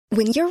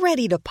When you're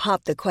ready to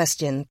pop the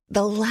question,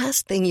 the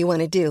last thing you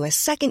want to do is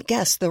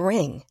second-guess the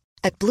ring.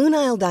 At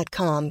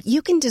BlueNile.com,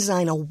 you can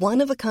design a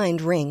one-of-a-kind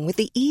ring with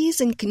the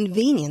ease and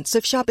convenience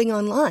of shopping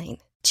online.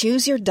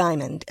 Choose your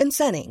diamond and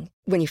setting.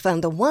 When you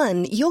find the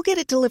one, you'll get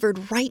it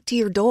delivered right to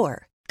your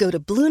door. Go to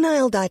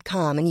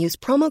BlueNile.com and use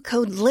promo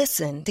code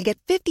LISTEN to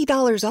get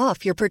 $50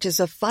 off your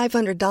purchase of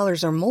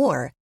 $500 or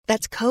more.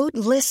 That's code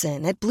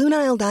LISTEN at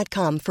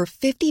BlueNile.com for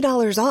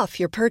 $50 off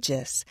your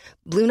purchase.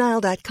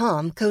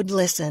 BlueNile.com, code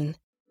LISTEN.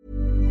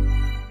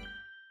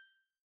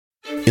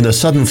 In a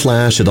sudden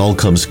flash, it all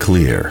comes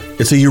clear.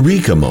 It's a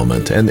eureka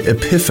moment, an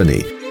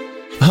epiphany.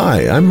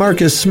 Hi, I'm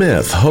Marcus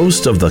Smith,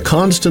 host of the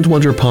Constant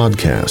Wonder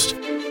podcast.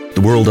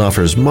 The world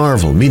offers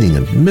marvel, meaning,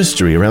 and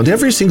mystery around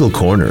every single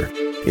corner.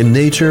 In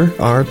nature,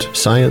 art,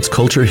 science,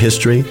 culture,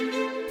 history,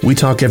 we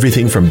talk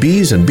everything from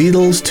bees and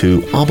beetles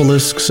to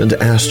obelisks and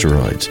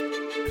asteroids.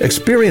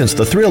 Experience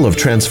the thrill of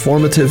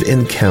transformative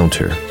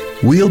encounter.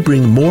 We'll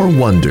bring more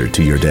wonder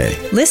to your day.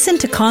 Listen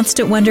to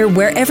Constant Wonder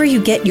wherever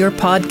you get your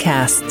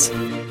podcasts.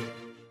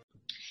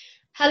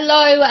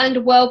 Hello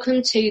and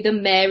welcome to the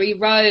Mary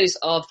Rose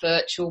of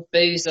Virtual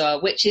Boozer,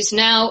 which is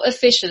now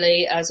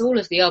officially, as all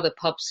of the other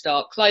pubs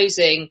start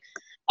closing,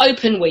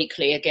 open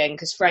weekly again,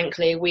 because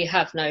frankly we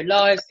have no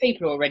lives.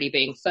 People are already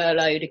being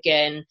furloughed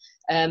again,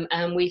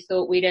 and we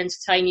thought we'd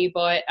entertain you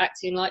by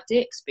acting like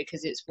dicks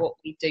because it's what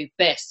we do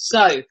best.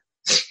 So,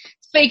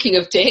 speaking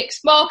of dicks,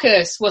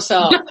 Marcus, what's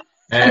up?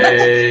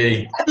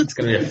 Hey, it's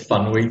going to be a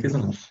fun week,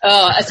 isn't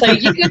it? So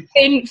you've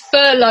been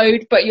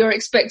furloughed, but you're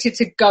expected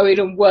to go in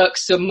and work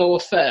some more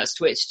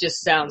first, which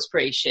just sounds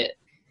pretty shit.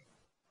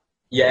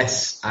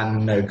 Yes,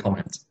 and no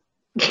comment.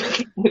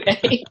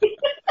 Okay.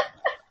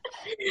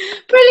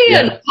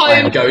 Brilliant. Yeah, I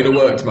am going to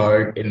work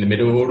tomorrow in the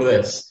middle of all of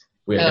this.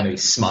 We're going to be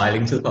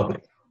smiling to the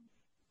public.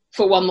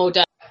 For one more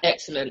day.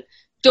 Excellent.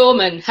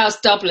 Dorman, how's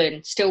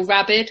Dublin? Still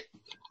rabid?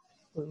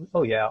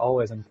 Oh yeah,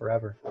 always and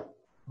forever.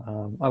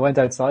 I went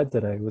outside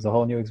today. It was a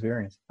whole new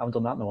experience. I haven't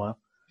done that in a while.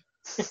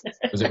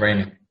 Was it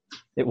raining?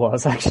 It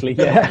was actually,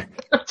 yeah.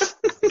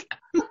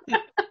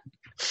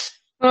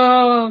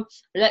 Oh,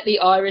 let the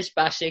Irish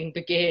bashing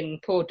begin.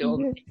 Poor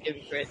dog.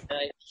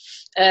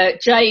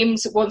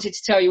 James wanted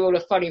to tell you all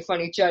a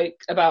funny joke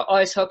about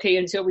ice hockey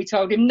until we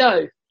told him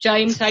no.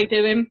 James, how you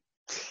doing?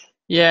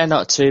 Yeah,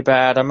 not too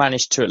bad. I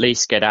managed to at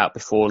least get out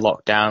before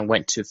lockdown,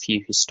 went to a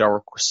few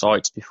historical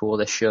sites before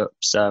they shut,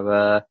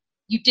 so...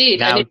 You did,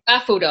 now, and it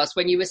baffled us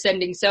when you were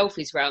sending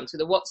selfies round to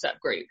the WhatsApp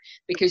group,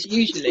 because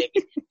usually,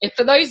 if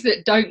for those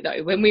that don't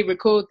know, when we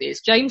record this,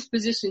 James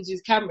positions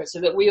his camera so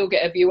that we all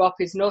get a view up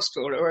his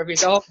nostril or of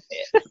his armpit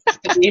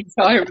for the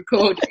entire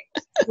recording.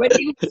 When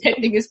he was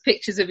sending us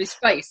pictures of his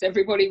face,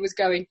 everybody was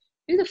going,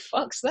 who the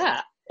fuck's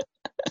that?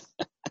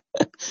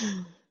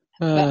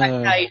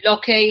 Okay,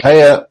 Lockie.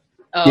 Hey,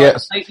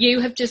 yes. So you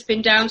have just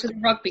been down to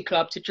the rugby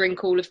club to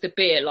drink all of the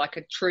beer like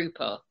a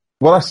trooper.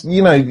 Well, that's,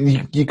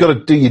 you got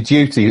to do your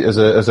duty as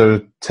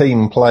a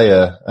team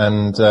player,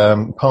 and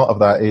part of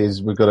that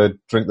is we've got to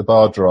drink the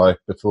bar dry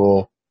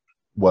before,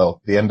 the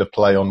end of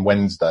play on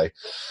Wednesday.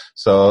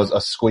 So I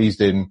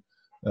squeezed in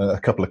a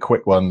couple of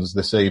quick ones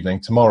this evening.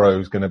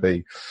 Tomorrow's going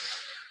to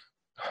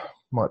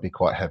might be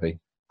quite heavy.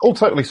 All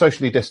totally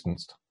socially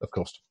distanced, of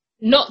course.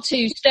 Not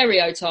to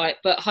stereotype,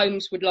 but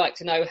Holmes would like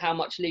to know how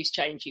much loose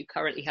change you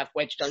currently have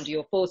wedged under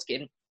your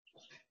foreskin.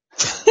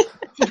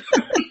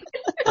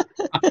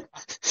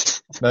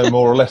 No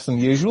more or less than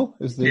usual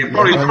is the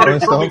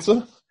honest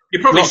answer.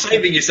 You're probably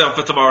saving yourself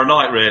for tomorrow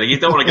night, really. You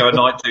don't want to go a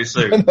night too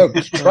soon. No,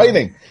 just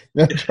training.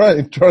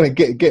 Trying to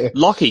get it.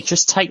 Lockie,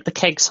 just take the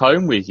kegs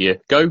home with you.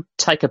 Go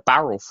take a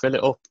barrel, fill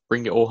it up,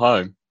 bring it all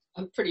home.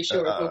 I'm pretty sure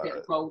it will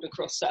get rolled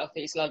across South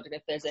East London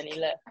if there's any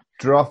left.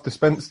 Draft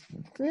dispense.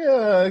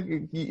 Yeah,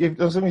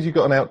 as long as you've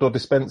got an outdoor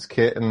dispense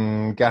kit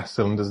and gas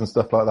cylinders and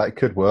stuff like that, it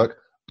could work.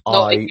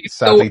 I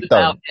sadly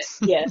don't.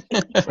 Yeah.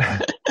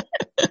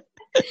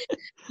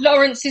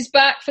 Lawrence is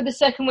back for the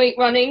second week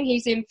running.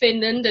 He's in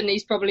Finland and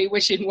he's probably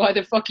wishing why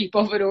the fuck he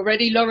bothered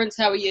already. Lawrence,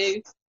 how are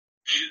you?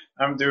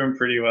 I'm doing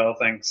pretty well,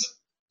 thanks.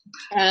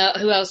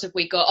 Who else have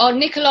we got? Oh,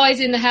 Nikolai's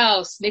in the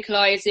house.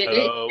 Nikolai is it.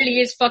 Hello. It really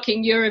is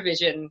fucking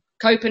Eurovision.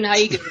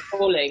 Copenhagen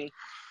calling.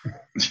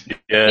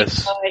 Yes.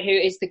 Nikolai, who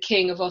is the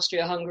king of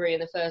Austria-Hungary in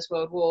the First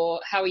World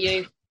War. How are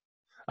you?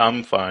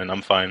 I'm fine.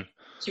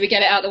 Should we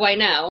get it out of the way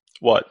now?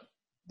 What?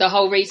 The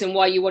whole reason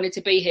why you wanted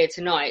to be here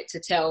tonight to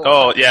tell.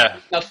 Oh yeah.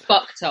 The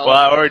fucktard. Well,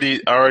 I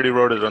already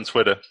wrote it on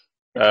Twitter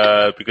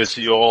because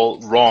you're all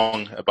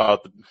wrong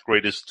about the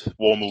greatest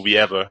war movie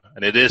ever,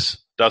 and it is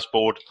Das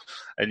Boot,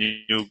 and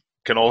you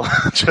can all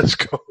just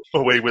go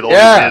away with all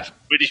your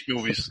British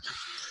movies.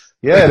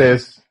 Yeah, it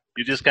is.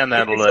 You just can't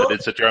handle it.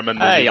 It's a German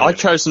movie. Hey, I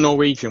chose the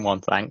Norwegian one,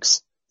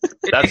 thanks.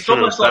 It's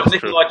almost like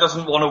Nikolai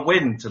doesn't want to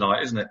win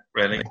tonight, isn't it,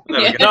 really?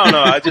 Yeah.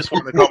 No, I just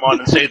wanted to come on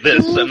and say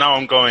this, and now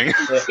I'm going.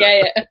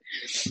 Yeah.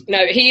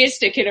 No, he is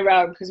sticking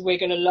around because we're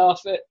going to laugh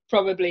at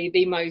probably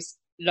the most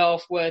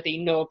laugh-worthy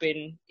knob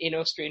in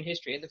Austrian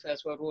history in the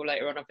First World War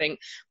later on, I think.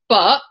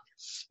 But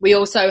we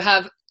also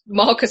have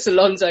Marcus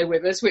Alonso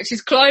with us, which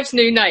is Clive's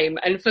new name.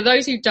 And for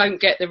those who don't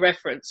get the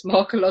reference,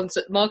 Marcus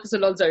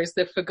Alonso is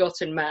the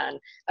forgotten man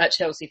at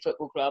Chelsea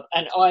Football Club.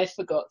 And I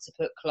forgot to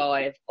put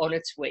Clive on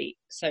a tweet.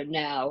 So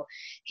now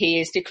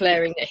he is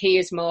declaring that he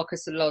is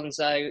Marcus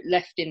Alonso,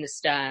 left in the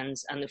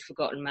stands and the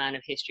forgotten man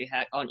of History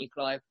Hack. Aren't you,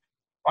 Clive?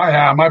 I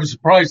am. I was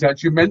surprised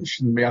that you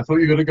mentioned me. I thought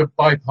you were going to go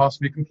bypass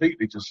me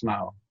completely just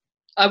now.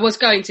 I was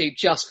going to,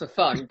 just for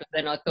fun, but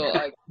then I thought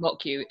I'd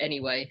mock you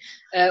anyway.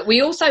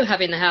 We also have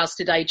in the house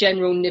today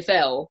General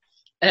Nivelle,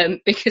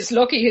 because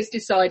Lockie has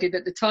decided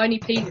that the tiny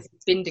penis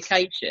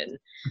vindication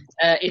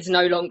is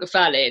no longer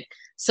valid.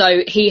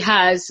 So he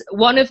has,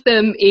 one of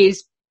them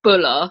is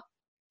Buller,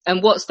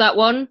 and what's that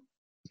one?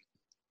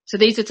 So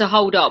these are to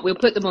hold up. We'll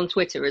put them on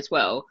Twitter as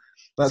well.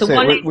 That's so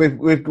it.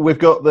 We've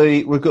got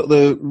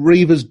the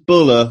Reavers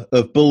Buller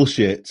of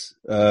bullshit,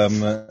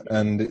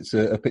 and it's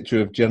a picture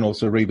of General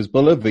Sir Reavers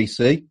Buller,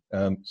 VC,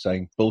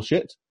 saying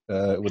bullshit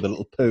with a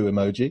little poo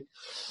emoji,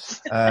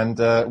 and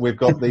we've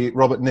got the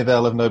Robert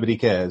Nivelle of Nobody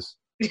Cares.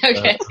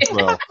 Okay.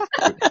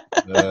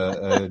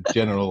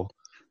 General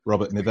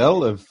Robert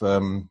Nivelle of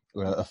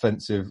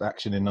offensive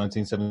action in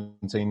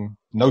 1917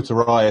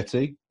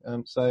 notoriety,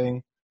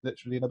 saying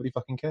literally nobody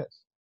fucking cares.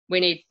 We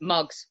need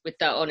mugs with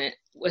that on it.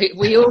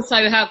 We also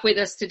have with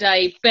us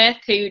today Beth,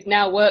 who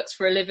now works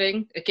for a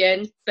living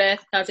again.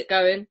 Beth, how's it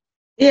going?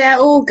 Yeah,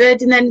 all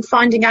good. And then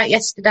finding out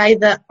yesterday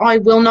that I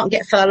will not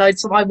get furloughed,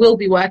 so I will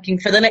be working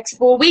for the next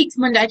 4 weeks,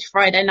 Monday to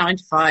Friday, 9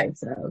 to 5.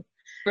 So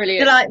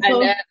brilliant.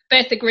 Delightful. And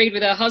Beth agreed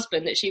with her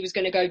husband that she was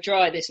going to go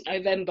dry this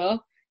November.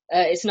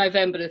 It's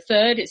November the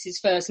 3rd. It's his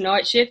first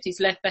night shift. He's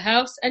left the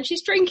house and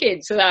she's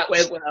drinking, so that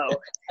went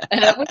well.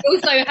 We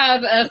also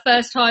have a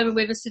first timer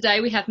with us today.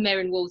 We have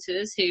Merrin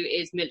Walters, who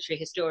is military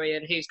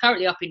historian, who's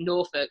currently up in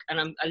Norfolk, and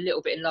I'm a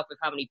little bit in love with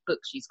how many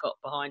books she's got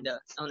behind her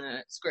on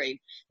her screen.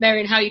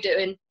 Merrin, how are you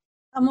doing?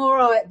 I'm all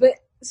right, but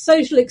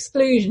social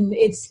exclusion,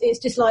 it's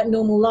just like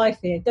normal life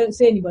here. Don't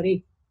see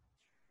anybody.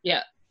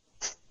 Yeah.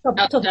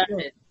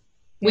 Outstanding.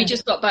 We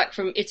just got back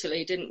from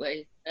Italy, didn't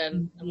we?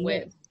 And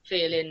we're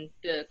feeling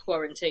the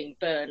quarantine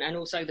burn, and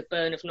also the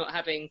burn of not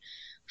having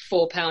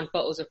 £4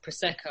 bottles of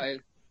Prosecco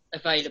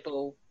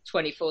available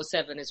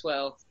 24/7 as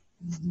well.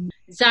 Mm-hmm.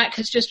 Zach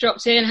has just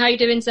dropped in. How you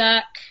doing,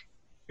 Zach?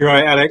 You're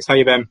right, Alex. How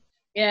you been?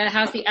 Yeah,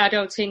 how's the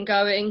adulting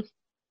going?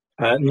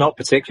 Not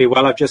particularly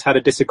well. I've just had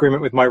a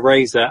disagreement with my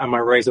razor, and my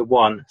razor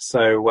won.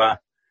 So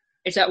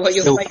is that what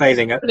you're still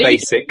failing at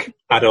basic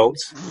adult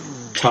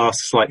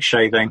tasks like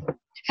shaving?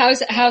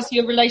 How's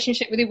your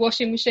relationship with your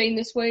washing machine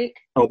this week?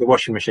 Oh, the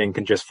washing machine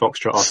can just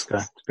foxtrot Oscar,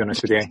 to be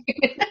honest with you.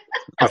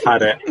 I've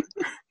had it.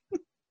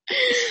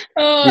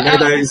 Oh, you know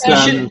those,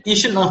 you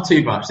shouldn't laugh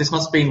too much. This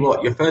must have been,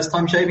 what, your first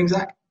time shaving,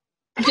 Zach?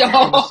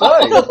 Oh,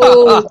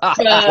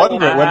 I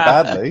wonder it went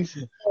badly.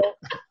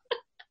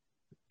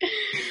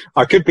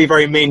 I could be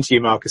very mean to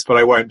you, Marcus, but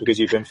I won't because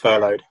you've been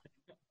furloughed.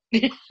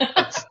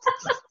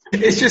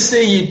 It's just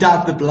seeing you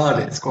dab the blood.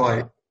 It's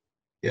quite,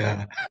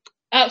 yeah.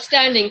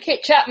 Outstanding.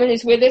 Kit Chapman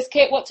is with us.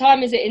 Kit, what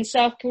time is it in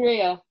South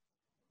Korea?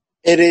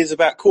 It is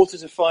about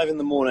 4:45 in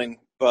the morning,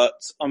 but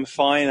I'm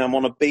fine. I'm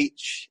on a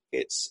beach.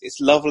 It's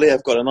lovely.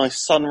 I've got a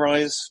nice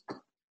sunrise.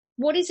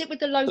 What is it with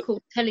the locals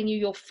telling you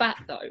you're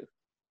fat, though?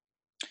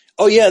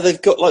 Oh, yeah,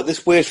 they've got like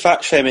this weird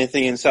fat shaming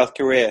thing in South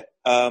Korea.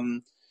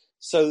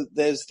 So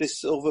there's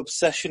this sort of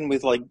obsession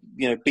with like,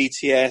 you know,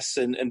 BTS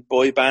and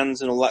boy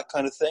bands and all that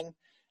kind of thing.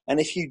 And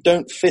if you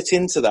don't fit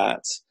into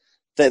that,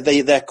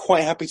 they're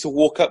quite happy to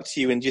walk up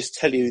to you and just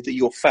tell you that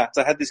you're fat.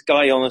 I had this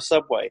guy on a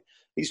subway.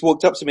 He just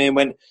walked up to me and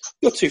went,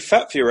 "You're too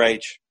fat for your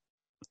age."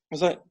 I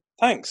was like,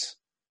 Thanks.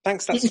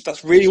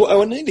 That's really what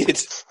I needed.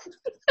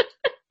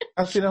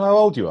 How do you know how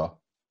old you are?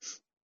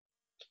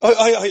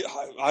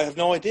 I have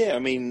no idea. I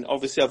mean,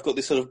 obviously I've got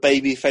this sort of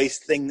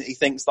baby-faced thing that he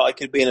thinks that I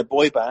could be in a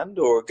boy band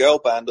or a girl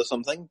band or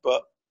something,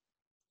 but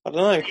I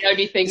don't know. The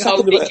only thing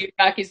holding you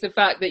back is the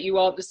fact that you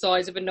aren't the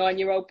size of a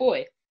 9-year-old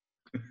boy.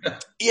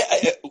 Yeah,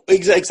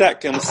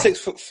 exactly. I'm a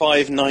 6'5",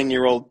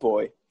 9-year-old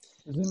boy.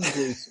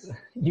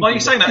 Why are you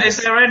saying that?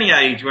 Is there any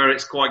age where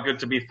it's quite good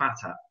to be fat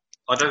at?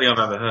 I don't think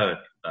I've ever heard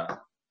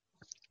that.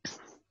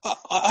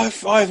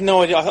 I have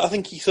no idea. I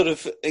think he sort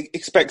of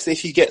expects that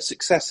if you get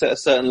success at a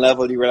certain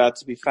level, you're allowed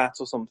to be fat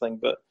or something.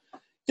 But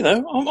you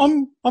know,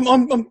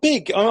 I'm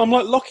big. I'm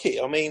like Lockie.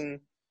 I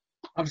mean,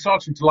 I'm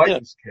starting to like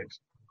this kid.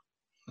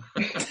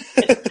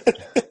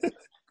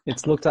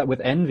 It's looked at with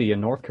envy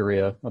in North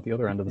Korea, at the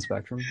other end of the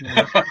spectrum.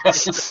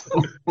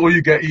 Or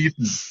you get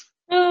eaten.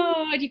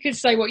 Oh, and you can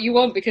say what you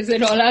want because they're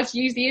not allowed to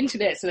use the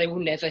internet, so they will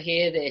never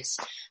hear this.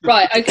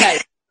 Right? Okay.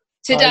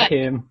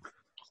 Today.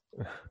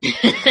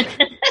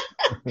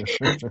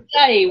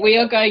 Today we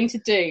are going to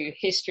do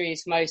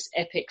history's most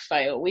epic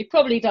fail. We've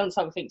probably done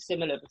something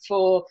similar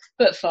before,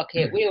 but fuck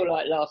it, we all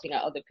like laughing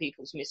at other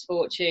people's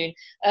misfortune.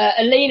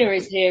 Alina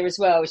is here as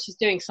well. She's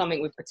doing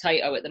something with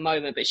Potato at the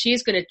moment, but she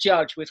is going to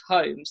judge with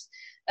Holmes.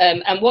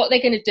 And what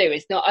they're going to do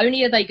is not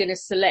only are they going to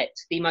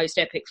select the most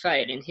epic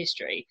fail in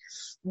history,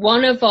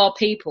 one of our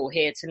people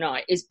here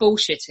tonight is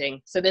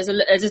bullshitting. So there's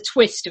a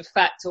twist of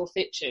fact or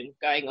fiction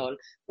going on.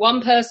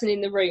 One person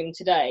in the room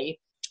today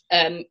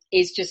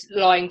is just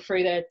lying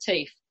through their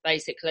teeth,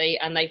 basically,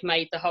 and they've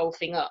made the whole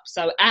thing up.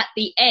 So at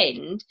the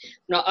end,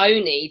 not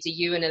only do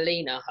you and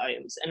Alina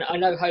Holmes, and I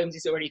know Holmes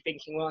is already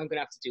thinking, well, I'm going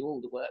to have to do all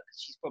the work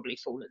because she's probably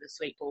fallen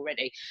asleep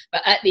already,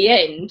 but at the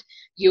end,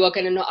 you are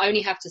going to not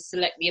only have to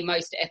select the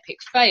most epic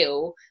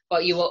fail,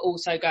 but you are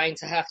also going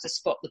to have to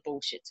spot the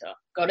bullshitter.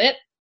 Got it?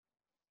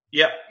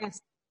 Yep. Yes.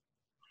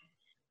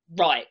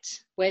 Right.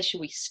 Where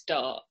should we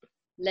start?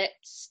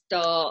 Let's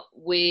start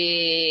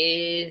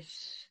with...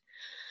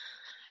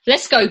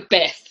 Let's go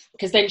Beth,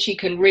 because then she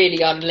can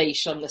really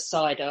unleash on the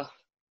cider.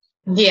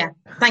 Yeah,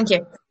 thank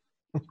you.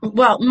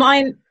 Well,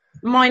 mine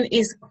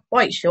is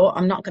quite short,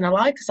 I'm not going to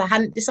lie, because I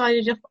hadn't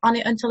decided on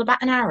it until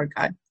about an hour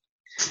ago.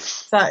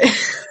 So,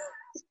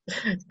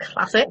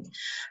 classic.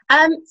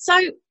 So,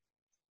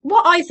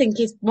 what I think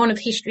is one of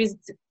history's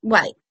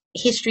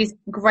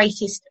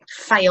greatest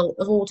fail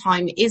of all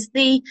time is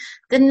the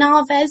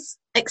Narvaez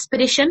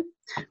expedition,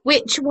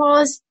 which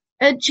was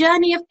a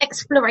journey of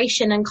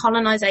exploration and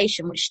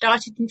colonization, which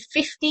started in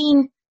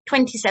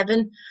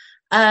 1527,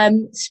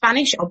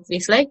 Spanish,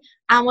 obviously,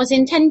 and was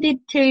intended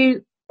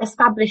to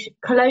establish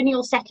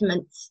colonial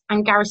settlements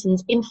and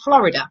garrisons in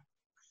Florida.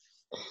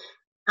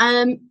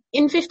 In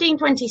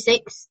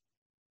 1526,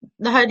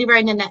 the Holy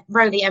Roman I'm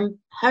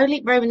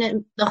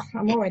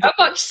already. How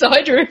much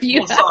cider have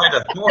you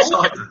had? More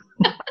cider.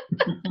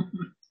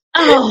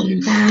 Oh,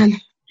 man.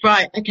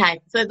 Right, okay.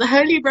 So the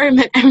Holy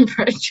Roman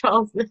Emperor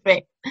Charles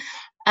V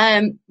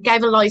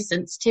gave a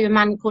license to a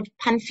man called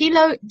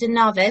Panfilo de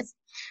Narvaez,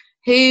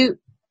 who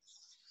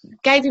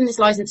gave him this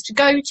license to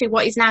go to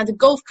what is now the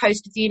Gulf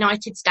Coast of the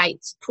United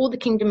States for the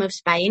Kingdom of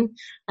Spain.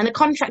 And the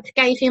contract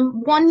gave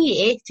him 1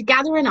 year to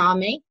gather an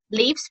army,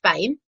 leave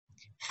Spain,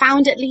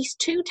 found at least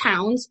 2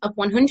 towns of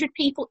 100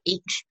 people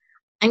each,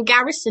 and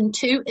garrison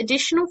 2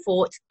 additional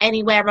forts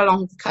anywhere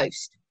along the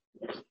coast.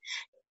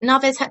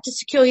 Narvaez had to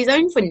secure his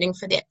own funding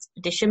for the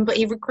expedition, but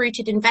he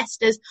recruited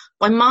investors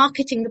by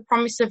marketing the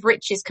promise of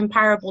riches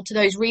comparable to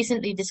those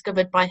recently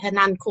discovered by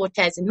Hernan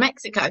Cortes in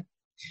Mexico.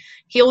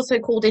 He also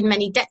called in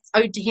many debts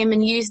owed to him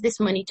and used this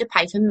money to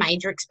pay for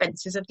major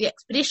expenses of the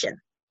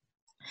expedition.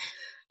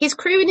 His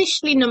crew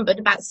initially numbered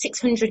about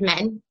 600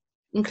 men,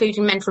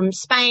 including men from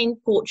Spain,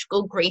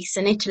 Portugal, Greece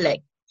and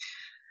Italy.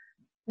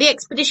 The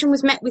expedition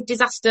was met with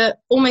disaster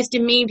almost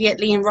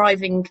immediately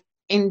arriving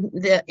in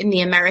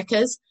the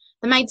Americas.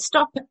 They made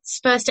stops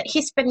first at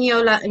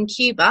Hispaniola and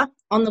Cuba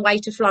on the way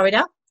to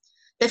Florida.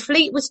 The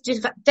fleet was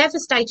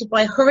devastated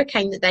by a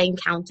hurricane that they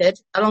encountered,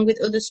 along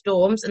with other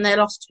storms, and they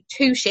lost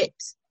 2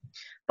 ships.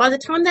 By the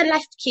time they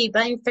left Cuba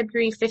in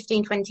February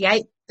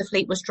 1528, the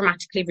fleet was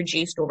dramatically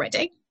reduced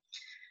already.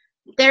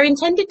 Their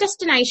intended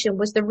destination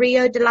was the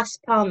Rio de las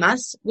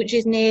Palmas, which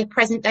is near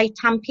present-day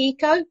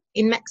Tampico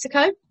in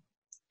Mexico.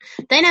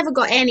 They never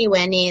got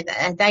anywhere near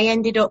there. They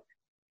ended up,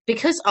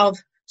 because of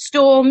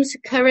storms,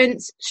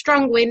 currents,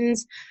 strong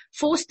winds,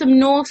 forced them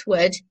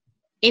northward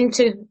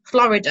into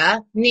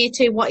Florida, near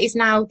to what is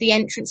now the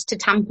entrance to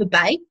Tampa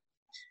Bay.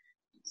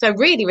 So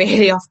really,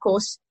 really off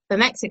course for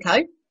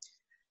Mexico.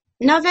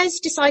 Narvaez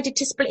decided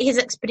to split his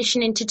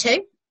expedition into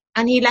 2,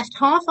 and he left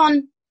half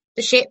on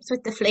the ships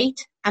with the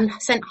fleet and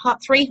sent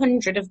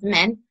 300 of the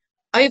men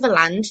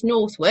overland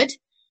northward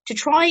to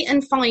try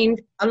and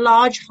find a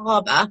large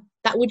harbour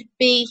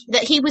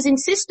that he was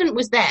insistent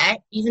was there,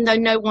 even though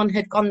no one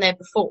had gone there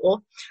before,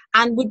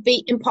 and would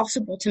be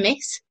impossible to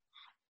miss.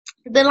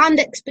 The land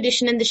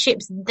expedition and the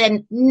ships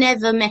then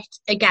never met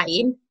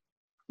again.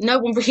 No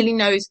one really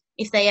knows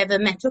if they ever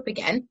met up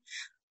again.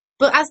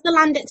 But as the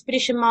land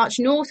expedition marched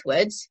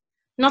northwards,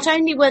 not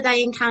only were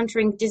they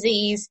encountering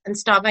disease and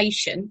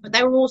starvation, but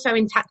they were also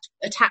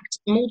attacked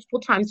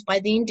multiple times by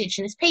the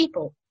indigenous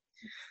people.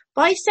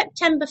 By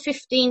September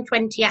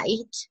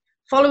 1528,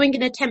 following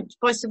an attempt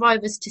by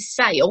survivors to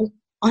sail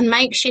on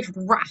makeshift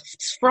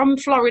rafts from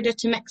Florida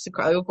to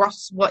Mexico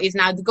across what is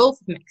now the Gulf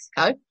of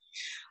Mexico,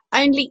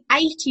 only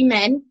 80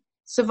 men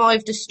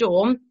survived a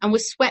storm and were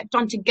swept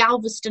onto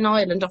Galveston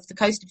Island off the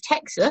coast of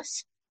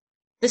Texas.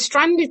 The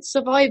stranded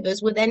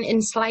survivors were then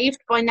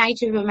enslaved by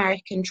Native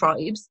American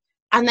tribes,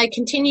 and they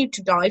continued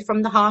to die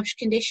from the harsh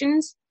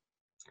conditions.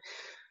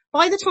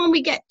 By the time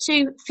we get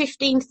to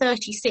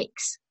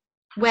 1536,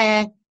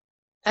 where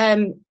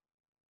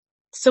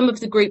some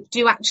of the group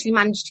do actually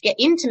manage to get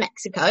into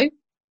Mexico,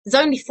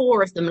 there's only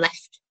 4 of them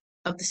left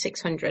of the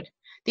 600.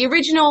 The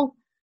original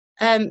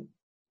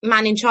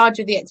man in charge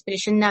of the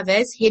expedition,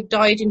 Narvaez, he had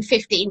died in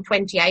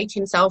 1528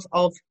 himself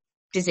of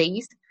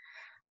disease.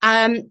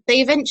 They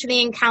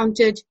eventually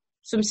encountered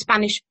some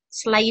Spanish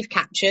slave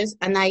catchers,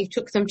 and they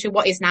took them to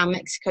what is now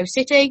Mexico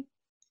City,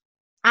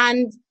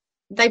 and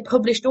they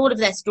published all of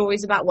their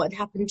stories about what had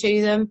happened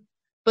to them.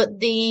 But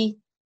the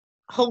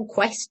whole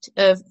quest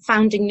of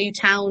founding new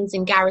towns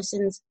and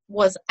garrisons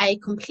was a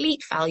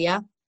complete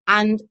failure,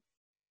 and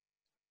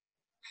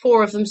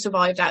 4 of them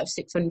survived out of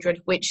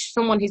 600, which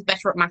someone who's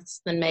better at maths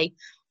than me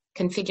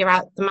can figure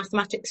out the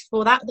mathematics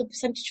for that, the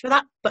percentage for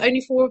that, but only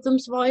 4 of them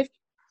survived.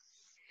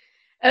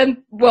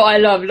 What I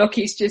love,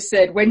 Lockie's just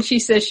said, when she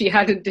says she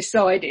hadn't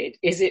decided,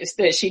 is it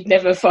that she'd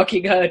never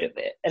fucking heard of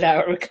it an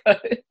hour ago?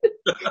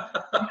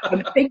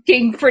 I'm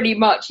thinking pretty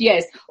much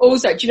yes.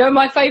 Also, do you know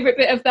my favourite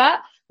bit of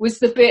that? Was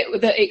the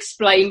bit that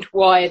explained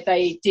why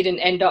they didn't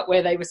end up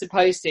where they were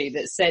supposed to,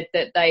 that said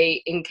that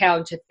they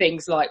encountered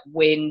things like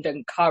wind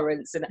and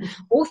currents and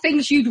all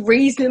things you'd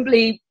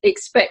reasonably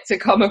expect to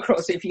come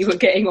across if you were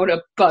getting on a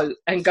boat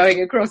and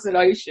going across an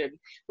ocean,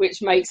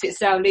 which makes it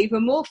sound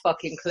even more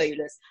fucking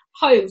clueless.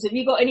 Holmes, have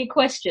you got any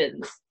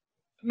questions?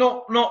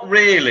 Not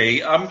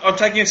really. I'm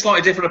taking a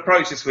slightly different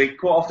approach this week.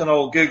 Quite often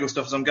I'll Google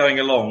stuff as I'm going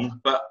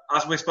along, but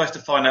as we're supposed to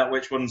find out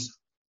which one's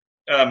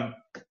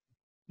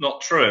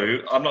not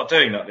true, I'm not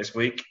doing that this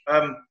week.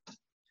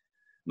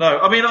 No,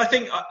 I mean, I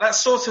think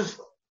that's sort of,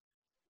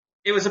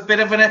 it was a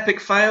bit of an epic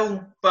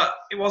fail, but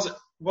it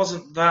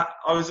wasn't that.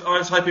 I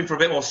was hoping for a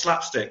bit more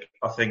slapstick,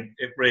 I think,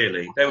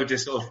 they were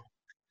just sort of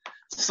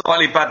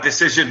slightly bad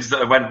decisions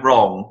that went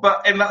wrong,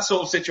 but in that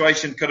sort of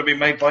situation could have been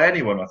made by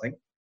anyone, I think.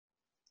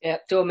 Yeah,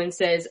 Dorman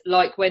says,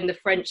 like when the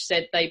French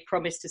said they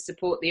promised to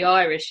support the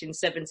Irish in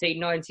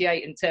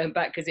 1798 and turned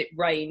back because it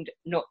rained,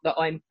 not that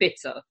I'm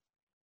bitter.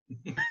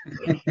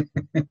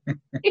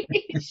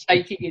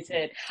 Shaking his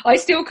head. I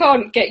still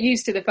can't get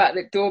used to the fact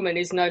that Dorman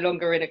is no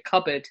longer in a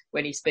cupboard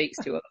when he speaks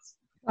to us.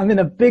 I'm in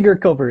a bigger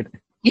cupboard.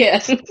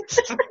 Yeah.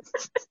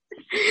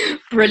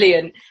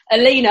 Brilliant.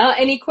 Alina,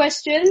 any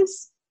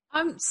questions?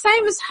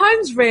 Same as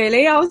Holmes,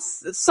 really.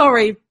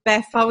 Sorry,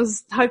 Beth, I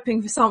was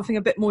hoping for something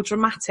a bit more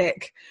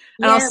dramatic.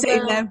 And I was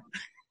sitting there.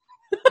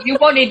 You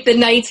wanted the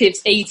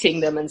natives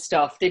eating them and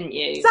stuff, didn't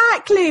you?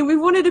 Exactly. We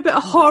wanted a bit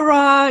of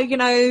horror,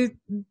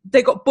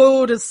 they got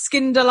boiled or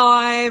skinned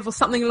alive or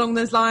something along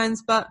those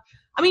lines. But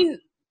I mean,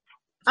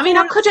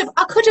 I could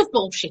have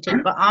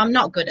bullshitted, but I'm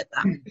not good at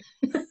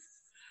that.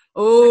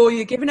 Oh,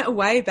 you're giving it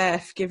away,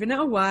 Beth. Giving it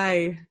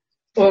away.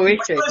 Well,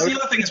 Richard, the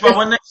other thing as well,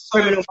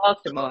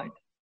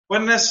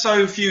 when there's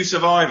so few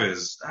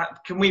survivors,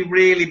 can we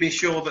really be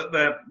sure that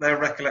their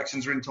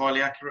recollections are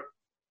entirely accurate?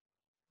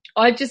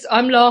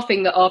 I'm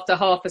laughing that after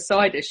half a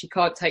cider, she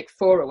can't take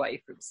 4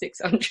 away from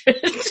 600.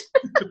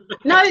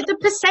 No, the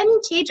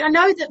percentage. I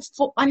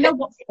know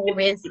what 4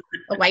 is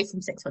away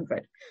from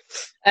 600.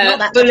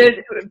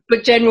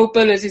 But General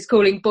Bullers is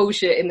calling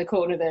bullshit in the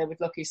corner there with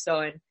Lockie's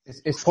sign.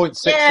 It's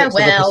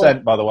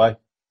 0.66%, by the way.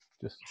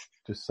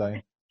 Just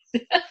saying.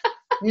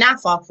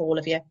 Naff off, all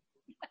of you.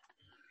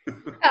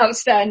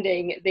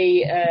 Outstanding.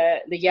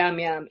 The Yam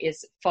Yam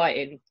is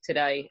fighting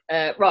today.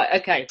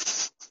 Right, okay.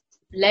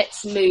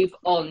 Let's move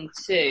on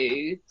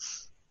to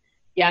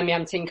Yam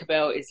Yam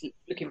Tinkerbell is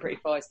looking pretty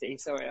feisty.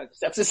 Sorry, I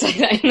just have to say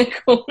that in the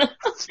corner.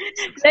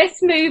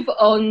 Let's move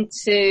on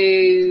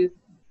to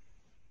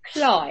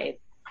Clive.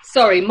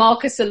 Sorry,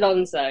 Marcus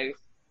Alonso.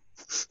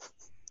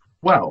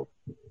 Well,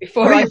 if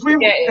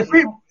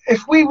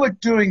we were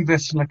doing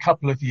this in a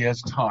couple of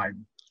years'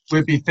 time,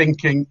 we'd be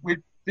thinking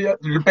the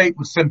debate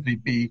would simply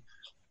be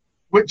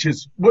which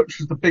is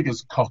the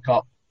biggest cock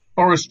up,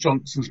 Boris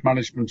Johnson's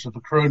management of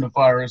the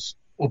coronavirus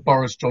or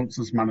Boris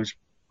Johnson's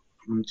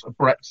management of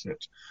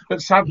Brexit.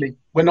 But sadly,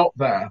 we're not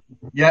there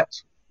yet.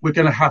 We're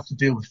going to have to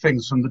deal with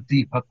things from the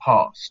deeper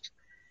past.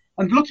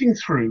 And looking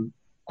through,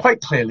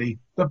 quite clearly,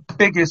 the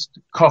biggest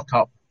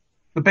cock-up,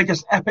 the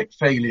biggest epic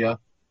failure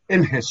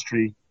in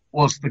history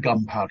was the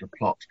gunpowder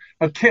plot.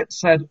 Now, Kit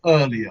said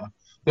earlier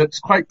that it's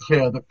quite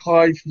clear that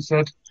Clive, he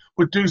said,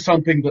 would do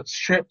something that's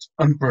shit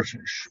and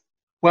British.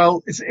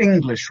 Well, it's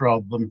English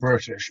rather than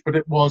British, but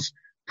it was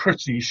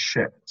pretty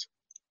shit.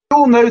 We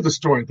all know the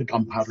story of the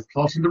gunpowder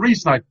plot, and the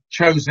reason I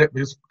chose it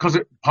is because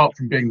apart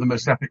from being the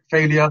most epic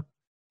failure,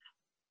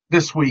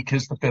 this week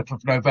is the 5th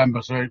of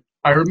November, so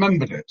I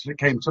remembered it. It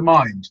came to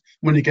mind.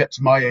 When you get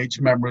to my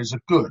age, memories are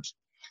good.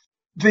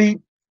 The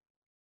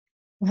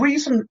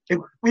reason,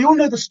 we all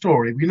know the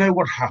story, we know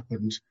what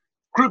happened.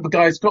 Group of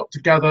guys got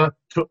together,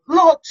 took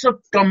lots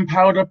of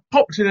gunpowder,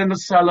 popped it in a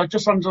cellar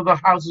just under the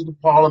Houses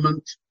of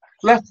Parliament,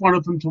 left one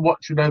of them to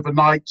watch it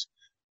overnight,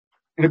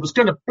 and it was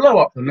going to blow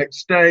up the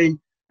next day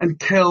and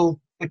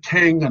kill the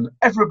king and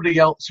everybody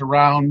else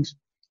around,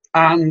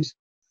 and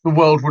the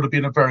world would have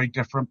been a very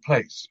different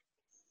place.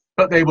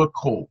 But they were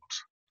caught.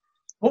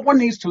 What one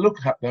needs to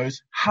look at, though,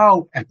 is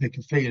how epic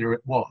a failure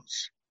it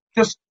was.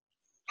 Just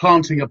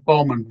planting a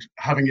bomb and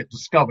having it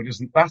discovered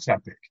isn't that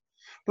epic.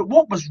 But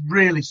what was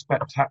really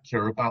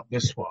spectacular about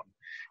this one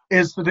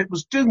is that it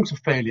was doomed to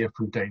failure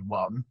from day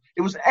one.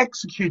 It was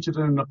executed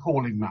in an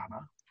appalling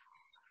manner.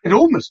 It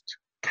almost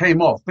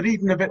came off, but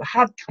even if it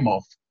had come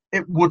off,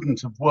 it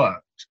wouldn't have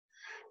worked.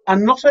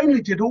 And not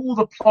only did all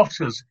the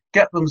plotters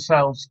get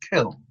themselves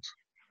killed,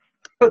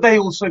 but they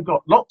also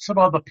got lots of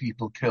other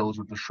people killed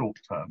in the short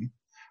term.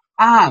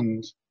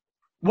 And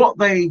what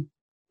they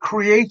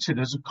created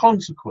as a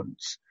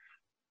consequence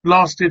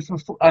lasted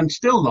and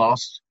still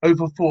lasts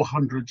over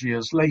 400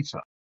 years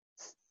later.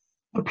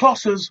 The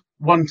plotters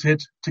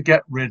wanted to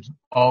get rid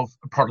of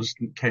a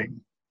Protestant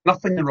king.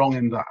 Nothing wrong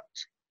in that.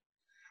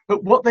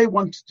 But what they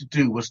wanted to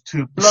do was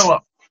to blow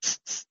up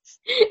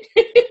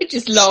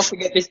Just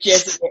laughing at this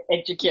Jesuit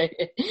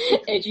educated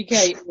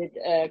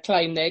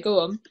claim there.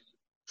 Go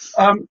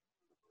on.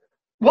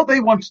 What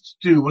they wanted to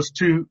do was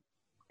to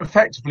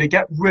effectively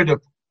get rid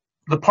of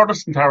the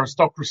Protestant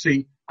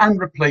aristocracy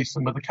and replace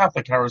them with the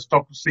Catholic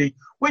aristocracy,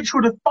 which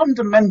would have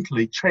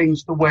fundamentally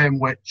changed the way in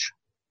which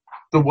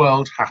the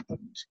world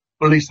happened,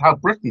 or at least how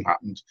Britain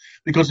happened.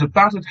 Because if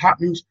that had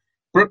happened,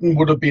 Britain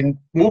would have been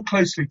more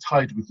closely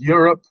tied with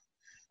Europe.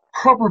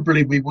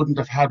 Probably we wouldn't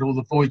have had all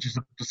the voyages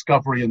of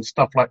discovery and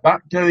stuff like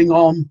that going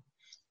on.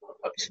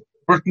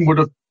 Britain would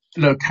have,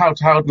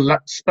 kowtowed and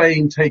let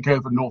Spain take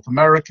over North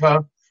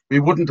America. We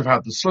wouldn't have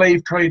had the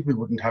slave trade. We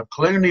wouldn't have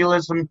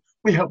colonialism.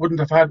 We wouldn't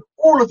have had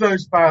all of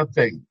those bad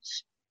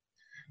things.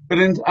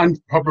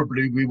 And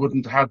probably we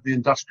wouldn't have had the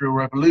Industrial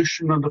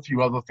Revolution and a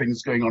few other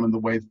things going on in the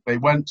way that they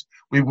went.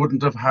 We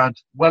wouldn't have had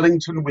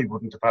Wellington. We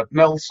wouldn't have had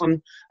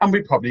Nelson. And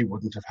we probably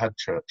wouldn't have had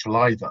Churchill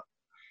either.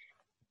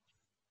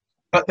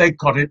 But they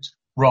got it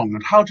wrong.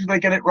 And how did they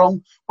get it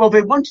wrong? Well,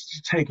 they wanted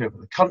to take over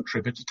the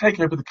country, but to take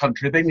over the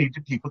country, they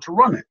needed people to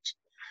run it.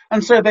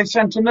 And so they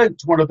sent a note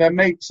to one of their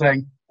mates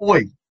saying,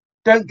 "Oi,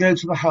 don't go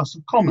to the House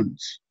of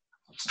Commons,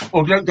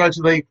 or don't go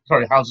to the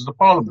Houses of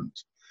Parliament."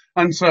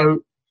 And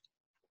so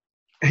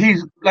he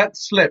let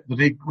slip that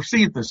he'd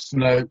received this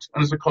note,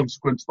 and as a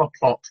consequence, the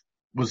plot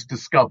was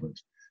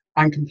discovered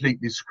and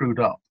completely screwed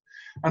up.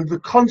 And the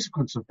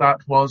consequence of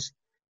that was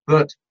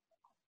that,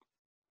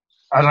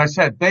 as I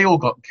said, they all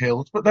got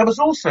killed, but there was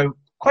also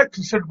quite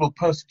considerable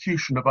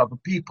persecution of other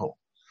people.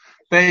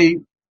 They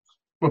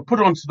were put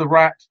onto the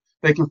rack.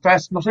 They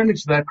confessed not only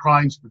to their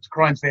crimes, but to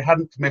crimes they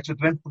hadn't committed,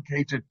 and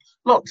implicated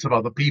lots of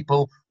other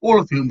people, all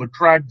of whom were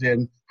dragged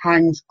in,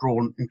 hanged,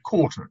 drawn, and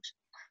quartered.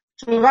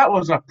 So that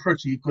was a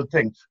pretty good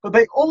thing. But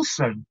they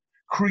also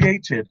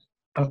created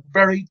a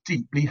very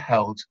deeply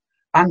held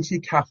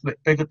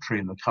anti-Catholic bigotry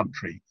in the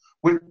country,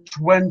 which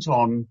went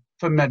on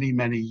for many,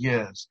 many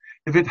years.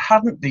 If it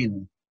hadn't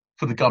been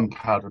for the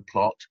Gunpowder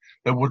Plot,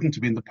 there wouldn't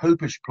have been the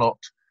Popish Plot,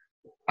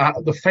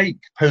 the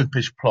fake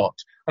Popish Plot,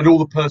 and all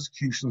the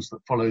persecutions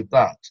that followed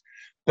that.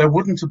 There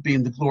wouldn't have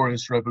been the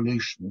Glorious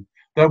Revolution.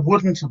 There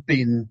wouldn't have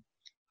been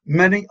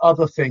many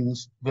other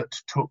things that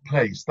took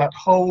place. That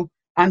whole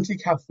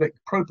anti-Catholic,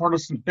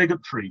 pro-Protestant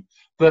bigotry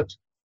that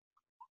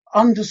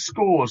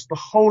underscores the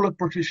whole of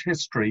British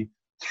history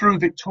through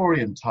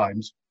Victorian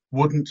times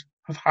wouldn't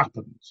have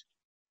happened.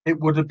 It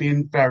would have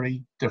been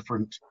very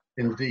different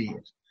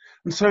indeed.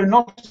 And so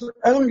not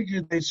only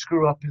did they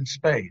screw up in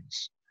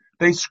spades,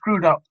 they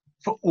screwed up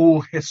for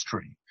all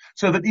history.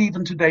 So that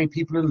even today,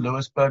 people in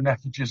Lewes burn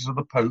effigies of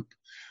the Pope.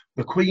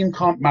 The Queen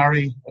can't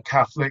marry a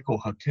Catholic, or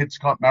her kids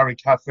can't marry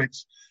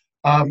Catholics.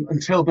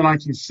 Until the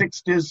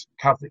 1960s,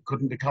 Catholic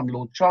couldn't become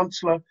Lord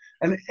Chancellor.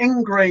 An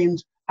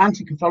ingrained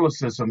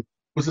anti-Catholicism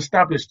was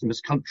established in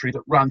this country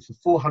that ran for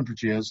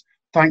 400 years,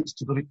 thanks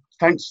to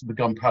the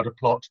Gunpowder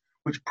Plot,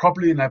 which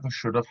probably never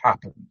should have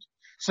happened.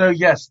 So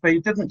yes, they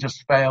didn't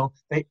just fail,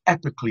 they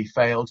epically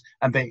failed,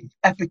 and they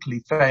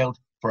epically failed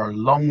for a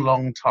long,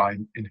 long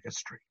time in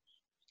history.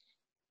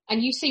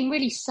 And you seem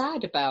really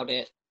sad about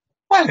it.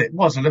 Well, it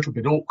was a little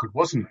bit awkward,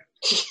 wasn't it?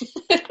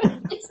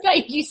 It's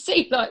like, you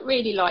seem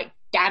really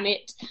damn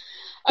it.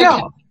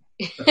 Okay.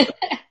 Yeah.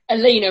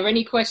 Alina,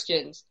 any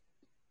questions?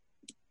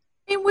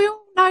 I mean, we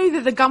all know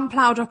that the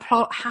Gunpowder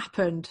Plot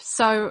happened,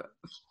 so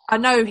I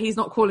know he's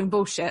not calling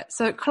bullshit.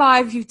 So,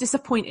 Clive, you've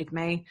disappointed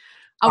me.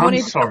 I'm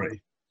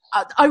sorry.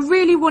 I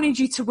really wanted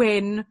you to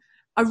win.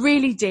 I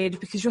really did,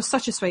 because you're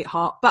such a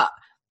sweetheart. But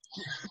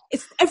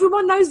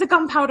everyone knows the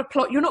Gunpowder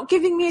Plot. You're not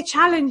giving me a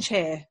challenge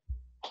here.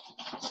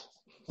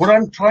 What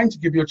I'm trying to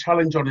give you a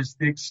challenge on is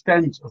the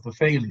extent of the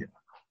failure.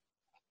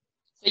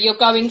 So you're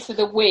going for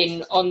the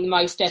win on the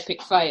most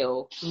epic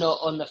fail, not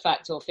on the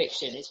fact or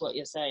fiction, is what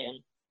you're saying?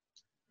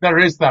 There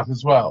is that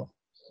as well.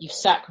 You've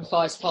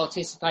sacrificed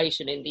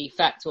participation in the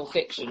fact or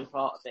fiction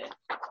part of it.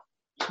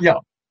 Yeah.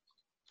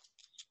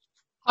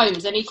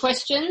 Holmes, any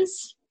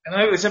questions?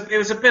 No, it was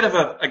a bit of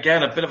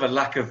a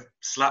lack of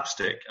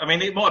slapstick. I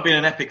mean, it might have been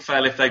an epic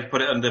fail if they'd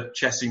put it under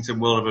Chessington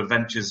World of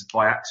Adventures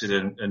by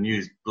accident and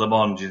used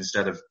blancmange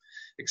instead of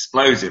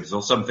explosives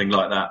or something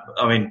like that.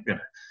 I mean,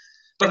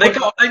 but they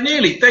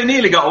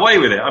nearly got away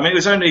with it. I mean,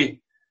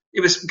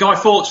 it was Guy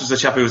Fawkes was the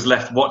chap who was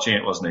left watching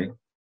it, wasn't he?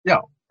 Yeah.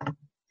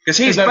 Because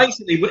he's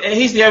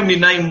the only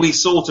name we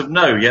sort of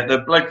know, yet the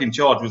bloke in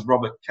charge was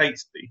Robert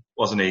Catesby,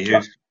 wasn't he? Who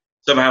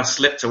somehow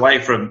slipped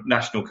away from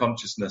national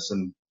consciousness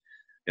and,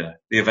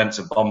 the events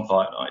of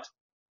Bonfire Night.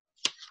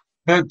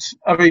 But,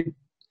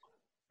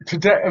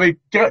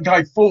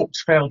 Guy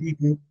Fawkes failed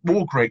even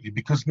more greatly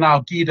because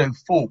now Guido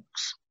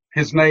Fawkes,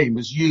 his name,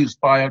 is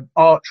used by an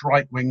arch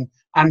right-wing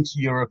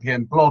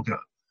anti-European blogger,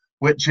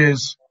 which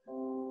is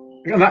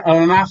an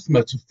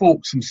anathema to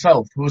Fawkes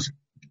himself, who was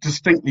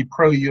distinctly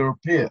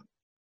pro-European.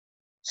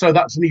 So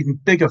that's an even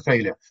bigger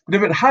failure. But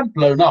if it had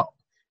blown up,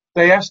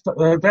 they've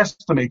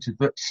estimated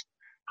that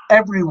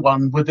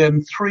everyone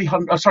within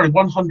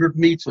 100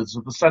 meters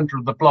of the center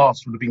of the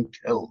blast would have been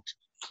killed,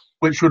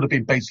 which would have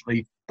been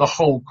basically the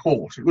whole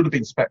court. It would have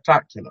been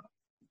spectacular.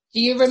 Do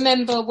you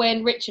remember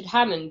when Richard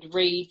Hammond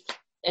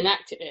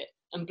reenacted it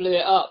and blew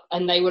it up,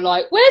 and they were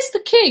like, "Where's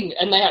the king?"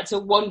 And they had to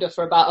wander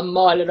for about a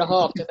mile and a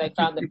half till they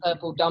found the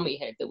purple dummy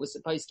head that was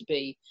supposed to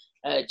be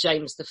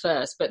James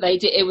I. But they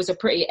did. It was a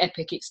pretty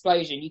epic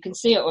explosion. You can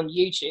see it on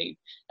YouTube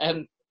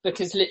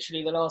because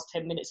literally the last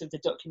 10 minutes of the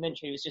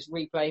documentary was just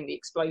replaying the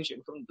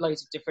explosion from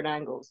loads of different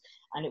angles,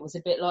 and it was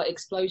a bit like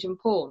explosion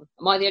porn.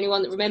 Am I the only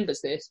one that remembers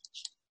this?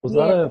 Was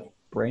that a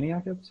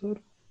Brainiac episode?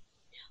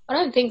 I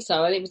don't think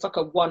so. I think it was like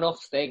a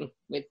one-off thing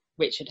with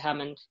Richard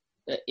Hammond.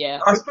 But yeah,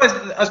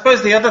 I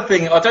suppose the other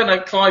thing, I don't know,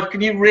 Clive,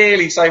 can you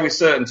really say with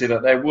certainty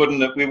that we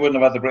wouldn't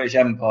have had the British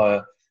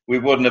Empire, we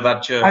wouldn't have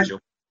had Churchill?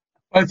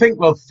 I think,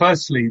 well,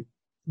 firstly,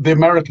 the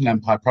American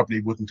Empire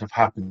probably wouldn't have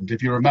happened.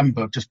 If you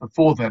remember, just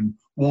before then,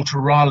 Walter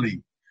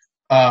Raleigh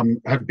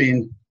had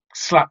been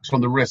slapped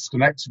on the wrist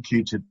and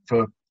executed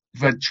for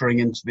venturing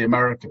into the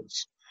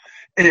Americas.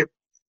 It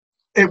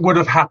would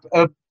have happened.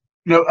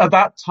 At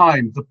that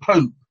time, the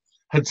Pope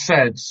had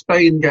said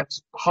Spain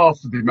gets half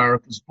of the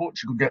Americas,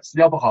 Portugal gets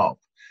the other half.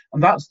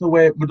 And that's the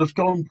way it would have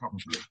gone,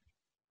 probably.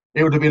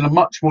 It would have been a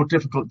much more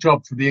difficult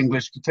job for the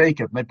English to take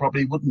it, and they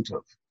probably wouldn't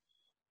have.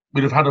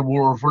 We'd have had a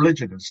war of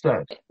religion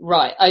instead.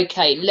 Right,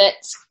 okay,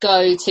 let's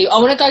go to... I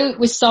want to go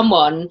with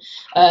someone,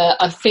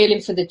 I'm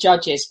feeling for the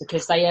judges,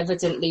 because they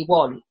evidently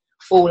want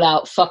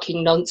all-out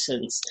fucking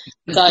nonsense.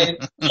 So,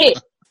 Kit,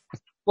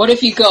 what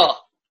have you got?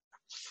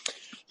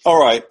 All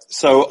right,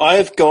 so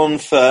I've gone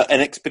for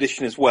an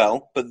expedition as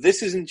well, but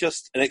this isn't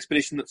just an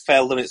expedition that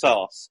failed on its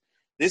arse.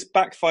 This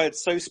backfired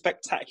so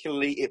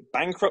spectacularly it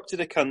bankrupted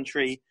a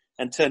country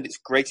and turned its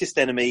greatest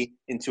enemy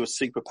into a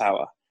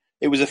superpower.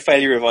 It was a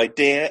failure of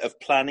idea, of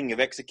planning, of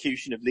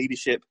execution, of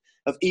leadership,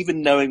 of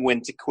even knowing when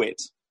to quit.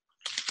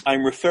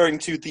 I'm referring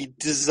to the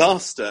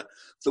disaster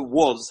that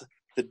was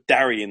the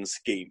Darien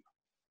Scheme.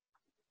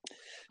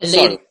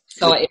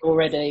 Excited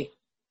already.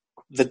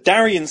 The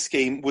Darien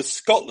Scheme was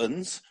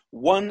Scotland's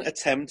one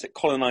attempt at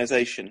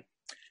colonisation.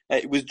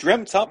 It was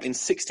dreamt up in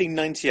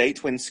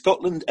 1698 when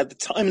Scotland, at the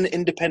time an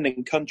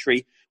independent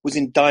country, was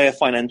in dire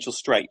financial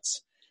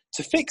straits.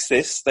 To fix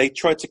this, they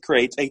tried to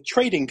create a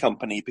trading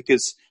company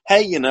because,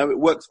 hey, it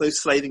worked for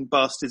those slaving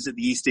bastards at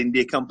the East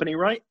India Company,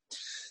 right?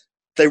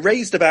 They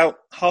raised about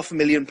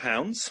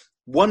 £500,000,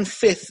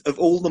 1/5 of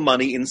all the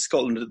money in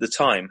Scotland at the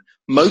time,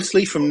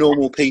 mostly from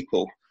normal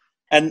people.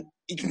 And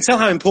you can tell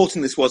how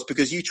important this was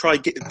because you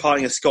tried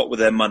buying a Scot with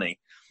their money.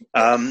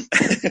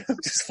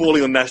 Just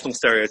falling on national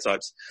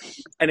stereotypes.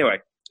 Anyway,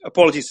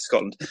 apologies to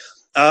Scotland.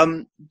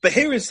 But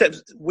here is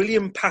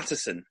William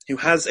Patterson, who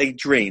has a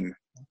dream.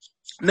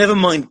 Never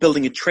mind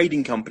building a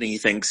trading company, he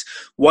thinks,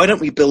 why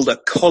don't we build a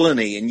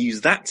colony and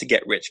use that to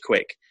get rich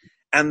quick?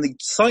 And the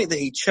site that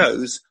he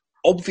chose,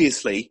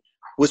 obviously,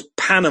 was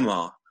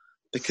Panama,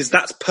 because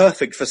that's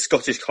perfect for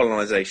Scottish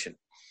colonisation.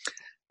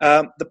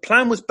 The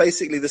plan was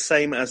basically the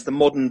same as the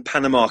modern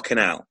Panama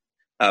Canal.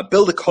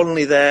 Build a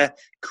colony there,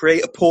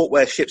 create a port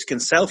where ships can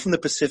sail from the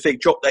Pacific,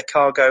 drop their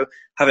cargo,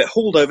 have it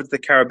hauled over to the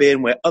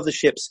Caribbean where other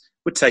ships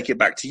would take it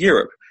back to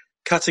Europe,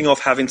 cutting off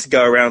having to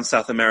go around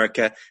South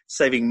America,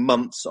 saving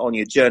months on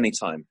your journey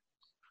time.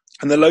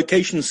 And the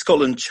location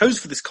Scotland chose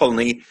for this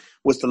colony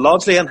was the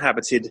largely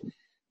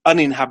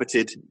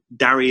uninhabited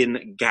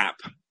Darien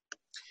Gap.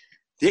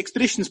 The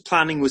expedition's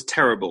planning was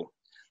terrible.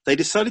 They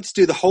decided to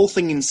do the whole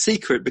thing in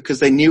secret because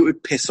they knew it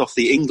would piss off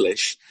the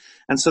English,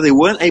 and so they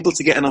weren't able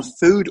to get enough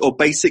food or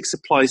basic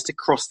supplies to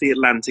cross the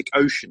Atlantic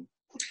Ocean.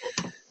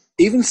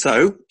 Even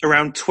so,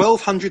 around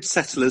 1,200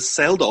 settlers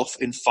sailed off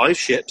in 5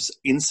 ships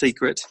in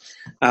secret.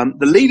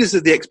 The leaders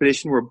of the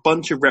expedition were a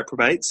bunch of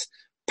reprobates.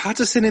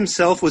 Patterson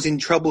himself was in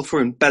trouble for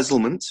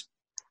embezzlement,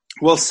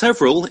 while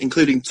several,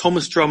 including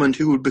Thomas Drummond,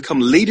 who would become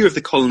leader of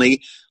the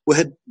colony,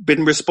 had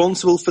been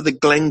responsible for the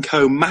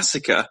Glencoe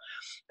massacre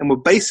and were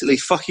basically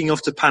fucking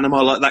off to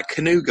Panama like that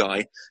canoe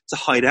guy to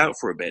hide out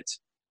for a bit.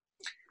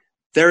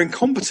 Their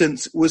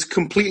incompetence was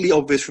completely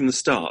obvious from the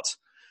start.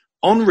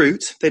 En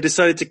route, they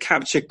decided to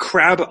capture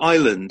Crab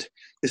Island,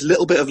 this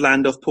little bit of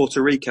land off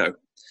Puerto Rico.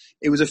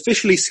 It was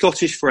officially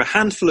Scottish for a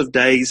handful of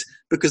days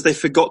because they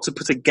forgot to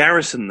put a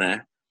garrison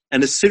there,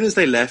 and as soon as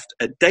they left,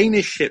 a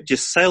Danish ship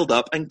just sailed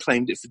up and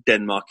claimed it for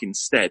Denmark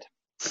instead.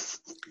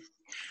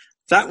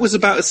 That was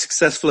about as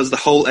successful as the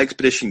whole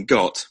expedition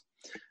got.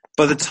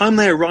 By the time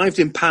they arrived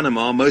in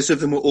Panama, most of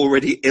them were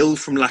already ill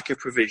from lack of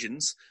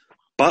provisions,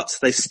 but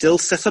they still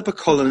set up a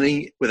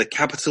colony with a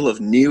capital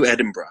of New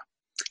Edinburgh.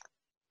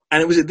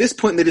 And it was at this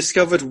point they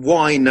discovered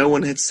why no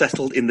one had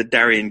settled in the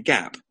Darien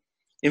Gap.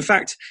 In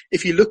fact,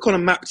 if you look on a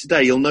map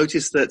today, you'll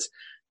notice that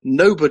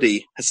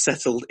nobody has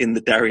settled in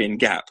the Darien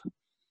Gap.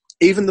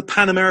 Even the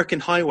Pan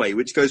American Highway,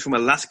 which goes from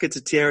Alaska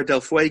to Tierra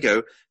del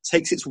Fuego,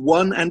 takes its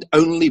one and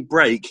only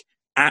break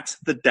at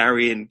the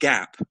Darien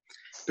Gap,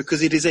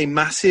 because it is a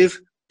massive,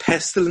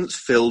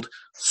 pestilence-filled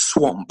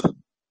swamp.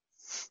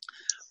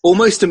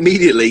 Almost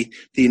immediately,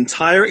 the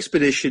entire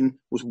expedition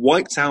was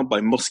wiped out by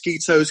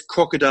mosquitoes,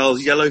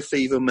 crocodiles, yellow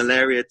fever,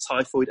 malaria,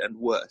 typhoid, and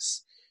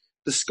worse.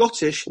 The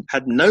Scottish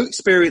had no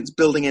experience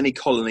building any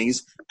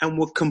colonies and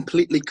were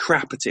completely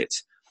crap at it.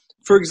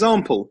 For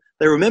example,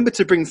 They remembered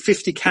to bring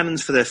 50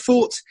 cannons for their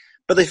fort,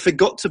 but they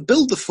forgot to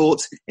build the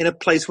fort in a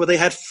place where they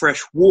had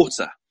fresh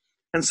water,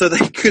 and so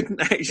they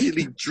couldn't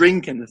actually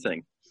drink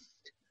anything.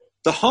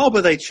 The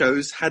harbour they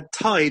chose had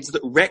tides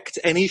that wrecked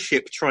any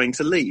ship trying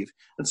to leave,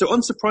 and so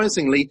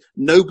unsurprisingly,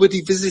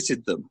 nobody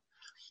visited them.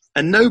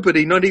 And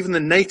nobody, not even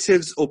the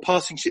natives or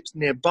passing ships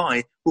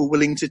nearby, were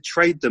willing to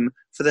trade them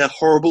for their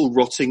horrible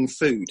rotting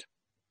food.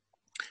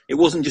 It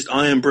wasn't just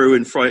Iron Brew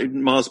and fried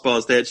Mars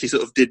bars. They actually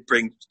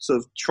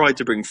tried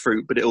to bring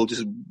fruit, but it all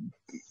just,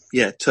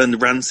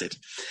 turned rancid.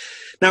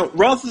 Now,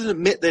 rather than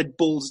admit they'd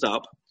ballsed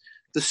up,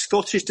 the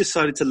Scottish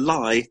decided to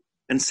lie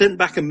and sent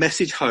back a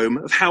message home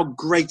of how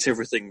great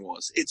everything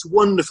was. It's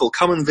wonderful,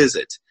 come and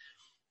visit.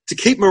 To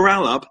keep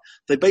morale up,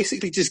 they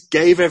basically just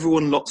gave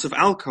everyone lots of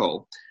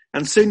alcohol.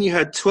 And soon you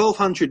had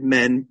 1,200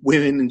 men,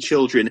 women and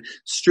children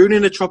strewn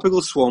in a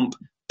tropical swamp,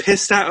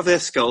 pissed out of their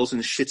skulls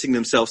and shitting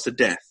themselves to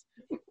death.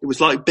 It was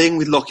like being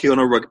with Lockie on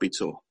a rugby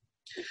tour.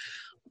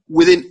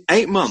 Within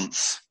 8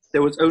 months,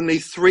 there was only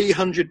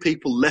 300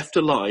 people left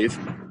alive,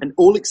 and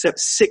all except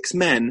 6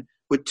 men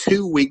were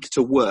too weak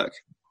to work.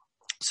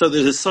 So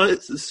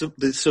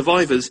the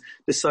survivors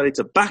decided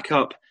to back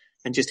up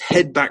and just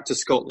head back to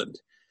Scotland.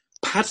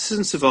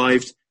 Patterson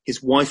survived,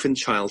 his wife and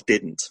child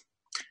didn't.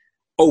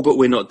 Oh, but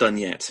we're not done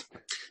yet.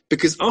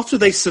 Because after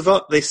they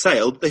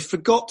sailed, they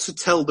forgot to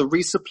tell the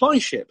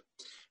resupply ship.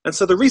 And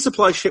so the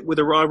resupply ship would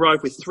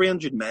arrive with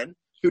 300 men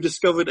who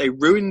discovered a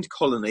ruined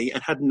colony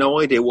and had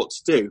no idea what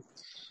to do.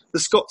 The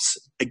Scots,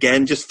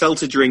 again, just fell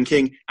to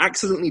drinking,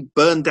 accidentally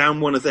burned down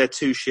one of their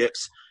 2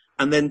 ships,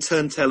 and then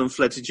turned tail and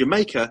fled to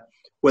Jamaica,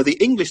 where the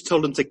English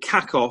told them to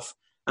cack off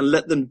and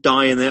let them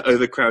die in their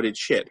overcrowded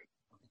ship.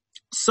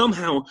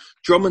 Somehow,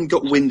 Drummond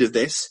got wind of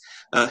this.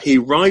 He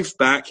arrived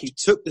back. He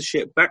took the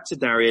ship back to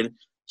Darien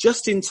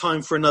just in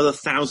time for another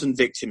 1,000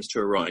 victims to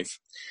arrive.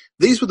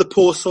 These were the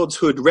poor sods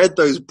who had read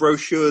those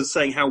brochures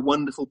saying how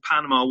wonderful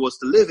Panama was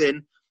to live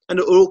in, and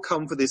it all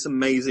come for this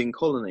amazing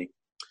colony.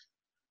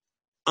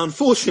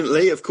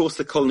 Unfortunately, of course,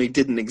 the colony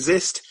didn't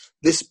exist.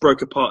 This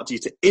broke apart due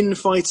to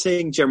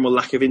infighting, general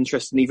lack of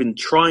interest in even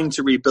trying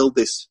to rebuild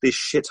this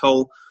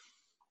shithole.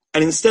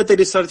 And instead they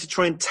decided to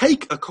try and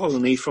take a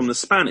colony from the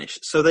Spanish.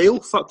 So they all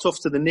fucked off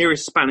to the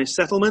nearest Spanish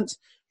settlement,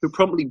 who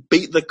promptly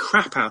beat the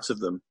crap out of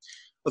them.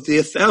 Of the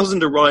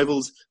 1,000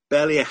 arrivals,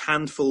 barely a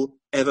handful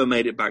ever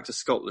made it back to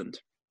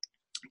Scotland.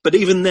 But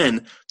even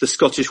then, the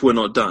Scottish were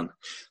not done.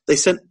 They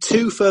sent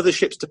 2 further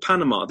ships to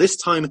Panama, this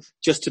time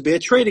just to be a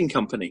trading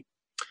company.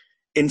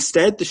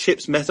 Instead, the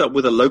ships met up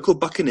with a local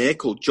buccaneer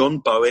called John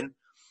Bowen,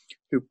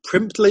 who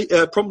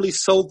promptly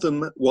sold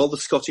them while the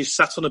Scottish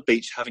sat on a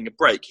beach having a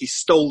break. He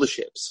stole the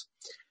ships.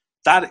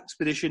 That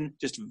expedition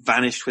just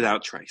vanished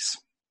without trace.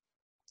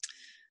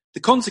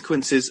 The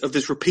consequences of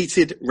this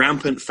repeated,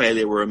 rampant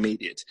failure were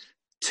immediate.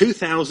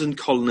 2,000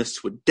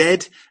 colonists were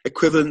dead,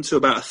 equivalent to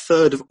about a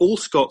third of all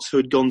Scots who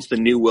had gone to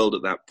the New World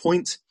at that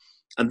point,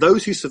 and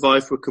those who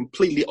survived were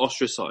completely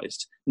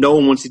ostracised. No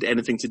one wanted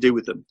anything to do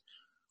with them.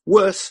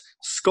 Worse,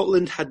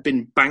 Scotland had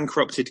been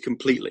bankrupted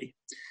completely.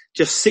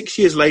 Just 6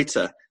 years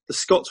later, the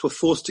Scots were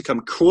forced to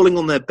come crawling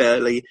on their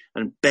belly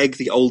and beg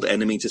the old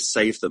enemy to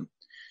save them.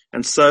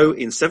 And so,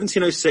 in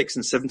 1706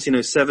 and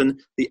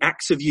 1707, the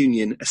Acts of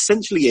Union,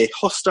 essentially a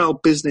hostile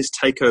business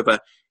takeover,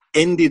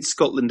 ended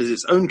Scotland as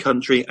its own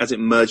country as it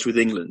merged with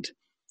England.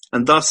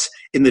 And thus,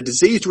 in the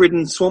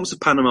disease-ridden swamps of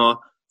Panama,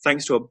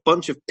 thanks to a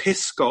bunch of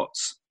pissed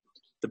Scots,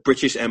 the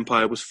British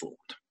Empire was formed.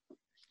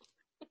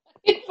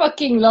 I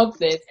fucking love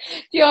this.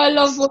 Yeah, I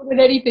love more than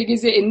anything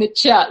is it in the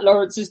chat.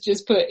 Lawrence has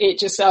just put, it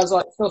just sounds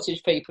like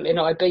Scottish people in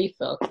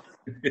Ibiza.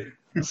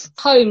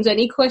 Holmes,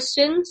 any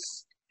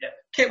questions? Yeah.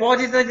 Kit, why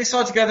did they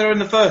decide to go there in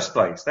the first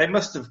place? They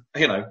must have,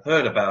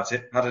 heard about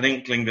it, had an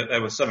inkling that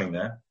there was something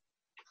there.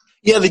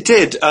 Yeah, they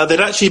did. They'd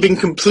actually been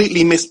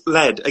completely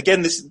misled.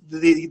 Again,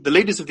 the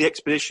leaders of the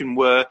expedition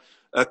were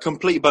a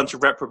complete bunch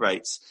of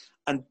reprobates.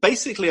 And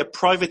basically a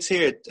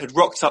privateer had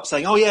rocked up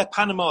saying, oh yeah,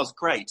 Panama's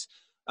great.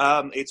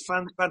 It's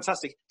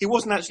fantastic. He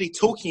wasn't actually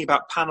talking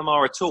about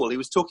Panama at all. He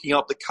was talking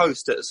up the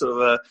coast at sort of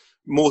a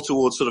more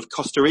towards sort of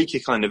Costa Rica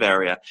kind of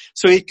area.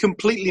 So he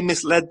completely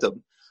misled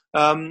them.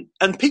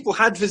 And people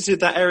had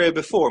visited that area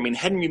before. I mean,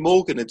 Henry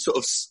Morgan had sort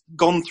of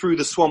gone through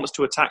the swamps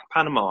to attack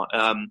Panama,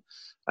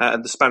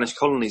 and the Spanish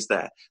colonies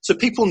there. So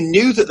people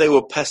knew that they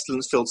were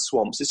pestilence-filled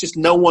swamps. It's just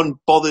no one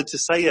bothered to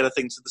say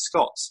anything to the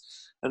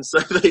Scots. And so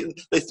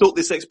they thought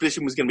this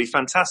expedition was going to be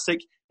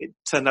fantastic. It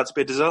turned out to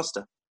be a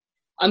disaster.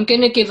 I'm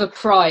going to give a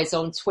prize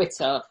on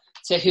Twitter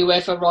to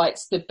whoever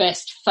writes the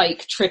best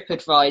fake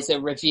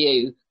TripAdvisor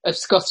review of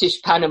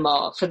Scottish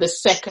Panama for the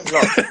second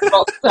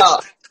locked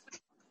up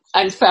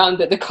and found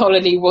that the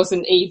colony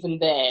wasn't even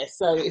there.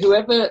 So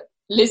whoever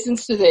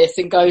listens to this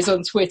and goes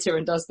on Twitter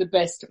and does the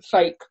best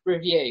fake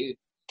review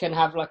can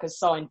have like a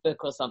signed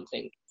book or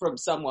something from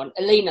someone.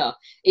 Alina,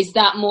 is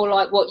that more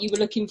like what you were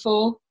looking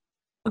for?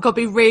 I've got to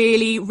be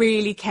really,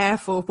 really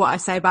careful of what I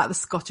say about the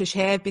Scottish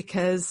here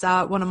because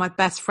one of my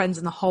best friends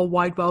in the whole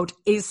wide world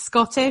is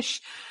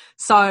Scottish.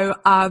 So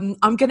I'm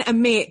going to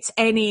omit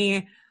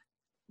any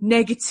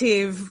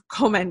negative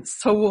comments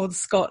towards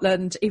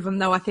Scotland, even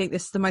though I think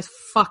this is the most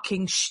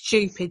fucking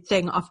stupid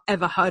thing I've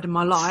ever heard in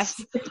my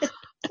life.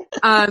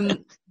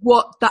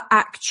 What the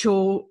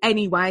actual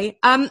anyway.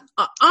 I'm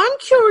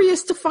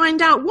curious to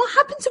find out what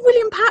happened to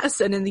William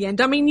Paterson in the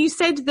end. I mean, you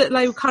said that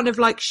they were kind of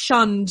like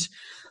shunned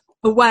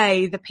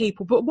away, the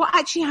people, but what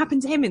actually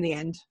happened to him in the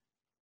end?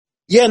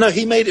 Yeah, no,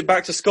 he made it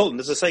back to Scotland.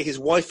 As I say, his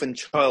wife and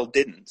child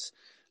didn't.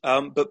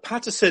 But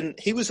Paterson,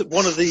 he was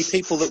one of the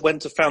people that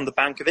went to found the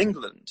Bank of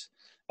England.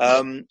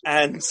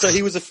 And so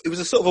he was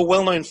a sort of a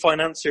well-known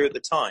financier at the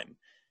time.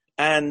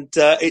 And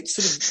it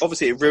sort of,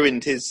 obviously it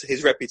ruined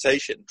his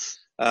reputation.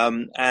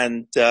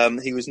 And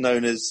he was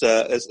known as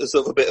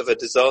sort of a bit of a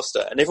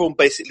disaster. And everyone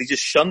basically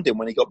just shunned him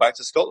when he got back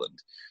to Scotland.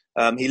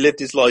 He lived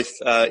his life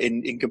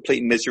in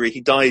complete misery.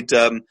 He died,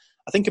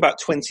 I think, about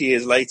 20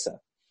 years later,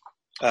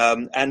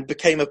 and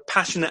became a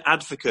passionate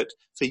advocate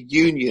for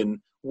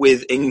union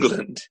with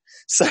England.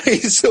 So he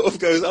sort of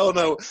goes, oh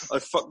no, I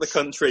fucked the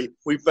country.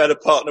 We better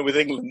partner with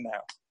England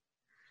now.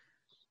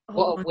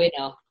 What a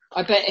winner.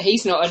 I bet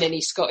he's not on any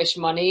Scottish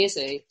money, is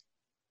he?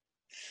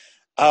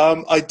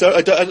 I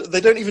don't, they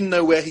don't even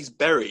know where he's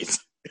buried,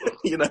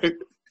 you know.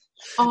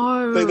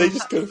 Oh. They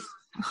just go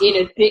in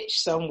a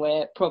ditch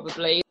somewhere,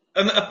 probably.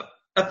 And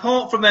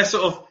apart from their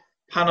sort of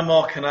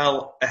Panama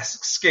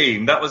Canal-esque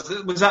scheme,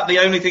 was that the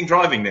only thing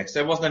driving this?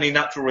 There wasn't any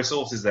natural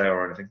resources there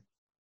or anything?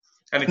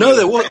 No,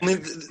 there was. I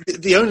mean,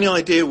 the only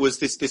idea was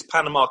this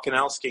Panama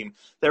Canal scheme.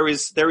 There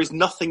is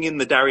nothing in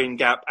the Darien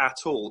Gap at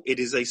all. It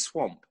is a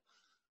swamp.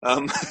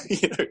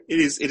 You know, it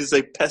is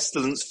a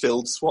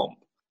pestilence-filled swamp.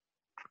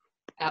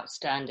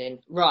 Outstanding.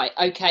 Right,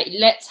 okay,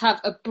 let's have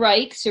a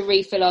break to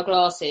refill our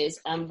glasses,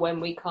 and when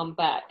we come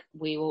back,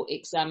 we will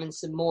examine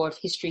some more of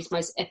history's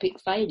most epic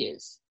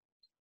failures.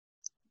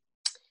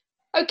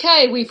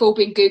 Okay, we've all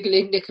been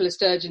Googling Nicola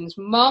Sturgeon's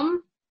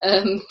mum.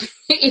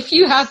 If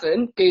you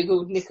haven't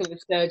Googled Nicola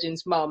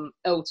Sturgeon's mum,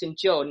 Elton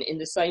John, in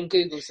the same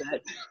Google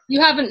search,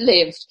 you haven't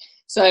lived.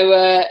 So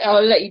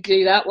I'll let you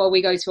do that while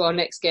we go to our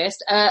next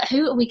guest.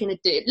 Who are we going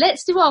to do?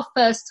 Let's do our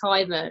first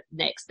timer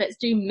next. Let's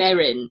do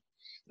Merrin.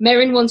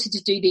 Merrin wanted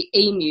to do the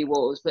Emu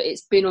Wars, but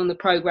it's been on the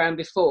programme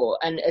before.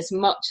 And as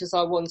much as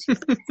I wanted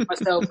to make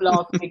myself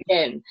laughing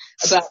again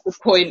about the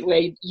point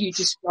where you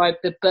described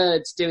the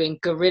birds doing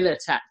guerrilla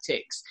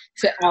tactics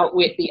to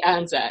outwit the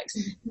Anzacs,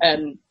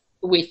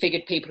 we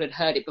figured people had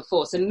heard it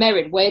before. So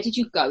Merrin, where did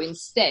you go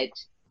instead?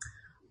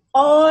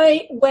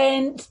 I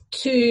went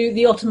to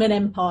the Ottoman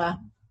Empire.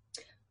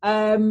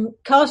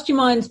 Cast your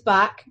minds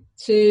back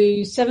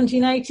to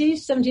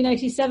 1780s,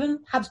 1787,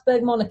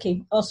 Habsburg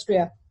monarchy,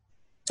 Austria.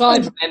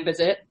 Time remembers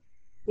it.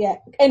 Yeah,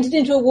 entered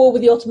into a war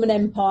with the Ottoman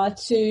Empire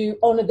to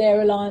honour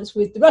their alliance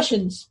with the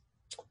Russians.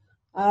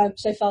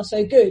 So far,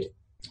 so good.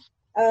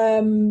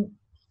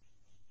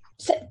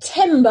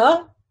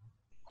 September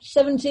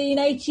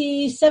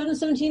 1787,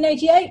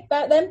 1788,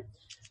 about then.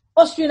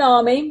 Austrian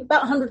army,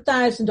 about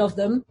 100,000 of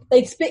them.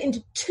 They'd split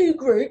into two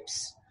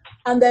groups,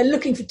 and they're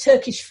looking for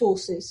Turkish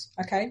forces,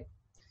 okay?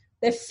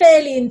 They're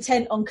fairly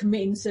intent on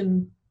committing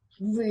some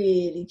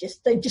they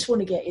just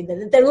want to get in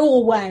there. They're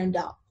all wound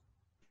up.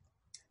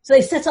 So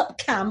they set up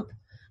camp,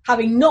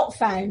 having not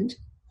found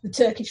the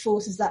Turkish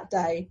forces that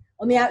day,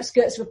 on the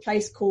outskirts of a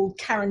place called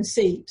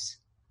Karansebes,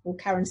 or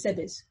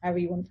Karansebes, however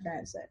you want to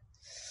pronounce it.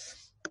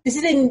 This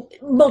is in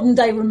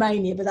modern-day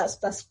Romania, but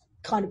that's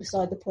kind of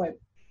beside the point.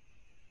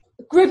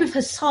 A group of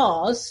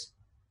hussars,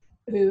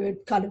 who are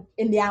kind of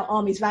in the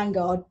army's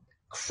vanguard,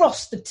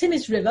 crossed the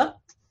Timis River,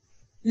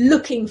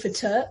 looking for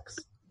Turks,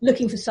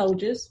 looking for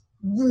soldiers.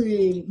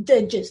 Really,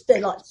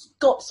 they're like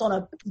Scots on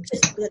a...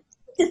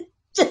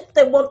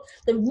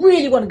 They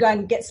really want to go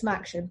and get some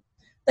action.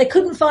 They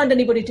couldn't find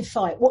anybody to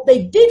fight. What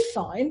they did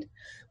find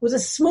was a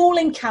small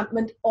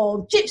encampment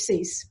of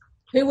gypsies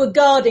who were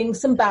guarding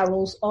some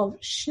barrels of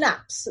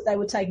schnapps that they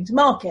were taking to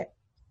market.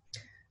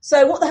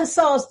 So what the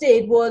hussars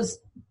did was,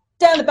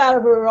 down the barrel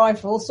of a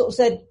rifle, sort of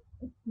said,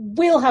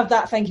 we'll have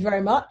that, thank you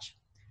very much.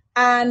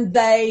 And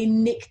they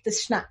nicked the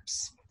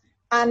schnapps.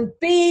 And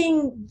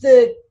being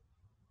the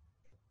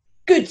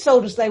good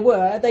soldiers they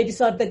were, they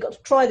decided they'd got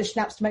to try the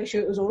schnapps to make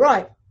sure it was all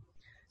right.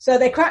 So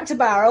they cracked a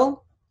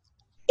barrel.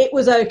 It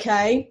was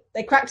okay.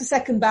 They cracked a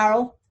second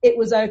barrel. It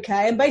was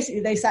okay. And basically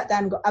they sat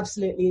down and got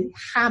absolutely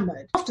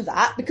hammered. After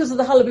that, because of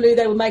the hullabaloo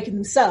they were making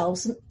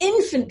themselves, some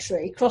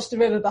infantry crossed the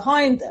river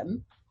behind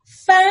them,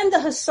 found the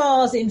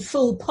hussars in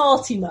full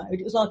party mode.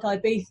 It was like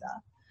Ibiza.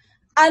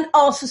 And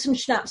asked for some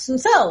schnapps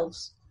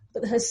themselves.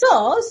 But the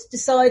hussars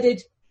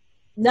decided,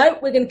 no,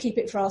 we're going to keep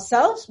it for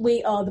ourselves.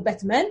 We are the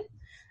better men.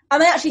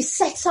 And they actually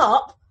set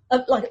up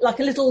like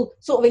a little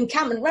sort of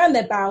encampment around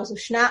their barrels of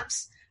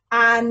schnapps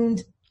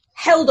and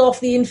held off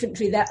the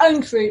infantry, their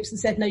own troops, and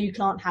said, no, you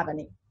can't have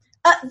any.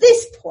 At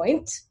this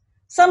point,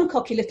 some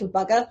cocky little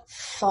bugger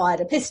fired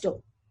a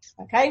pistol,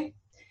 okay?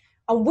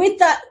 And with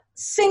that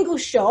single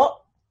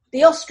shot,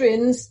 the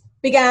Austrians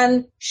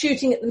began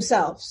shooting at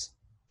themselves.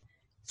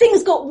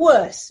 Things got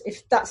worse,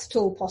 if that's at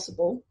all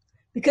possible,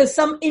 because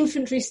some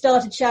infantry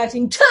started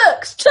shouting,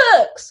 Turks,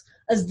 Turks,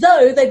 as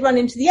though they'd run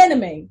into the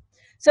enemy.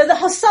 So the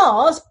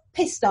hussars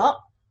pissed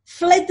up,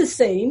 fled the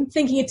scene,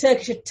 thinking a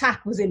Turkish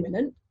attack was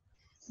imminent.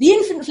 The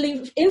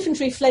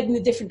infantry fled in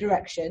a different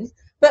direction,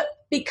 but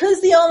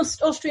because the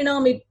Austrian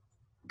army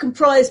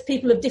comprised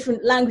people of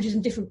different languages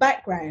and different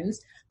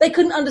backgrounds, they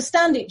couldn't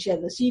understand each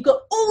other. So you've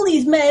got all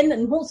these men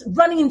and horses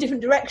running in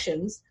different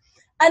directions,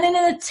 and in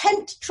an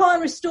attempt to try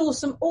and restore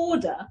some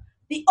order,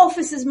 the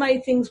officers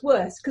made things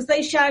worse because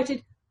they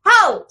shouted,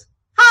 "Halt!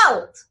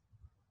 Halt!"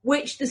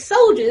 which the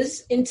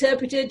soldiers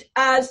interpreted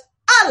as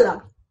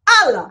Allah,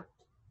 Allah.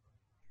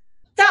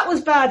 That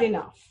was bad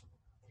enough.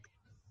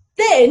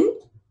 Then,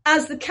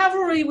 as the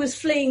cavalry was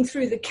fleeing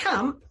through the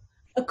camp,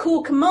 a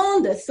corps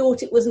commander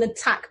thought it was an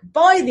attack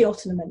by the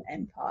Ottoman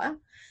Empire,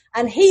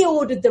 and he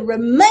ordered the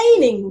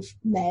remaining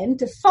men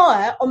to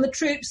fire on the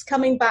troops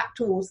coming back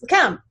towards the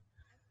camp.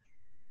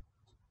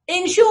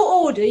 In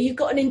short order, you've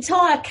got an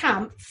entire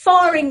camp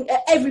firing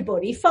at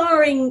everybody,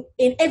 firing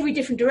in every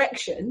different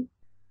direction,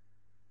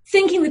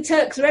 thinking the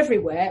Turks are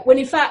everywhere, when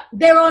in fact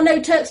there are no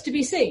Turks to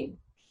be seen.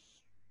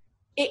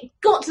 It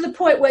got to the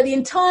point where the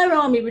entire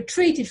army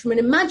retreated from an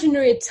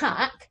imaginary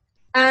attack,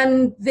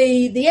 and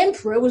the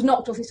emperor was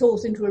knocked off his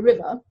horse into a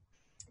river.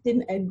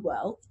 Didn't end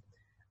well.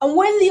 And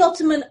when the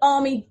Ottoman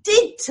army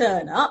did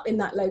turn up in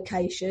that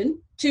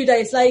location 2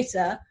 days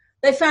later,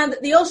 they found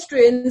that the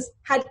Austrians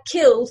had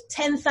killed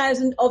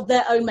 10,000 of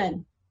their own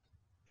men,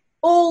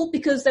 all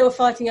because they were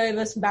fighting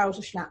over some barrels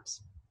of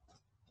schnapps.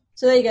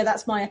 So there you go.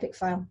 That's my epic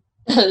fail.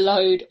 A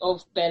load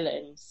of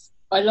bellends.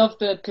 I love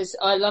the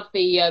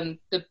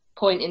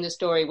point in the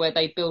story where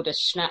they build a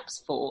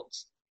schnapps fort.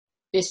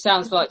 This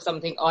sounds like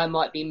something I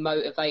might be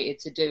motivated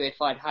to do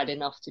if I'd had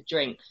enough to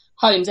drink.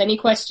 Holmes, any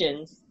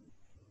questions?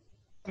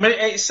 I mean,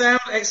 it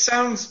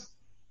sounds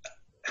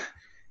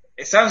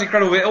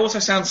incredible. It also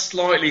sounds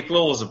slightly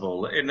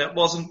plausible, and it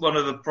wasn't one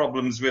of the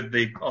problems with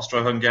the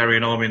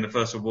Austro-Hungarian army in the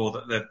First World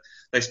War that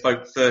they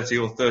spoke 30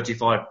 or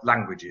 35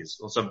 languages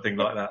or something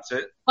like that.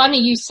 So funny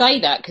you say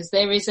that, because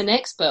there is an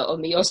expert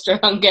on the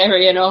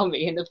Austro-Hungarian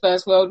army in the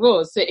First World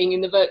War sitting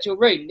in the virtual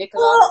room.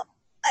 Nicola? Well,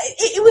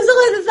 it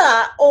was either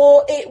that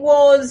or it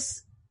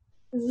was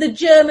the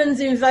Germans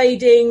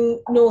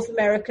invading North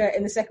America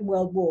in the Second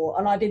World War,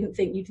 and I didn't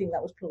think you'd think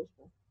that was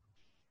plausible.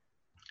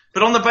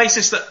 But on the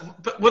basis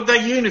but would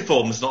their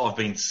uniforms not have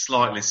been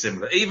slightly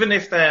similar, even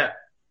if their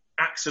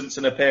accents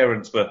and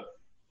appearance were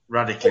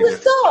radically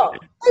different? It was dark.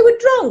 They were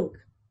drunk.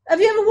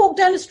 Have you ever walked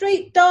down the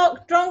street,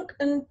 dark, drunk,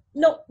 and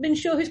not been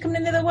sure who's coming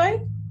in the other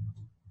way?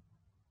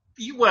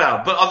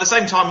 Well, but at the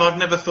same time, I've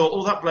never thought,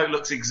 oh, that bloke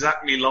looks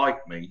exactly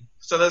like me.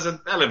 So there's an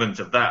element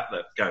of that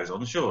goes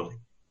on, surely.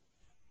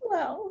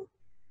 Well,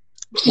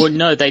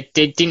 no, they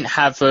didn't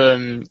have,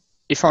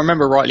 if I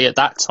remember rightly at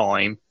that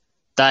time,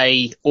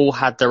 they all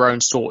had their own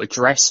sort of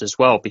dress as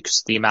well because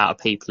of the amount of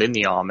people in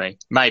the army.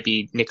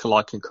 Maybe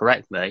Nikolai can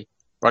correct me,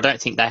 but I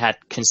don't think they had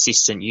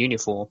consistent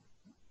uniform.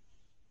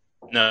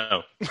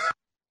 No.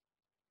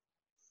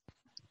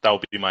 That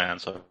would be my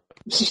answer.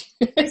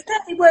 They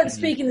certainly weren't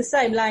speaking the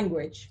same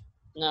language.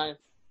 No.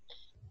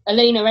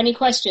 Alina, any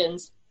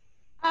questions?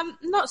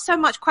 Not so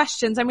much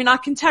questions. I mean, I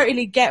can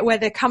totally get where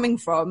they're coming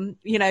from.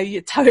 You know,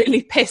 you're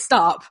totally pissed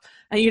up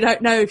and you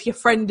don't know if your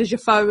friend is your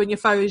foe and your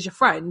foe is your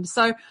friend.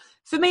 So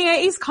for me,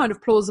 it is kind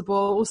of plausible.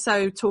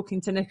 Also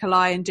talking to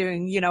Nikolai and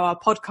doing, you know, our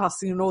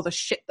podcasting and all the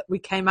shit that we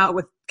came out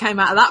of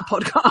that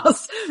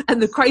podcast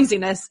and the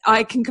craziness.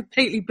 I can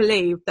completely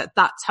believe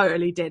that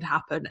totally did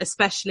happen,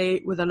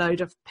 especially with a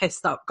load of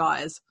pissed up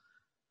guys.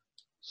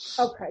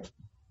 Okay.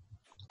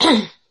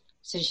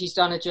 So she's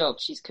done a job.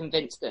 She's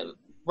convinced them.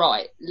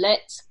 Right,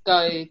 let's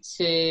go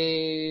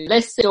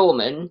to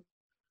Dorman.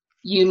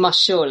 You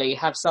must surely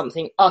have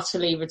something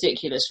utterly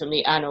ridiculous from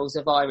the annals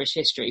of Irish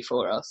history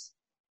for us.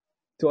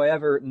 Do I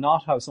ever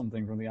not have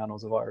something from the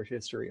annals of Irish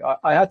history?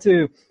 I had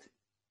to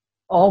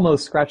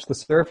almost scratch the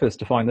surface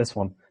to find this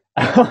one.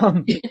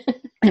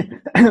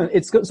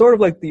 It's sort of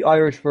like the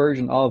Irish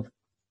version of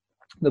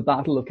the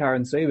Battle of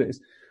Carnsabes,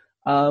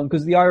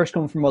 because the Irish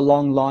come from a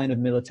long line of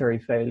military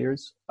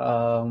failures.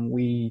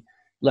 We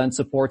lent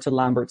support to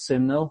Lambert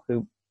Simnel,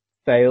 who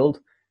failed.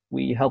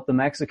 We helped the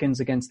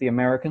Mexicans against the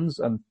Americans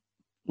and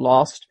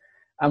lost.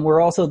 And we're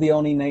also the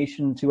only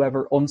nation to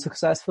ever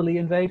unsuccessfully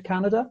invade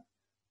Canada.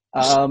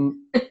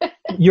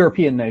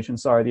 European nation,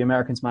 sorry, the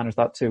Americans managed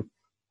that too.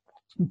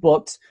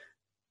 But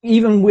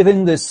even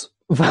within this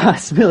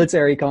vast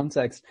military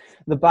context,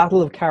 the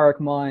Battle of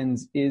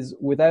Carrickmines is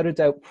without a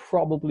doubt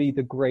probably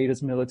the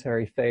greatest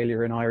military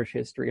failure in Irish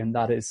history, and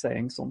that is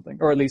saying something,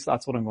 or at least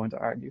that's what I'm going to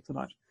argue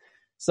tonight.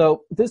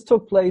 So this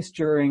took place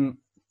during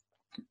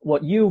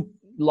what you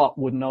lot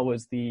would know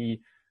as the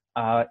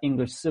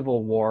English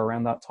Civil War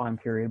around that time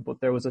period, but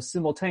there was a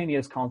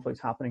simultaneous conflict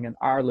happening in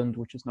Ireland,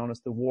 which is known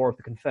as the War of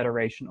the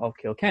Confederation of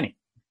Kilkenny.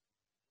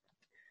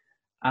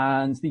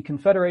 And the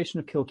Confederation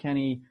of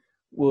Kilkenny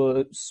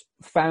was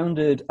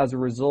founded as a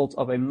result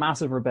of a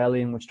massive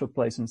rebellion which took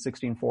place in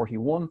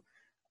 1641.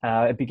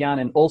 It began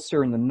in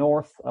Ulster in the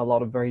north. A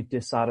lot of very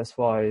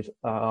dissatisfied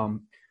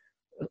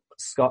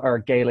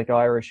Gaelic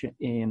Irish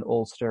in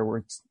Ulster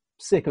were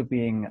sick of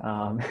being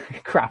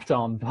crapped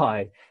on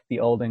by the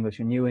Old English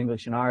and New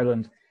English in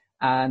Ireland,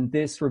 And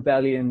this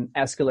rebellion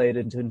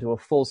escalated into a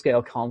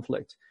full-scale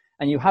conflict.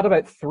 And you had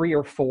about 3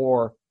 or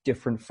 4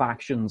 different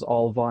factions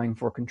all vying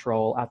for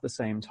control at the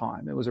same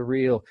time. It was a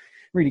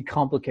really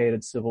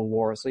complicated civil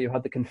war. So you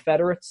had the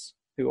Confederates,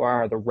 who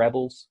are the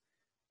rebels,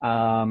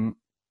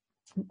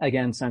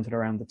 again centered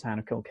around the town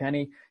of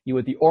Kilkenny. You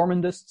had the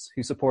Ormondists,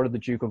 who supported the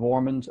Duke of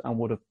Ormond and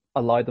would have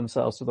allied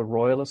themselves to the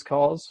Royalist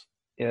cause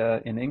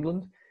in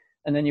England.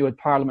 And then you had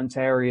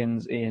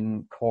parliamentarians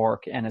in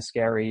Cork,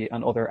 Enniskerry,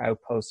 and other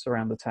outposts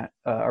around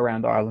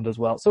around Ireland as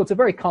well. So it's a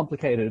very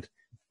complicated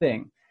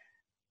thing.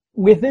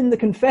 Within the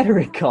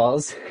Confederate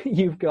cause,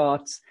 you've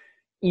got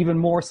even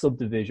more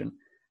subdivision,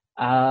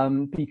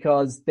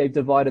 because they've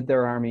divided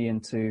their army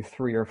into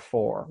 3 or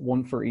 4,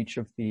 one for each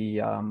of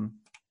the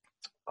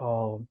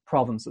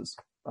provinces.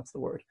 That's the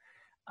word.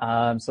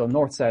 So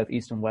north, south,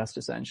 east, and west,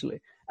 essentially.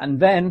 And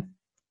then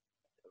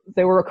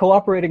they were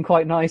cooperating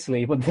quite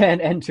nicely, but then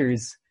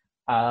enters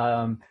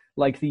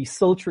like the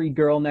sultry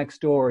girl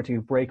next door to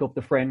break up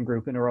the friend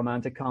group in a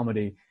romantic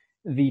comedy,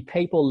 the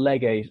papal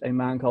legate, a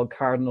man called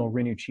Cardinal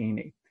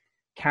Rinuccini,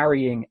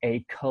 carrying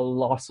a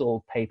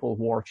colossal papal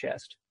war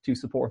chest to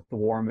support the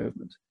war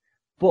movement.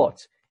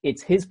 But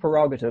it's his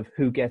prerogative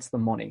who gets the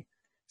money.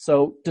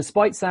 So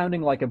despite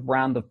sounding like a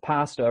brand of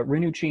pasta,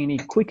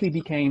 Rinuccini quickly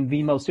became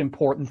the most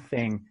important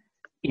thing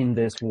in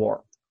this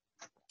war.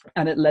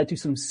 And it led to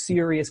some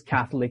serious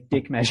Catholic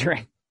dick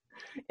measuring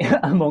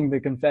among the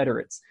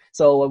Confederates.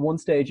 So at one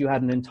stage you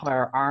had an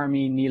entire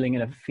army kneeling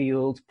in a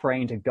field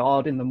praying to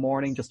God in the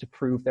morning just to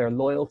prove their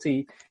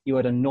loyalty. You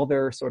had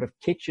another sort of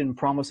kitchen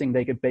promising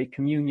they could bake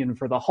communion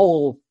for the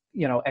whole,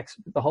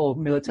 the whole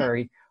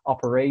military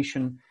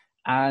operation.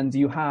 And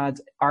you had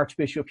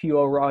Archbishop Hugh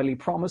O'Reilly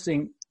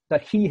promising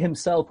that he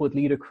himself would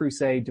lead a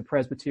crusade to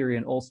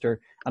Presbyterian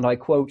Ulster, and I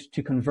quote,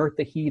 to convert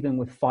the heathen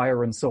with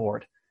fire and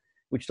sword,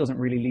 which doesn't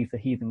really leave the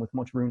heathen with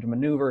much room to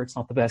maneuver. It's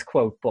not the best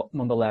quote, but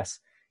nonetheless,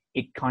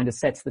 it kind of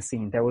sets the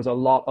scene. There was a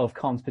lot of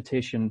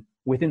competition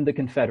within the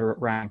Confederate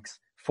ranks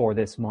for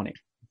this money.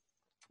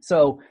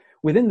 So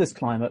within this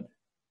climate,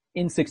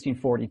 in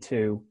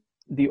 1642,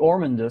 the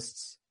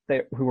Ormondists,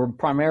 who were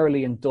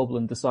primarily in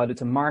Dublin, decided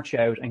to march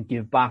out and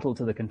give battle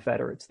to the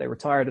Confederates. They were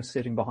tired of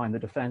sitting behind the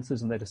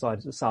defences and they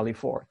decided to sally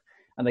forth.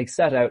 And they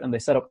set out and they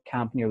set up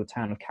camp near the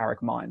town of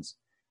Carrickmines.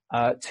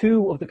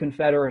 2 of the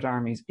Confederate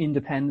armies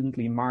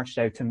independently marched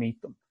out to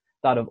meet them,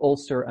 that of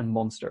Ulster and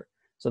Munster.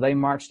 So they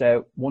marched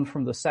out, one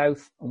from the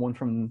south and one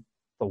from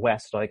the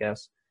west, I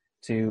guess,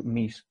 to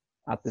meet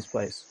at this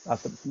place,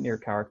 near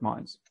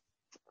Carrickmines.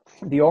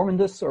 The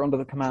Ormondists are under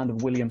the command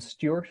of William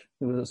Stewart,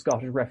 who was a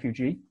Scottish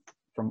refugee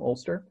from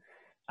Ulster,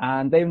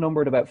 and they've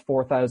numbered about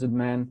 4,000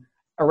 men.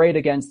 Arrayed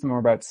against them are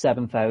about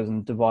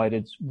 7,000,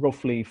 divided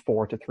roughly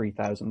 4,000 to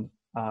 3,000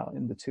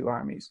 in the 2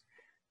 armies.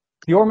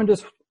 The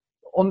Ormondists,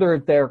 under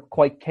their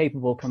quite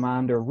capable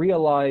commander,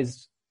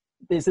 realized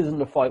this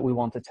isn't a fight we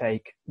want to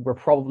take. We're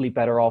probably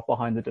better off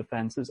behind the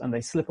defenses, and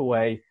they slip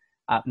away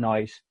at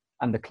night.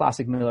 And the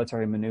classic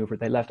military maneuver,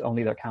 they left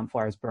only their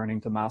campfires burning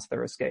to mask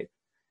their escape.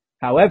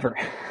 However,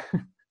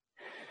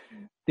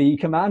 the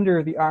commander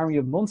of the army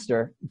of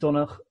Munster,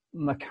 Donogh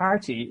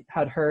MacCarthy,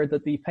 had heard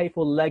that the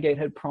papal legate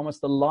had promised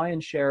the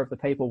lion's share of the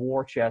papal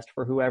war chest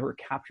for whoever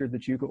captured the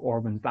Duke of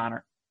Ormond's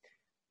banner.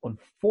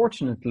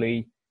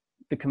 Unfortunately,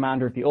 the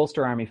commander of the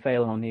Ulster army,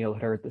 Phelan O'Neill,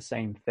 had heard the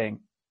same thing,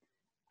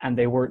 and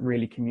they weren't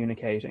really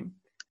communicating.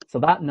 So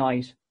that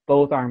night,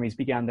 both armies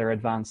began their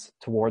advance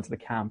towards the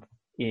camp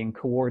in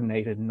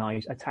coordinated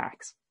night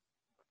attacks.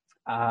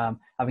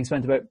 Having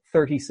spent about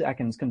 30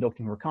 seconds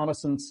conducting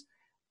reconnaissance,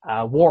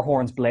 war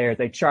horns blared,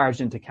 they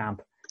charged into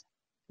camp.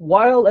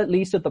 While at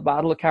least at the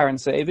Battle of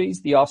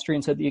Carrinsabes, the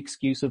Austrians had the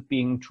excuse of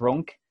being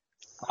drunk,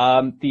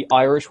 the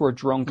Irish were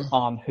drunk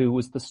on who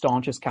was the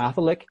staunchest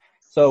Catholic.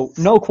 So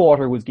no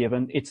quarter was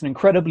given. It's an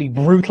incredibly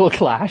brutal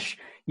clash.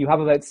 You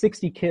have about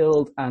 60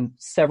 killed and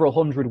several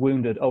hundred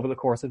wounded over the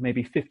course of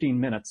maybe 15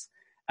 minutes.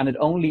 And it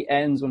only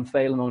ends when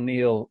Phelan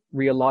O'Neill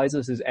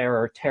realizes his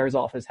error, tears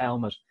off his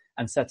helmet,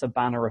 and sets a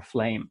banner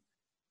aflame.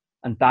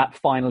 And that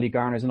finally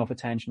garners enough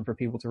attention for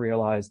people to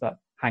realize that,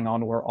 hang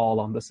on, we're all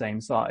on the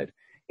same side.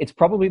 It's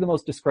probably the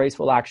most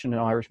disgraceful action in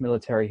Irish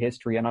military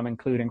history, and I'm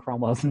including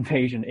Cromwell's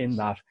invasion in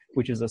that,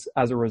 which is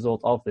as a result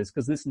of this,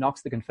 because this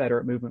knocks the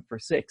Confederate movement for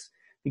 6.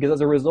 Because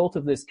as a result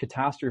of this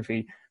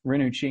catastrophe,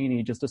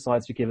 Rinuccini just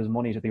decides to give his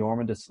money to the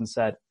Ormondists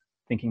instead,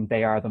 thinking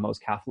they are the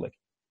most Catholic.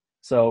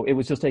 So it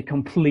was just a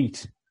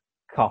complete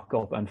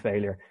cock-up and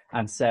failure,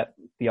 and set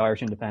the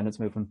Irish independence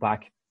movement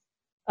back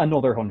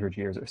another 100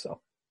 years or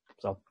so.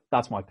 So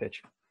that's my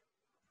pitch.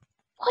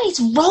 What is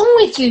wrong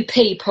with you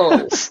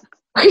people?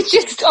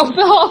 Just on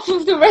behalf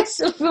of the rest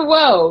of the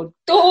world.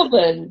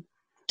 Dorman,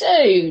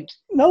 dude.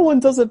 No one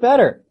does it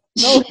better.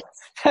 No one does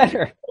it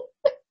better.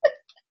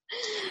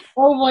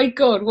 Oh my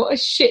God, what a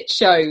shit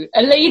show.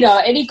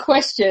 Alina, any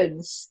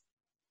questions?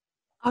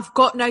 I've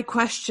got no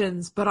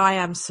questions, but I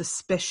am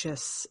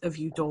suspicious of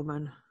you,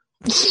 Dorman.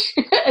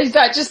 Is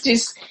that just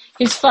his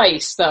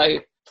face, though?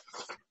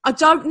 I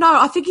don't know.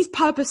 I think he's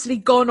purposely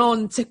gone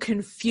on to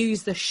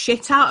confuse the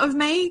shit out of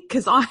me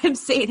because I am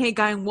sitting here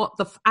going, what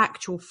the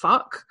actual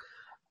fuck?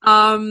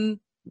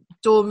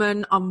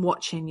 Dorman, I'm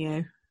watching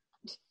you.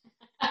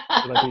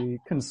 Should I be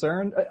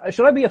concerned?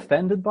 Should I be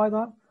offended by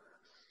that?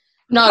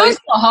 No, it's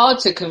not hard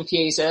to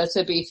confuse her,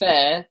 to be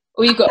fair.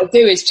 All you've got to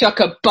do is chuck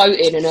a boat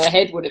in and her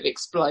head would have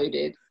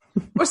exploded.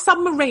 Or a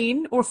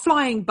submarine, or a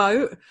flying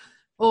boat,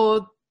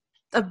 or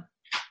a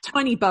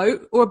tiny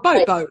boat, or a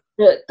boat.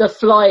 The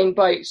flying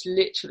boats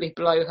literally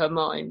blow her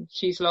mind.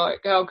 She's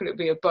like, how could it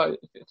be a boat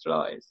if it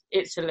flies?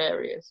 It's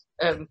hilarious.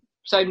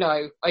 So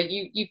no,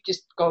 you've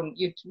just gone,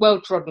 you've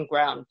well-trodden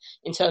ground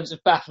in terms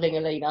of baffling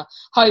Alina.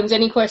 Holmes,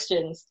 any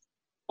questions?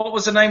 What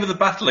was the name of the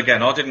battle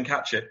again? I didn't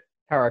catch it.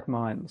 Carrick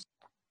Mines,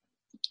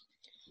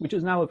 which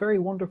is now a very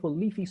wonderful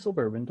leafy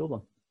suburb in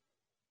Dublin.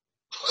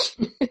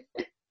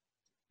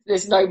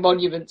 There's no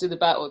monument to the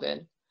battle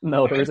then?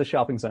 No, there is a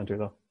shopping centre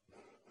though.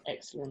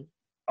 Excellent.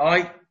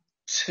 I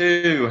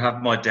too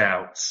have my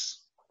doubts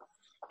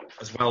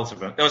as well.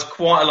 There was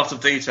quite a lot of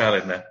detail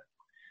in there.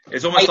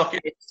 It's almost like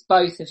it's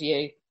both of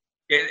you.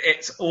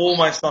 It's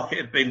almost like it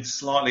had been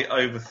slightly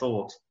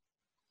overthought.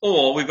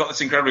 Or we've got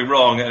this incredibly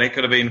wrong and it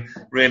could have been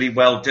really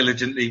well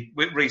diligently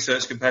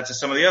researched compared to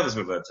some of the others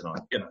we've heard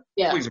tonight. You know.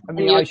 Yeah. I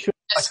mean, I should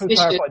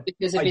clarify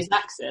because of his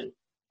accent.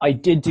 I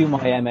did do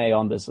my MA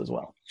on this as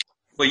well.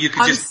 Well, you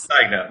could just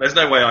say that. There's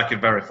no way I can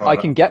verify I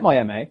that. can get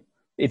my MA.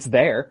 It's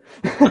there.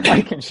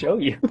 I can show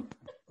you.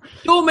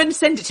 Dorman,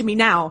 send it to me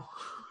now.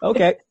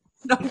 Okay.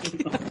 No,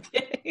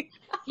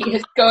 he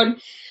has gone,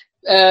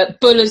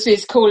 Bullers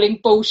is calling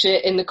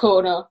bullshit in the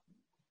corner.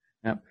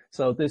 Yeah.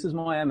 So this is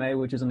my MA,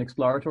 which is an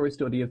exploratory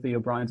study of the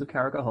O'Briens of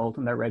Carrigaholt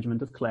and their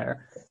regiment of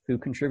Clare, who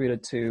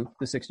contributed to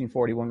the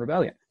 1641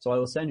 rebellion. So I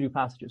will send you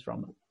passages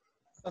from them.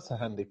 That's a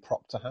handy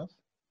prop to have.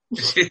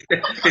 Was it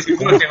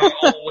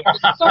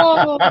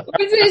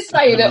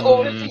say that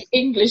all of the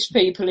English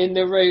people in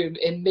the room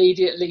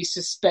immediately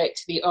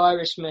suspect the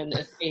Irishmen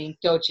of being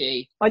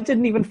dodgy? I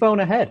didn't even phone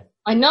ahead.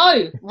 I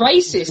know,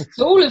 racists,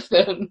 all of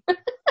them.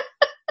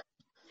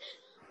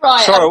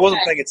 Right. Sorry, I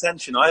wasn't paying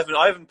attention. I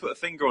haven't put a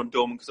finger on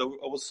Dorman because I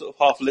was sort of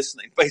half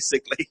listening,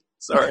 basically.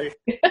 Sorry.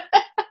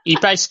 He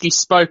basically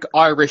spoke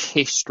Irish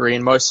history,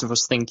 and most of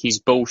us think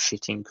he's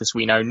bullshitting because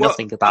we know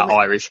nothing about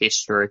Irish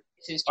history.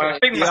 I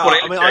think that's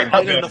what it is.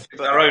 I know nothing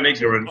about our own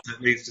ignorance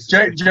that leads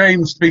to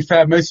James, to be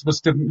fair, most of us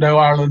didn't know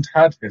Ireland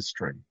had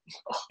history.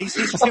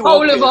 The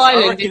whole of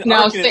Ireland is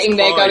now sitting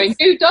there going,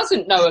 who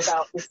doesn't know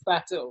about this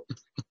battle?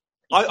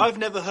 I've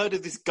never heard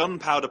of this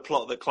gunpowder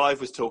plot that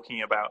Clive was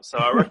talking about, so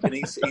I reckon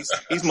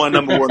he's my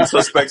number one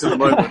suspect at the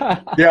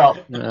moment.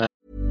 Yeah.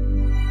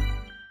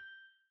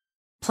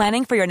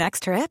 Planning for your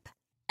next trip?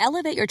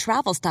 Elevate your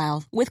travel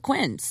style with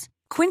Quince.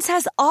 Quince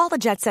has all the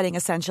jet-setting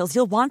essentials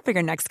you'll want for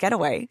your next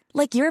getaway,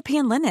 like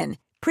European linen,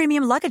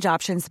 premium luggage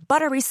options,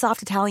 buttery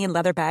soft Italian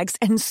leather bags,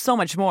 and so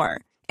much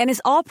more. And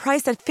is all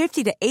priced at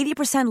 50 to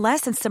 80%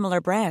 less than similar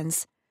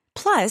brands.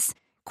 Plus,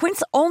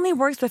 Quince only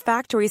works with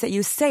factories that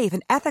use safe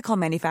and ethical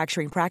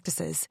manufacturing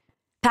practices.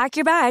 Pack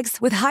your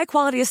bags with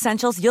high-quality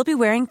essentials you'll be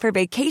wearing for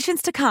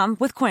vacations to come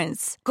with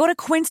Quince. Go to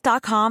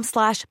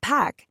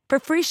quince.com/pack for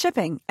free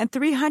shipping and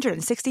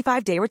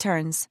 365-day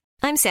returns.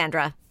 I'm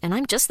Sandra, and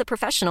I'm just the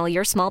professional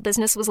your small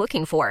business was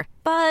looking for.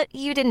 But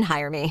you didn't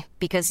hire me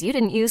because you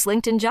didn't use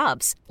LinkedIn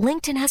Jobs.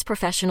 LinkedIn has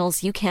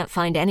professionals you can't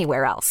find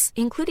anywhere else,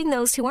 including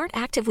those who aren't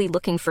actively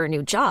looking for a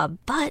new job,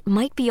 but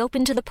might be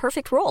open to the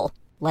perfect role,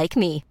 like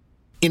me.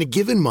 In a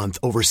given month,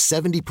 over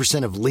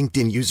 70% of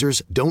LinkedIn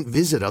users don't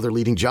visit other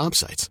leading job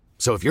sites.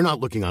 So if you're not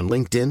looking on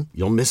LinkedIn,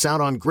 you'll miss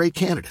out on great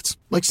candidates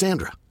like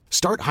Sandra.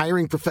 Start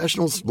hiring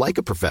professionals like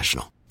a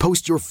professional.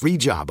 Post your free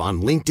job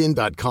on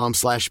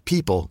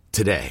linkedin.com/people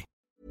today.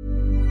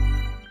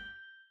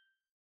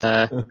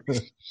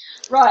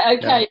 Right,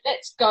 okay,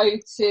 let's go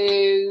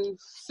to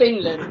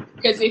Finland,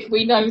 because if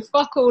we know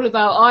fuck all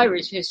about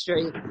Irish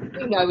history,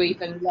 we know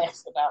even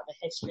less about the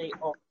history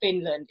of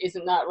Finland.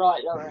 Isn't that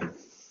right, Lauren?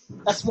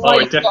 That's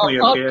why it definitely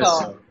appears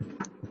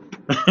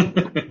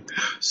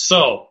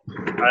so.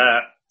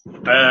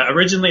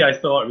 Originally I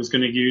thought I was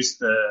going to use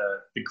the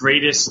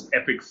greatest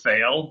epic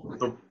fail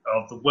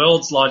of the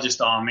world's largest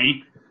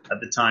army at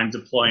the time,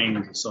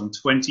 deploying some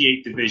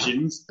 28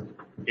 divisions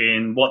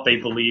in what they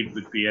believed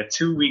would be a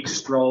 2-week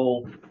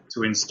stroll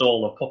to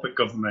install a puppet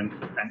government,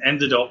 and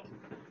ended up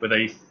with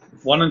a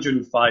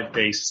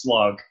 105-day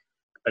slog,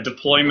 a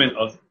deployment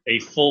of a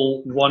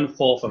full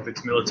 1/4 of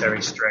its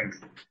military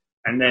strength,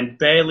 and then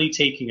barely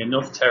taking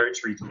enough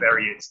territory to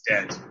bury its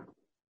dead.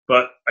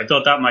 But I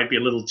thought that might be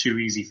a little too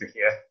easy for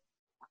here.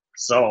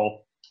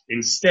 So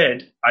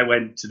instead, I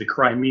went to the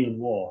Crimean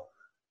War.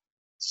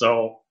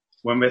 So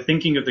when we're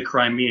thinking of the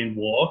Crimean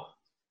War,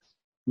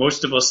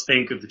 most of us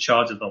think of the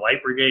charge of the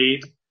Light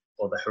Brigade,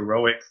 or the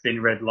heroic Thin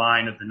Red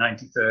Line of the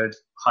 93rd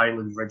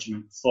Highland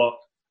Regiment Foot,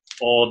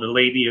 or the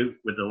Lady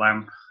with the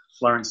Lamp,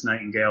 Florence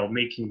Nightingale,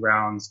 making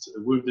rounds to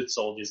the wounded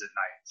soldiers at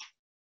night.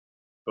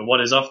 But what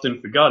is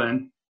often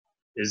forgotten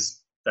is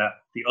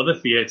that the other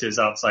theatres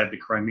outside the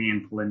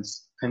Crimean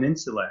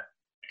Peninsula,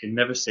 I can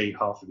never say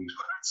half of these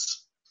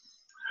words,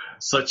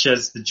 such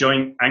as the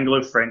joint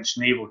Anglo-French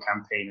naval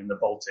campaign in the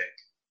Baltic.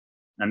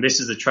 And this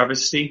is a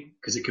travesty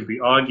because it could be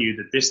argued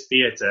that this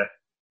theatre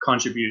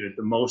contributed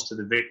the most to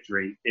the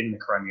victory in the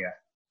Crimea.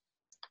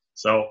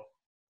 So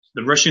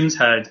the Russians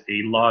had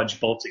a large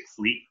Baltic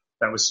fleet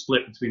that was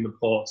split between the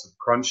ports of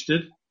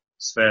Kronstadt,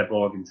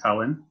 Sveaborg and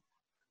Tallinn.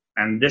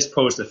 And this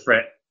posed a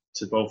threat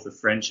to both the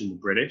French and the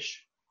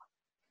British.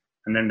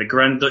 And then the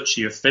Grand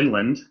Duchy of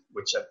Finland,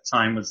 which at the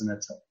time was an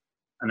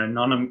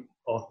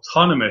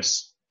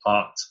autonomous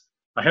part.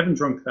 I haven't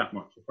drunk that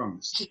much, I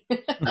promise.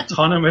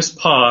 Autonomous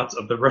part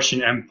of the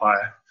Russian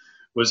Empire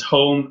was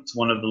home to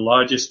one of the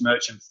largest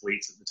merchant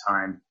fleets at the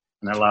time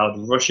and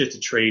allowed Russia to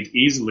trade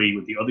easily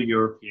with the other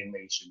European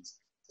nations,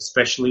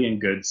 especially in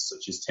goods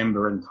such as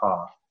timber and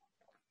tar.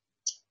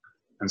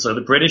 And so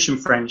the British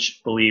and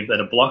French believed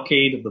that a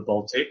blockade of the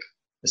Baltic,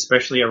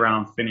 especially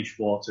around Finnish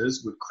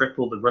waters, would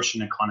cripple the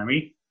Russian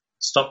economy,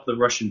 stop the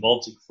Russian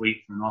Baltic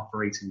fleet from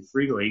operating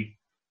freely,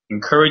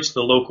 encourage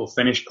the local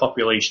Finnish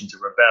population to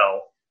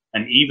rebel,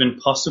 and even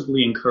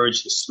possibly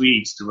encourage the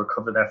Swedes to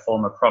recover their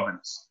former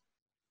province.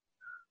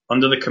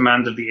 Under the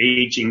command of the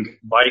aging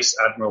Vice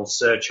Admiral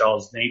Sir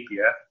Charles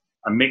Napier,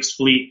 a mixed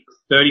fleet of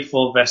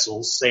 34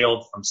 vessels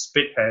sailed from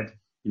Spithead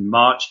in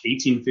March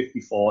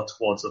 1854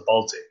 towards the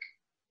Baltic.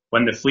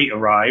 When the fleet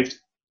arrived,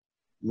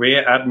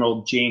 Rear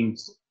Admiral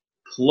James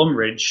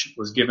Plumridge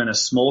was given a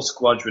small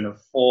squadron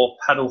of 4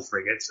 paddle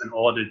frigates and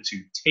ordered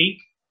to take,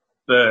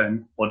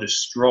 burn, or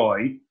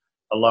destroy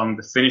along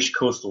the Finnish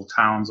coastal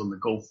towns on the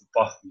Gulf of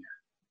Bothnia.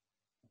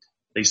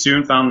 They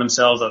soon found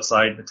themselves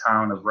outside the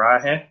town of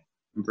Rahe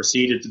and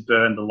proceeded to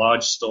burn the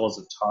large stores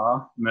of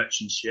tar,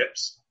 merchant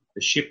ships,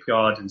 the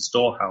shipyard and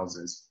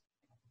storehouses.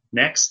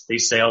 Next, they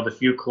sailed a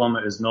few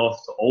kilometers north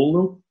to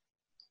Oulu,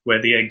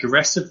 where they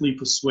aggressively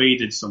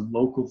persuaded some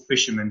local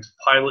fishermen to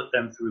pilot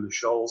them through the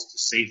shoals to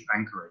safe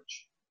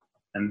anchorage.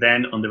 And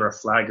then, under a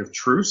flag of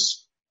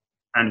truce,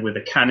 and with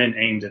a cannon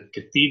aimed at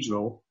the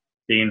cathedral,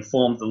 they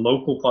informed the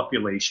local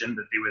population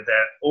that they were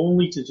there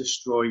only to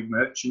destroy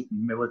merchant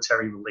and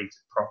military-related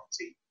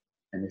property,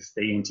 and if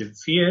they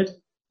interfered,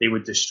 they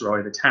would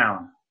destroy the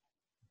town.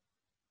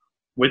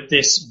 With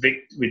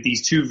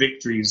these 2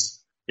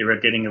 victories, they were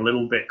getting a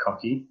little bit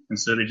cocky, and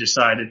so they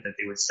decided that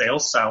they would sail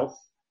south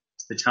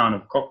to the town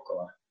of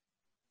Kokkola.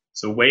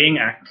 So weighing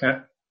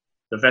anchor,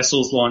 the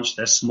vessels launched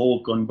their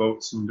small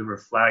gunboats under a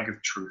flag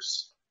of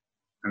truce,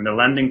 and the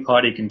landing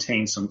party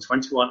contained some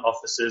 21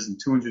 officers and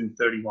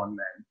 231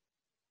 men.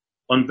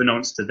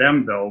 Unbeknownst to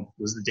them, though,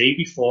 was the day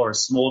before a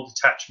small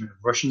detachment of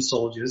Russian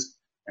soldiers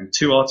and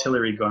 2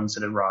 artillery guns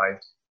had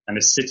arrived, and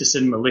a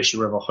citizen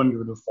militia of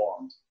 100 had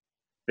formed.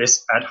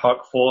 This ad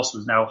hoc force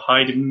was now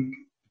hiding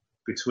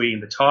between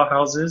the tar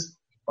houses,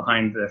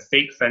 behind the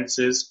fake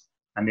fences,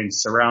 and in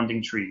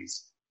surrounding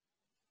trees.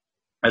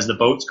 As the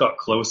boats got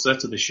closer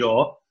to the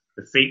shore,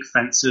 the fake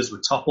fences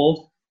were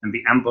toppled and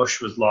the ambush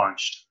was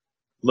launched.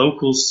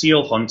 Local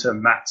seal hunter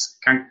Mats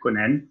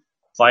Kankkonen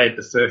fired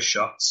the first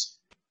shots,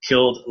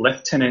 killed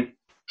Lieutenant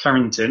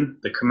Carrington,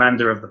 the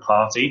commander of the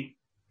party.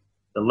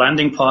 The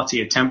landing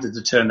party attempted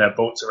to turn their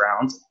boats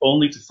around,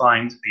 only to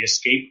find the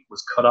escape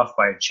was cut off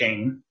by a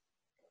chain.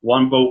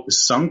 One boat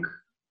was sunk,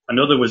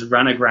 another was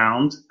ran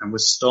aground and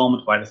was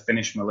stormed by the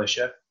Finnish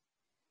militia,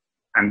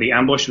 and the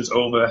ambush was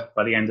over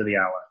by the end of the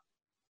hour.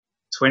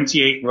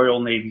 28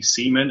 Royal Navy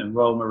seamen and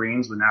Royal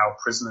Marines were now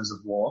prisoners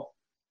of war.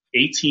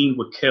 18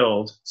 were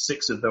killed,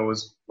 6 of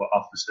those were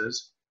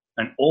officers,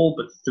 and all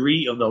but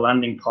 3 of the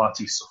landing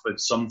party suffered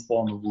some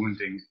form of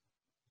wounding.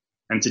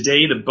 And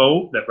today the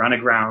boat that ran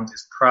aground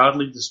is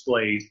proudly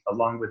displayed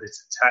along with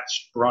its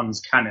attached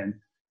bronze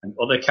cannon and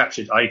other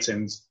captured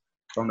items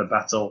from the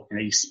battle in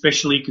a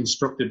specially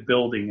constructed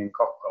building in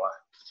Kokkola.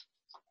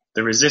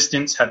 The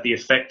resistance had the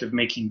effect of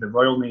making the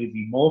Royal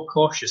Navy more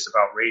cautious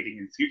about raiding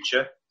in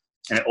future,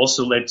 and it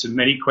also led to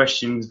many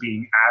questions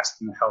being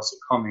asked in the House of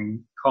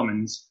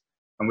Commons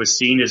and was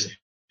seen as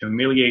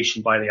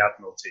humiliation by the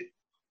Admiralty.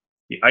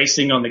 The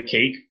icing on the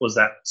cake was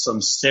that some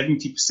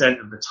 70%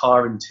 of the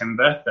tar and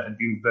timber that had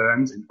been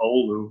burned in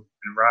Oulu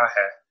and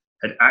Rahe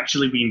had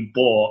actually been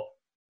bought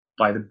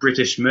by the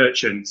British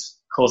merchants,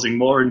 causing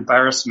more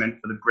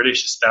embarrassment for the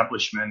British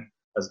establishment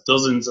as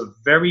dozens of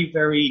very,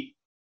 very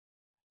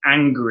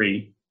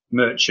angry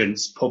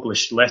merchants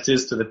published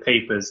letters to the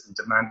papers and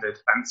demanded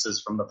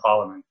answers from the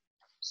Parliament.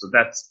 So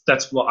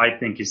that's what I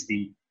think is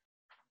the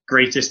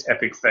greatest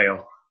epic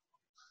fail.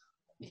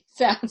 It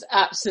sounds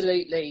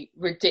absolutely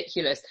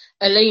ridiculous.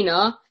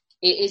 Alina,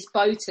 it is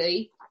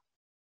boaty.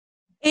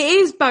 It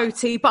is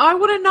boaty, but I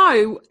want to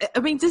know, I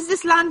mean, does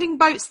this landing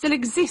boat still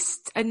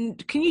exist?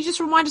 And can you just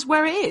remind us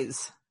where it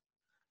is?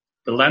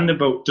 The landing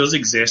boat does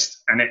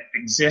exist, and it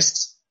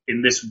exists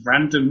in this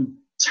random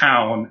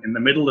town in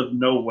the middle of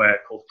nowhere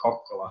called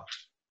Kokkola.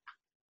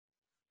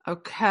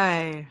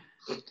 Okay.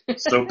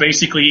 So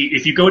basically,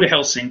 if you go to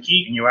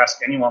Helsinki and you ask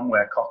anyone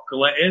where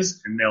Kokkola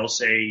is, and they'll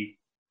say,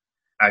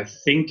 I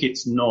think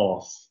it's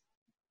north,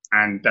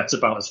 and that's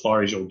about as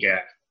far as you'll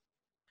get.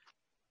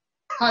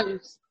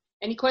 Holmes,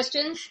 any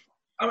questions?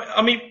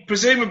 I mean,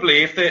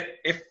 presumably, if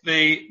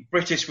the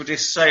British were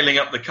just sailing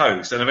up the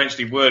coast, and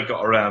eventually word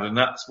got around, and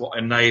that's what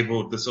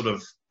enabled the sort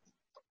of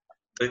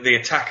the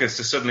attackers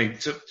to suddenly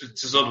to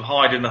sort of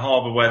hide in the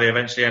harbour where they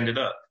eventually ended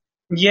up.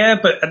 Yeah,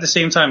 but at the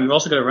same time, you've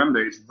also got to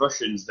remember it's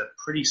Russians. They're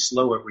pretty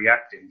slow at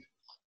reacting.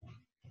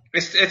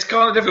 It's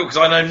kind of difficult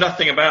because I know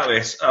nothing about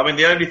this. I mean,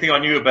 the only thing I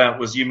knew about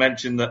was you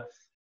mentioned that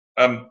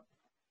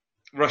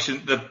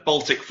the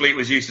Baltic fleet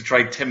was used to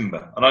trade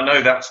timber, and I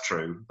know that's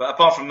true. But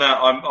apart from that,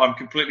 I'm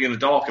completely in the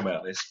dark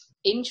about this.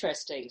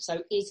 Interesting.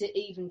 So, is it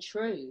even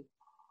true?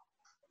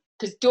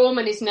 Because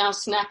Dorman is now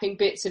snapping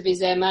bits of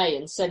his MA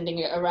and sending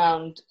it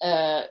around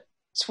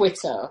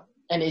Twitter,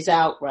 and is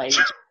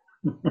outraged.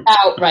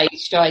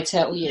 Outraged, I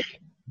tell you,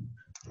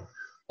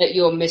 at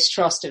your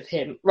mistrust of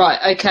him.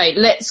 Right. Okay.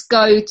 Let's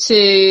go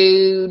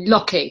to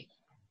Lockie.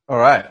 All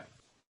right.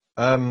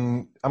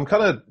 I'm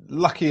kind of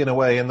lucky in a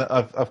way in that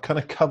I've kind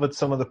of covered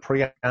some of the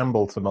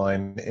preamble to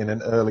mine in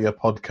an earlier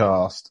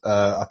podcast.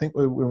 I think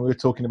when we were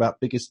talking about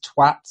biggest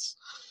twats,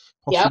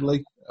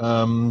 possibly,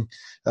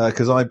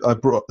 because I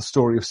brought up the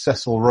story of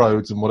Cecil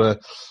Rhodes and what a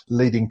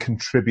leading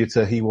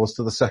contributor he was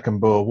to the Second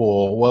Boer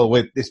War.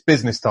 Well, it's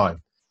business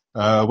time.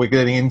 We're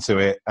getting into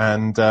it,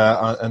 and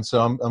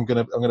so I'm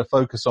going to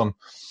focus on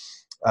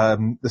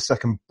the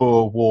Second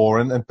Boer War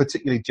and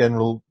particularly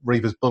General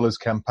Reivers Buller's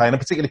campaign, and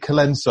particularly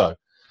Colenso.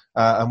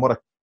 And what a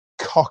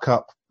cock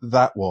up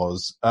that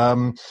was.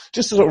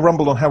 Just to sort of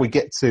rumble on how we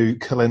get to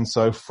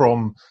Colenso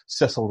from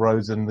Cecil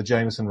Rhodes and the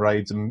Jameson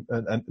raids and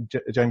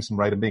Jameson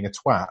raid and being a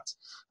twat.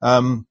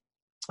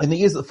 In the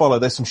years that follow,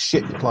 there's some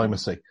shit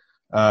diplomacy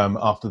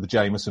after the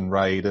Jameson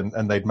raid,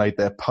 and they'd made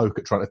their poke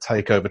at trying to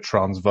take over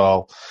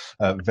Transvaal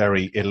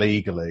very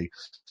illegally.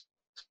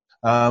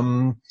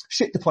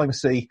 Shit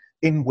diplomacy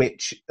in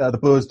which the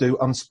Boers do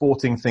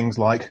unsporting things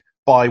like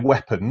buy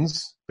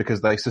weapons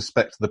because they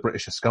suspect the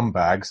British are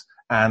scumbags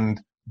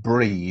and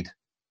breed,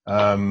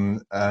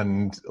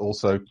 and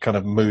also kind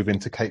of move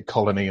into Cape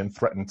Colony and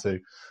threaten to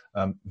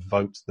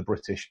vote the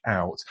British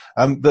out.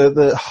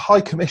 The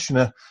High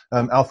Commissioner,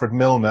 Alfred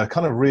Milner,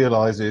 kind of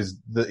realises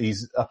that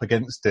he's up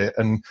against it,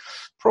 and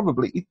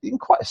probably,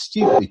 quite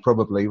astutely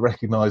probably,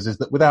 recognises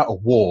that without a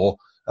war,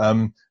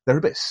 they're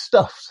a bit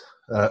stuffed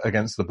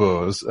against the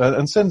Boers,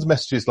 and sends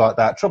messages like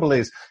that. Trouble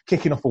is,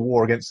 kicking off a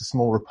war against a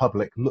small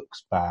republic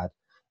looks bad.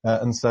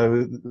 And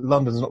so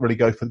London's not really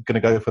going to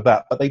go for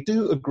that. But they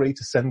do agree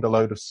to send a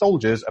load of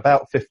soldiers,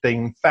 about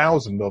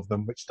 15,000 of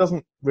them, which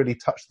doesn't really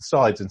touch the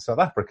sides in South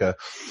Africa,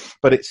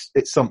 but it's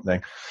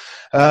something.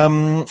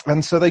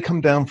 And so they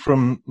come down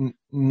from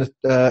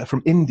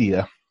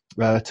India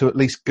to at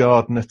least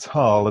guard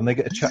Natal, and they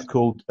get a chap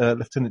called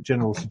Lieutenant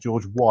General Sir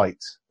George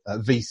White,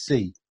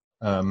 VC,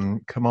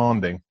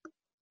 commanding.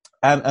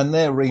 And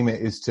their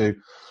remit is to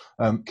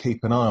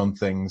keep an eye on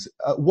things.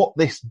 What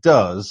this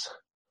does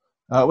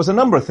was a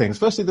number of things.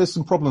 Firstly, there's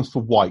some problems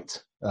for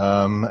White,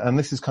 and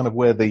this is kind of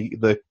where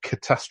the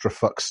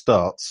catastrophe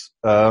starts.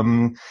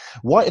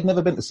 White had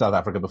never been to South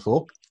Africa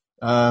before,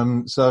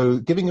 so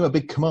giving him a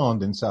big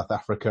command in South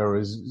Africa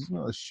is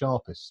not the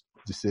sharpest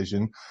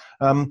decision.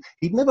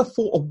 He'd never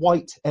fought a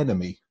white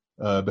enemy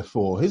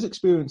before. His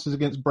experience is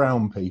against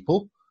brown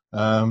people.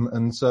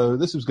 And so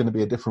this was going to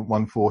be a different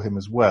one for him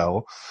as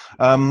well.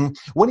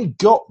 When he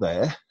got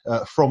there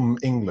from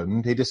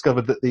England, he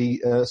discovered that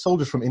the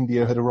soldiers from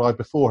India had arrived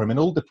before him and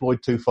all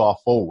deployed too far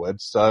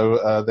forward,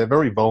 so they're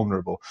very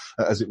vulnerable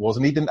as it was,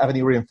 and he didn't have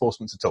any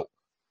reinforcements at all.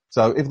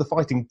 So if the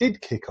fighting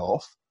did kick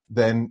off,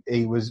 then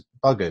he was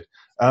buggered.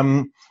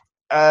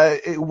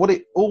 What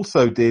it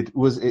also did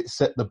was it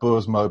set the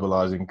Boers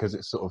mobilising, because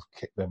it sort of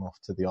kicked them off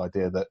to the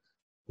idea that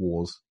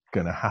war's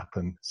going to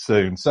happen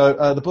soon. So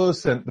the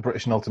Boers sent the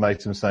British an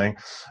ultimatum saying,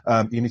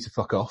 you need to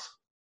fuck off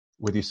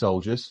with your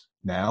soldiers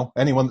now.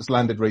 Anyone that's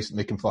landed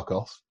recently can fuck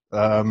off.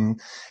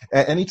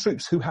 Any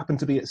troops who happen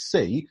to be at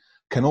sea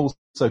can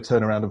also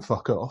turn around and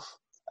fuck off.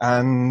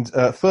 And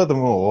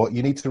furthermore,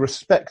 you need to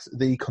respect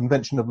the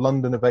Convention of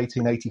London of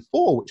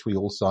 1884, which we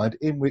all signed,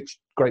 in which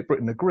Great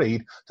Britain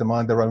agreed to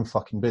mind their own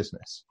fucking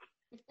business.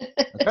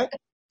 Okay?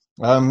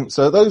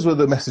 So those were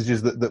the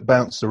messages that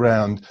bounced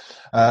around.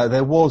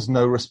 There was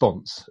no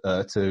response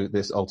to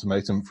this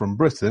ultimatum from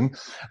Britain.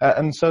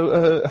 And so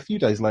a few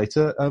days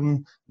later,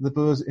 the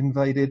Boers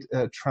invaded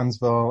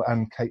Transvaal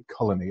and Cape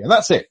Colony. And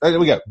that's it. There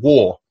we go.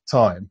 War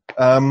time.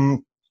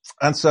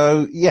 And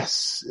so,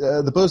 yes,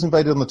 the Boers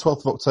invaded on the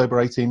 12th of October,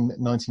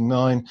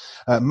 1899.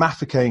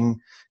 Mafeking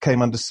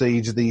came under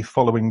siege the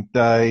following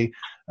day,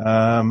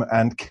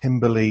 and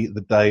Kimberley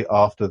the day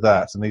after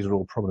that. And these are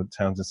all prominent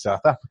towns in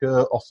South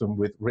Africa, often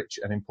with rich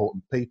and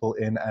important people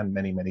in, and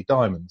many, many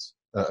diamonds,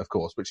 of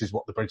course, which is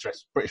what the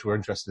British were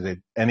interested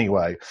in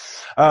anyway.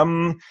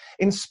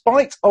 In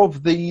spite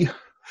of the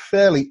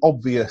fairly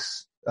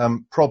obvious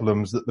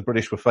problems that the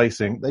British were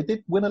facing, they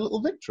did win a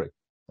little victory.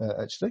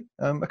 Actually,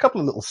 a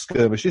couple of little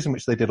skirmishes in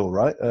which they did all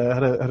right.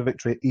 Had a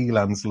victory at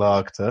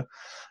Elandslaagte.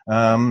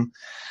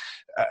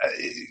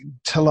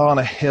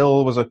 Talana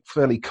Hill was a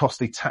fairly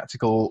costly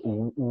tactical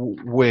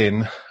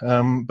win,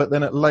 but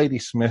then at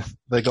Ladysmith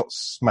they got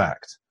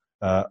smacked.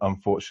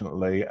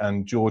 unfortunately,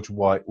 and George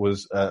White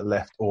was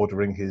left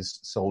ordering his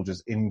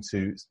soldiers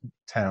into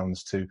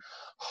towns to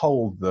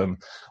hold them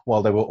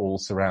while they were all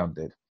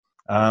surrounded.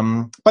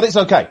 But it's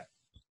okay.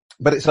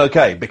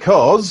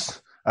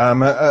 Because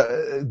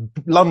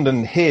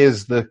London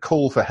hears the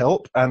call for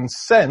help and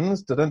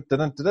sends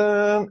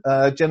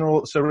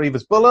General Sir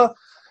Reevers Buller,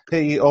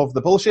 he of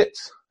the bullshit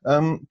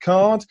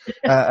card,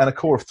 and a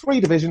corps of 3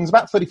 divisions,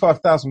 about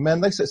 35,000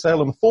 men. They set sail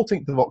on the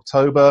 14th of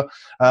October.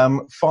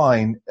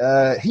 Fine.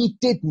 He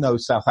did know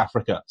South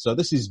Africa, so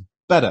this is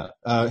better.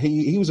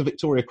 He was a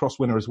Victoria Cross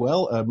winner as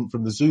well,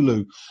 from the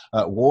Zulu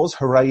Wars.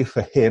 Hooray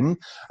for him.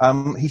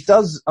 He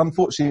does,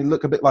 unfortunately,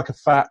 look a bit like a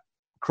fat,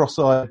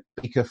 cross-eyed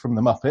Beaker from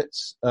the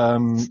Muppets.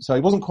 So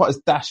he wasn't quite as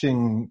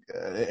dashing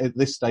at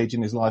this stage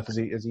in his life as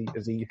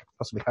he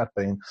possibly had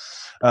been.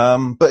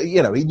 But,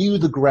 you know, he knew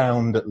the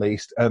ground at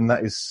least, and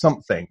that is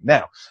something.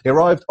 Now, he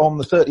arrived on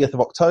the 30th of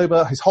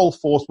October. His whole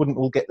force wouldn't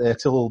all get there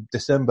till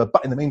December,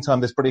 but in the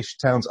meantime, there's British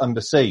towns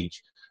under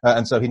siege.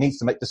 And so he needs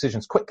to make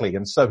decisions quickly.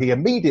 And so he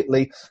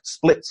immediately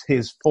splits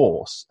his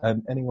force.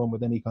 And anyone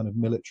with any kind of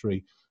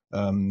military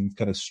kind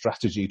of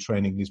strategy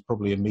training is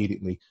probably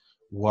immediately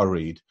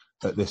worried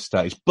at this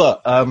stage.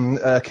 But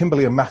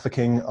Kimberley and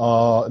Mafeking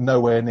are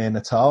nowhere near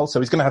Natal, so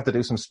he's going to have to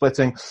do some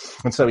splitting.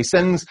 And so he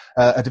sends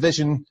a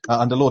division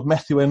under Lord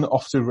Methuen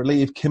off to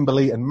relieve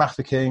Kimberley and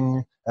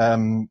Mafeking.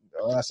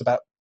 That's about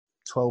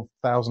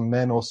 12,000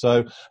 men or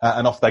so,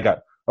 and off they go.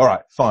 All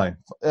right, fine.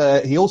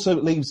 He also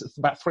leaves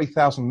about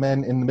 3,000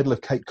 men in the middle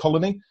of Cape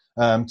Colony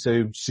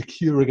to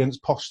secure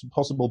against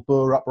possible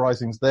Boer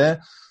uprisings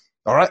there.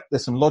 All right,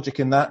 there's some logic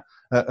in that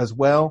as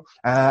well.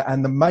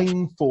 And the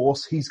main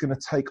force he's going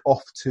to take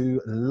off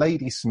to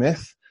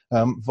Ladysmith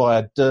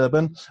via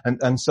Durban,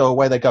 and so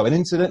away they go. And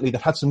incidentally,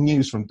 they've had some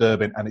news from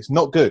Durban, and it's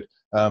not good.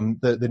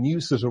 The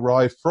news has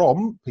arrived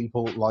from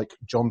people like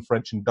John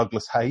French and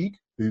Douglas Haig,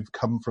 who've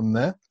come from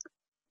there.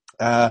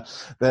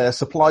 Their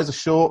supplies are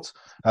short.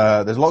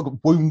 There's a lot of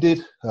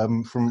wounded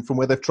from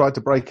where they've tried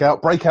to break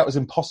out. Breakout is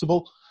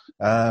impossible.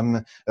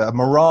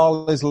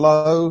 Morale is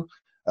low.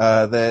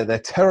 They're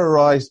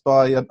terrorized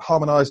by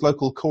harmonized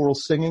local choral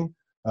singing.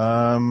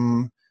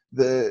 That's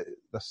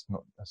just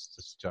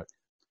a joke.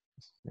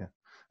 Yeah.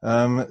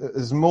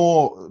 There's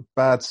more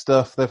bad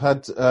stuff. They've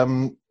had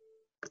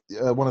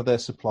one of their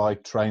supply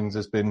trains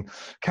has been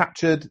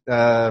captured,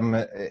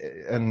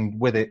 and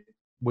with it,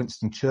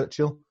 Winston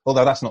Churchill.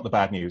 Although that's not the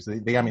bad news.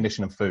 The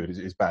ammunition and food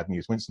is bad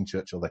news. Winston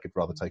Churchill, they could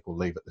rather take or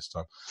leave at this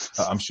time,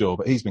 I'm sure,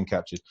 but he's been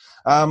captured.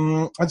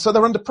 And so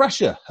they're under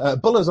pressure.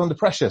 Buller's under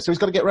pressure, so he's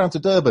got to get round to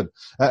Durban,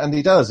 and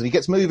he does, and he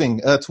gets moving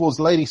towards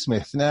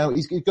Ladysmith. Now,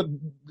 he's got,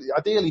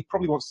 ideally,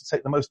 probably wants to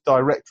take the most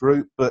direct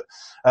route, but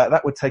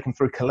that would take him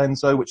through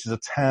Colenso, which is a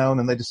town,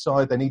 and they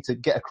decide they need to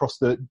get across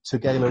the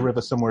Tugela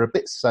River somewhere a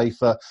bit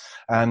safer,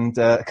 and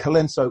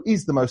Colenso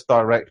is the most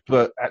direct,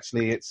 but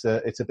actually it's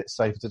a bit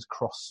safer to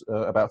cross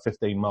about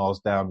 15 miles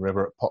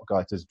downriver at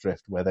Potgieter's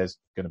Drift, where there's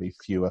going to be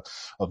fewer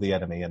of the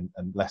enemy and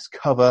less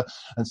cover.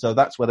 And so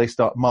that's where they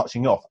start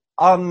marching off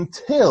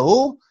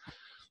until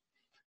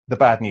the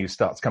bad news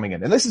starts coming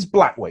in. And this is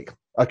Black Week.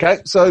 Okay,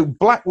 so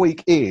Black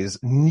Week is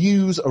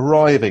news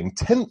arriving.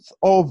 10th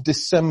of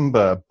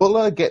December,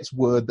 Buller gets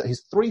word that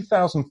his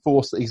 3,000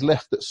 force that he's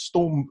left at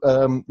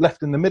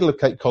left in the middle of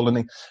Cape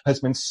Colony has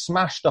been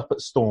smashed up at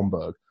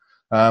Stormberg.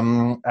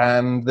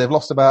 And they've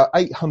lost about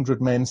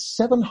 800 men,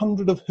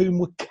 700 of whom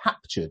were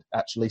captured,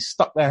 actually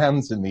stuck their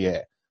hands in the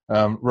air,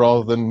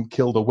 rather than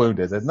killed or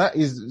wounded. And that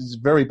is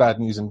very bad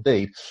news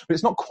indeed. But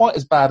it's not quite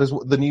as bad as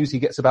the news he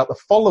gets about the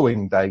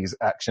following day's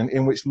action,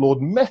 in which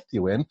Lord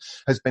Methuen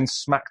has been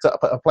smacked up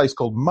at a place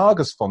called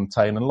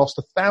Margersfontein and lost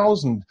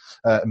 1,000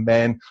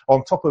 men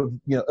on top of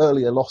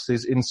earlier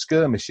losses in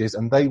skirmishes,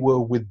 and they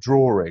were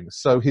withdrawing.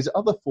 So his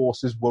other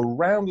forces were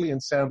roundly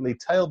and soundly,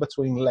 tail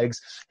between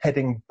legs,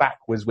 heading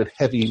backwards with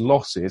heavy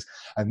losses.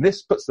 And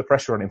this puts the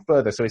pressure on him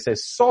further. So he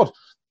says, sod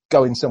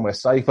going somewhere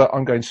safer.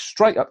 I'm going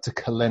straight up to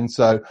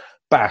Colenso,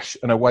 bash,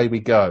 and away we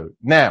go.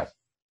 Now,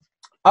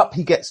 up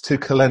he gets to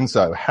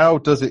Colenso. How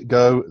does it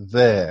go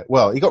there?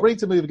 Well, he got ready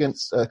to move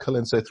against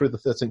Colenso through the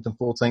 13th and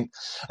 14th,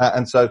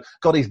 and so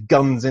got his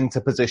guns into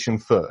position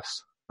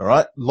first. All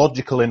right,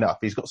 logical enough.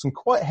 He's got some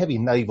quite heavy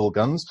naval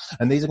guns,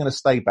 and these are going to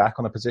stay back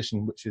on a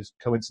position which is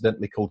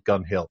coincidentally called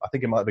Gun Hill. I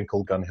think it might have been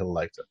called Gun Hill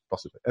later,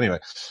 possibly. Anyway,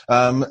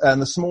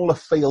 and the smaller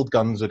field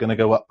guns are going to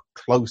go up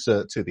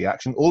closer to the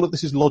action. All of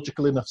this is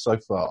logical enough so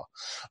far.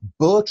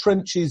 Boer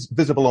trenches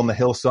visible on the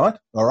hillside,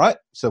 all right,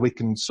 so we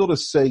can sort of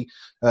see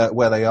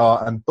where they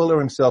are, and Buller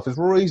himself is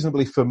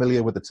reasonably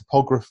familiar with the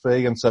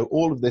topography, and so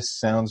all of this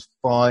sounds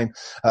fine.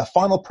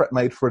 Final prep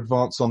made for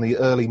advance on the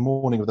early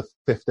morning of the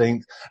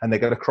 15th, and they're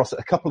going to cross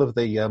a couple of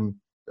the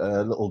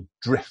little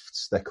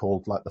drifts, they're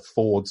called, like the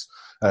fords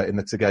in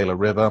the Tugela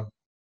River.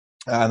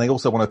 And they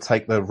also want to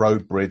take the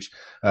road bridge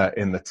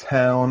in the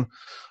town.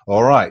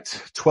 All right,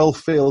 12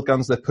 field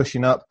guns they're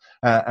pushing up,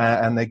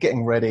 and they're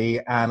getting ready.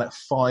 And at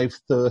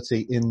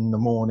 5:30 in the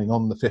morning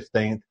on the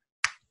 15th,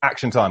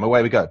 action time.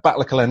 Away we go.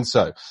 Battle of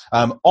Colenso.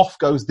 Off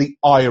goes the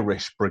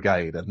Irish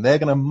Brigade, and they're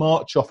going to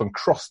march off and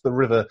cross the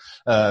river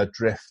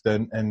drift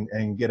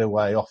and get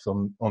away off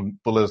on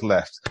Buller's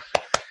left.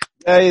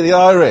 Hey, the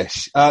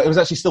Irish. It was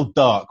actually still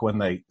dark when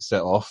they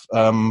set off,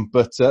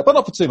 but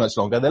not for too much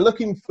longer. They're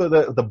looking for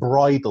the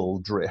bridle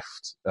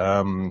drift,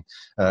 and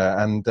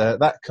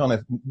that kind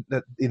of,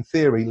 in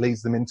theory,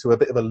 leads them into a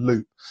bit of a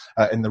loop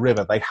in the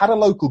river. They had a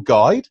local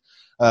guide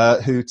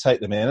who take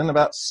them in, and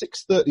about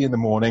 6:30 in the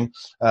morning,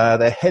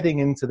 they're heading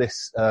into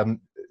this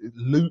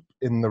loop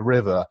in the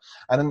river.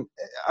 And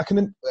I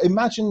can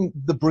imagine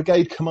the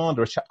brigade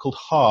commander, a chap called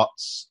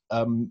Hartz,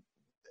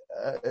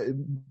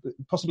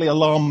 possibly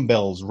alarm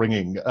bells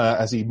ringing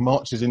as he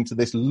marches into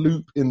this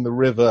loop in the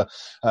river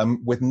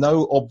with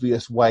no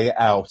obvious way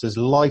out, as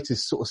light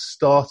is sort of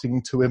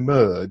starting to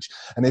emerge.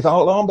 And if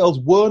alarm bells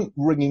weren't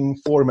ringing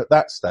for him at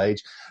that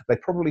stage, they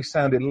probably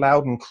sounded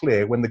loud and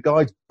clear when the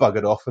guides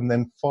buggered off and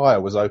then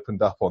fire was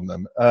opened up on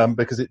them,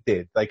 because it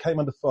did. They came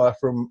under fire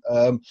from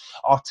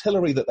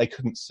artillery that they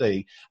couldn't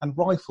see and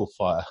rifle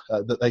fire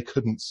that they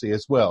couldn't see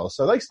as well.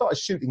 So they started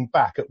shooting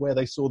back at where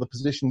they saw the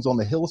positions on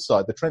the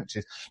hillside, the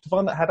trenches, to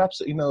find that had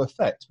absolutely no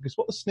effect, because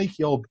what the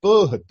sneaky old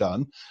Burr had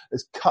done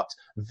is cut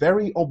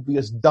very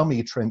obvious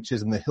dummy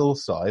trenches in the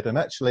hillside and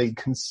actually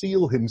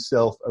conceal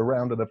himself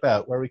around and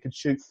about where he could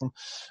shoot from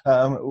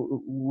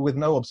with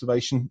no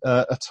observation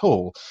at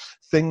all.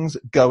 Things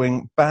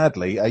going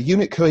badly.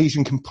 Unit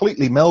cohesion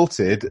completely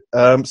melted.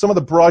 Some of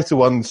the brighter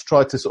ones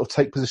tried to sort of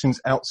take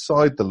positions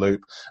outside the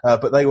loop,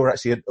 but they were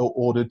actually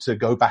ordered to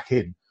go back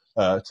in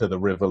to the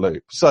river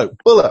loop. So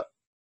Buller,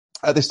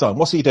 at this time,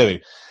 what's he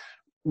doing?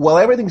 Well,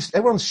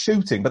 everyone's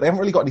shooting, but they haven't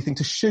really got anything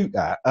to shoot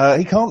at.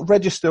 He can't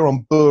register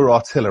on Boer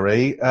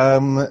artillery,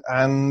 and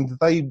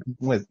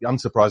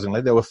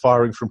unsurprisingly, they were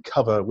firing from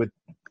cover with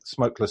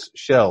smokeless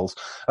shells.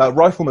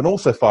 Riflemen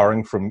also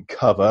firing from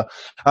cover.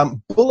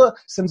 Buller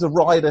sends a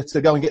rider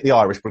to go and get the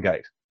Irish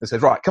Brigade. They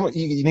says, right, come on,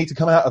 you need to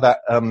come out of that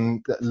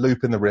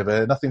loop in the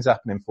river. Nothing's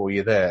happening for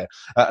you there.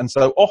 And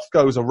so off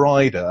goes a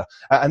rider.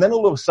 And then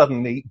all of a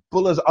sudden,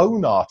 Buller's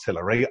own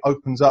artillery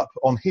opens up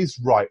on his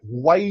right,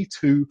 way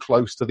too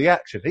close to the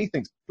action. He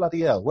thinks,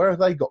 bloody hell, where have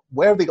they got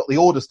the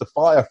orders to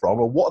fire from,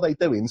 or what are they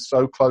doing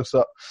so close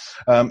up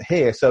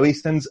here? So he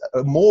sends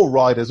more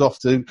riders off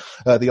to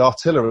the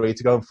artillery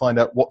to go and find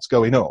out what's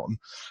going on.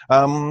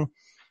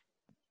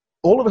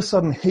 All of a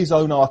sudden, his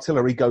own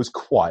artillery goes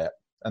quiet.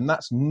 And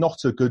that's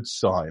not a good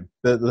sign.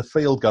 The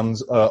field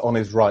guns on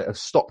his right have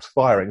stopped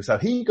firing. So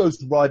he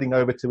goes riding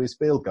over to his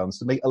field guns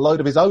to meet a load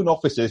of his own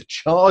officers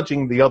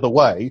charging the other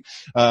way,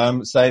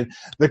 saying,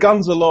 the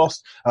guns are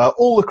lost,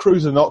 all the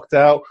crews are knocked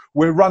out,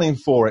 we're running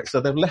for it.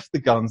 So they've left the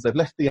guns, they've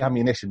left the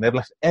ammunition, they've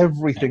left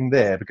everything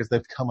there because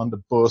they've come under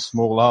Boer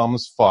small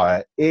arms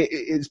fire.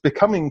 It's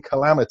becoming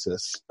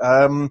calamitous.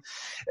 At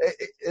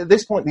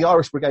this point, the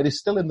Irish Brigade is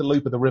still in the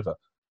loop of the river.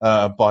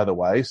 By the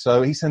way,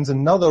 so he sends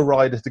another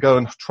rider to go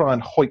and try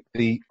and hoik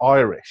the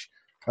Irish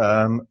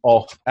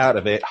off out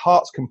of it.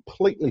 Hart's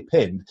completely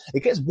pinned.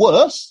 It gets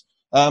worse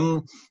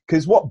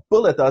because what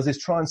Buller does is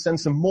try and send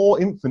some more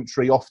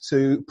infantry off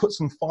to put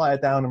some fire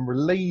down and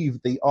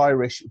relieve the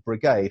Irish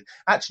Brigade.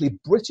 Actually,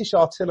 British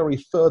artillery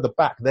further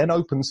back then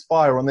opens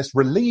fire on this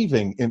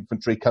relieving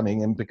infantry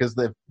coming in because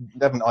they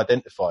haven't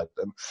identified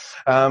them.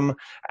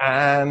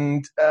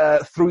 And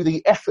through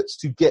the efforts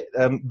to get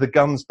the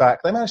guns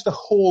back, they managed to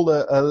haul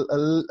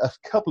a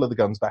couple of the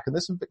guns back, and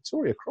there's some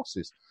Victoria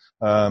Crosses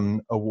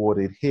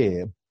awarded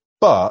here.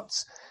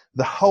 But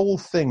the whole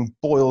thing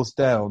boils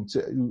down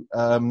to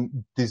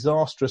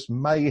disastrous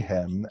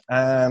mayhem,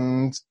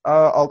 and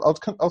I'll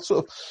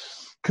sort of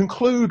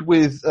conclude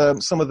with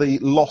some of the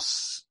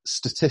loss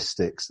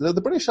statistics. The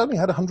British only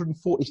had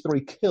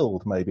 143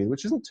 killed, maybe,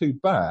 which isn't too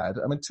bad.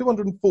 I mean,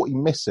 240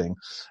 missing,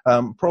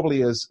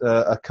 probably as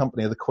a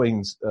company of the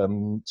Queen's,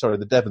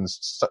 the Devons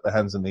stuck their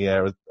hands in the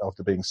air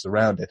after being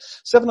surrounded.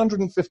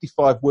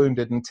 755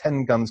 wounded and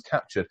 10 guns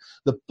captured.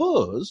 The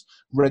Boers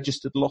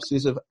registered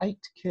losses of 8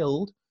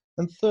 killed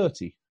and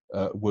 30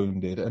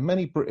 wounded, and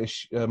many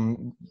British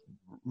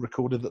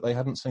recorded that they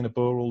hadn't seen a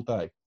Boer all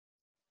day.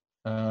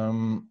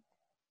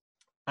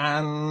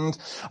 And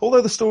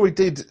although the story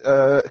did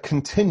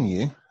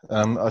continue,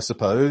 I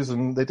suppose,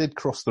 and they did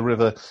cross the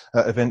river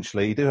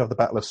eventually, you do have the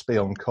Battle of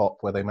Spion Kop,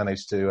 where they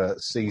managed to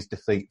seize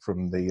defeat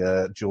from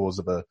the jaws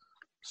of a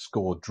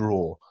scored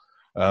draw,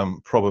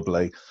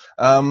 probably.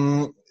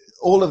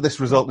 All of this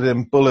resulted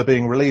in Buller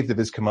being relieved of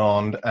his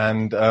command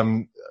and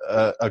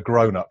a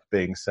grown-up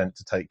being sent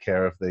to take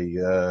care of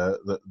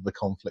the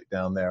conflict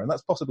down there. And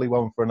that's possibly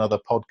one for another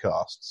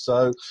podcast.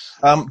 So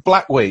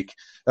Black Week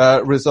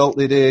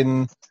resulted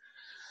in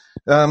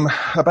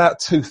about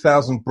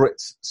 2,000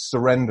 Brits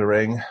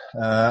surrendering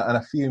and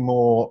a few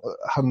more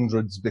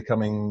hundreds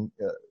becoming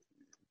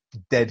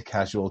dead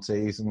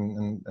casualties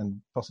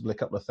and possibly a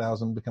couple of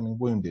thousand becoming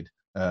wounded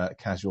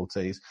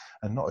casualties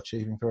and not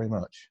achieving very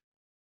much.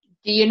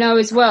 Do you know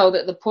as well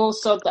that the poor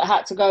sod that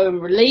had to go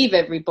and relieve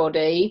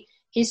everybody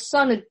his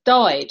son had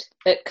died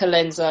at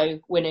Colenso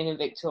winning a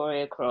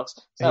Victoria Cross.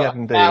 So he had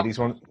indeed. He's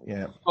one.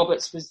 Yeah.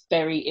 Roberts was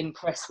very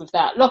impressed with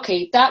that.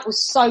 Lockie, that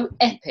was so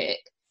epic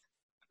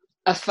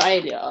a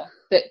failure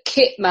that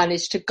Kit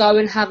managed to go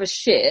and have a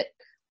shit,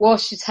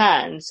 wash his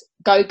hands,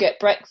 go get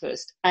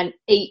breakfast, and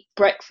eat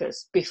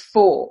breakfast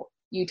before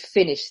you'd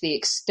finish the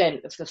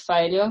extent of the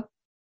failure.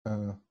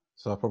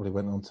 So I probably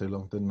went on too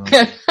long, didn't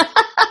I?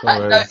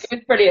 No, it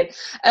was brilliant.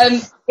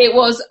 It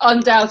was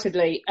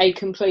undoubtedly a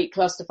complete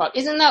clusterfuck.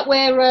 Isn't that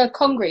where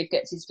Congreve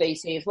gets his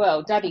VC as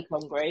well? Daddy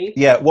Congreve.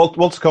 Yeah,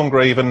 Walter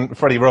Congreve and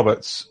Freddie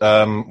Roberts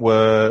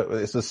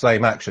it's the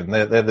same action.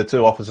 They're the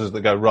two officers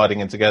that go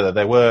riding in together.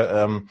 They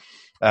were,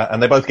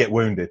 and they both get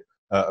wounded,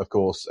 of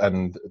course,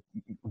 and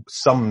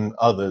some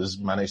others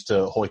manage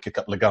to hoik a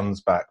couple of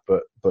guns back,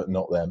 but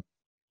not them.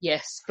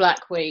 Yes,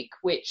 Black Week,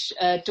 which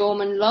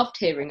Dorman loved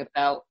hearing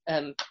about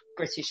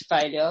British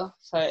failure,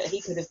 so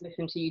he could have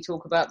listened to you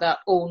talk about that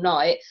all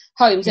night.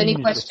 Holmes, any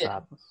questions?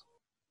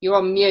 You're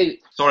on mute.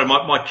 Sorry,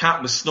 my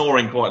cat was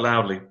snoring quite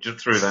loudly just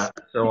through that,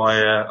 so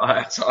I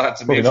had to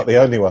Probably mute. not the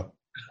only one.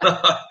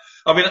 I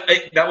mean,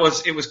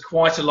 it was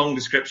quite a long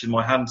description.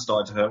 My hand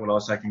started to hurt when I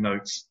was taking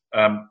notes.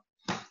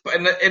 But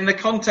in the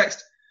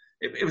context,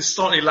 it was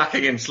slightly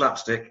lacking in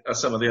slapstick, as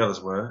some of the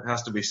others were, it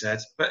has to be said.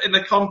 But in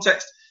the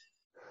context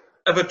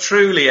of a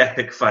truly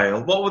epic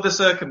fail, what were the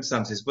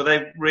circumstances? Were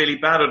they really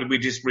bad, or did we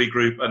just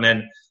regroup and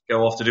then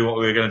go off to do what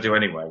we were going to do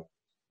anyway?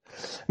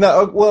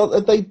 No, well,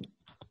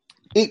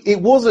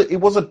 it was a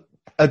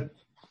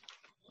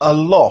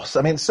loss.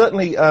 I mean,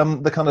 certainly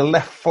the kind of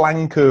left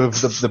flank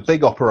of the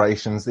big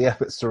operations, the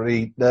efforts to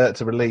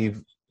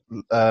relieve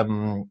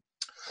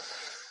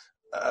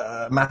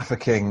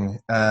Mafeking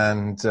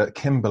and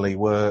Kimberley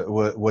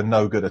were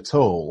no good at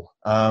all.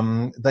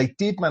 They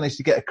did manage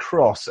to get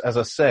across, as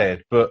I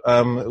said, but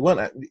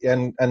weren't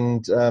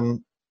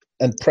and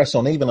press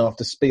on even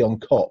after Spion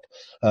Kop.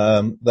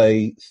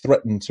 They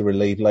threatened to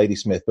relieve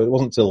Ladysmith, but it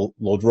wasn't until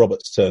Lord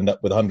Roberts turned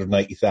up with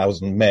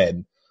 180,000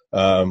 men,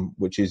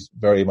 which is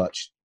very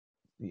much,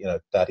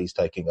 Daddy's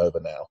taking over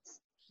now.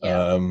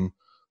 Yeah.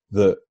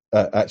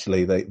 That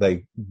actually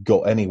they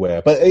got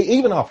anywhere. But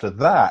even after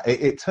that,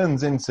 it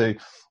turns into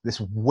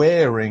this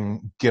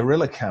wearing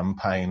guerrilla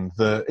campaign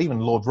that even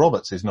Lord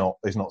Roberts is not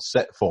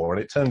set for,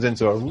 and it turns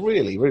into a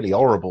really, really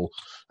horrible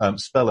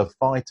spell of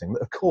fighting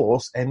that, of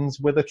course, ends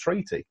with a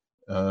treaty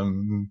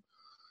and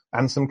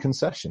some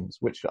concessions,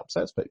 which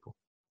upsets people.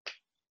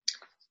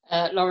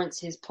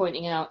 Lawrence is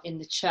pointing out in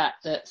the chat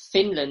that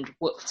Finland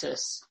whooped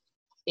us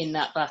in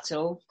that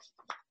battle,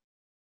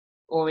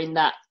 or in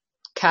that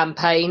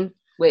campaign.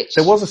 Which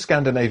there was a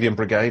Scandinavian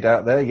brigade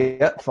out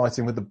there,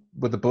 fighting with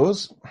the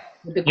Boers.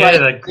 With the great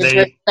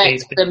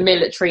the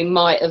military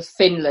might of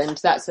Finland.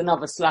 That's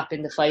another slap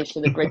in the face for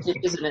the British,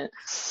 isn't it?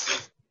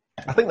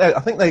 I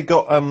think they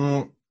got.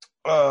 I'm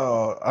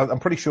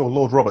pretty sure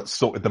Lord Roberts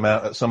sorted them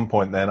out at some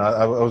point. Then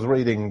I was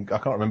reading. I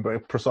can't remember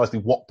precisely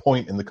what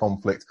point in the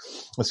conflict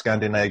the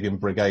Scandinavian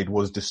brigade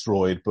was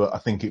destroyed, but I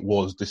think it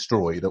was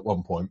destroyed at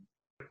one point.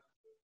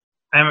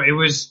 It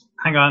was.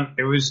 Hang on.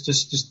 It was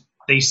just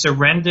they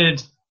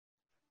surrendered.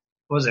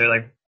 Was it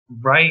like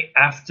right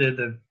after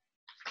the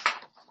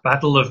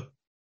Battle of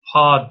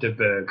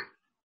Paardeberg?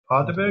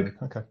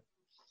 Okay.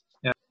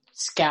 Yeah.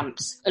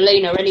 Scamps.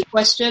 Alina, any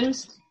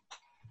questions?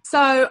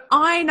 So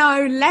I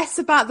know less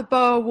about the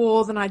Boer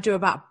War than I do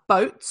about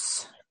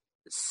boats.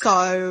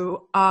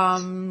 So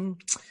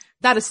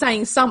that is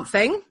saying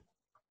something.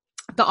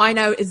 That I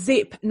know is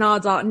zip,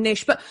 nada,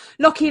 niche. But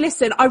Lockie,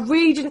 listen, I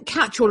really didn't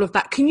catch all of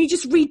that. Can you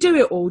just redo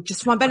it all,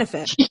 just for my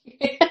benefit?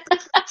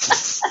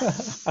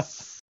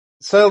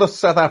 Sailed to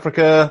South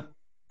Africa,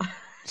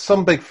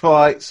 some big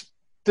fights,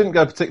 didn't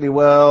go particularly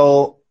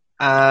well,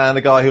 and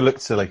a guy who looked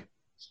silly.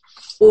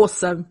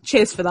 Awesome.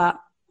 Cheers for that.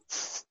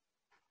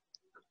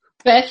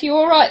 Beth, you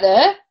all right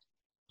there?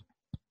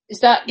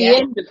 Is that the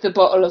end of the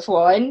bottle of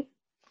wine?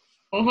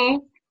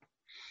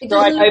 Mm-hmm.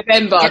 Dry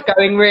November,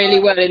 going really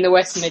well in the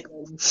West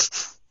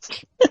Midlands.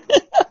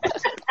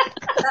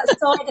 That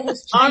cider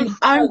has changed.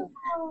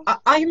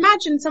 I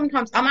imagine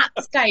sometimes I'm at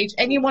the stage,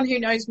 anyone who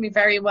knows me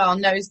very well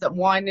knows that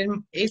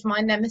wine is my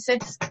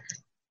nemesis.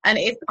 And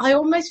I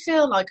almost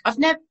feel like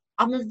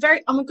I'm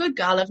a good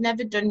girl, I've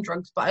never done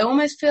drugs, but I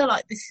almost feel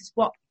like this is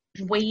what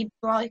weed's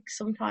like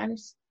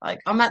sometimes.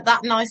 Like I'm at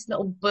that nice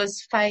little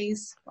buzz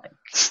phase. Like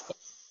it's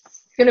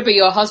going to be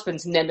your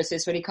husband's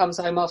nemesis when he comes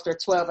home after a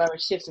 12-hour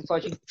shift and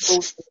finds you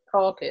fall to the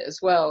carpet as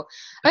well.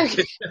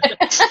 Okay.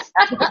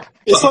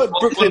 It's like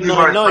Brooklyn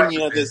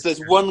Nine-Nine,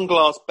 there's 1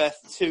 glass Beth,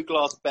 2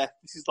 glass Beth.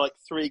 This is like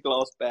 3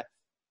 glass Beth.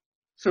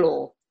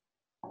 Floor.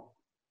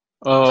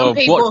 Some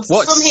people,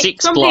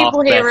 some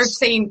people here Beths? have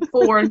seen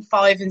 4 and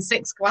 5 and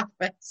 6 glass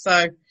Beths,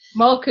 so.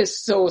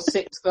 Marcus saw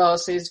 6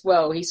 glasses.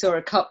 Well, he saw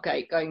a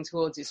cupcake going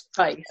towards his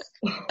face.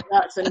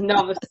 That's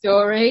another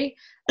story.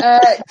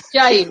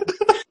 James.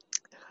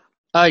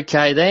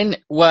 Okay then,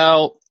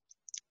 well,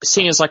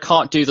 seeing as I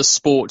can't do the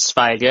sports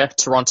failure,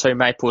 Toronto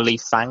Maple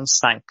Leaf fans,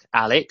 thank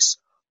Alex,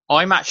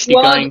 I'm actually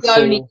going for...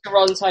 the only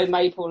Toronto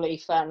Maple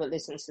Leaf fan that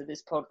listens to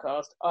this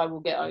podcast. I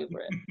will get over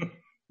it.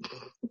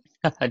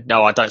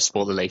 No, I don't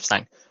support the Leafs,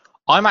 thank.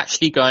 I'm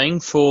actually going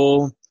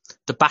for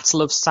the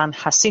Battle of San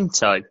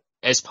Jacinto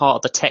as part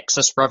of the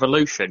Texas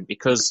Revolution,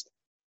 because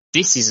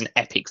this is an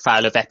epic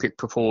fail of epic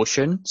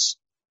proportions.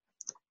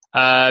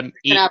 And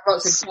have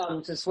lots of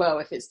guns as well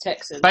if it's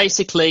Texas.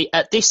 Basically,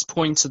 at this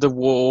point of the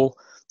war,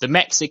 the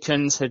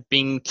Mexicans had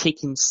been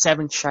kicking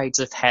 7 shades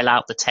of hell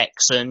out the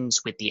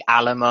Texans with the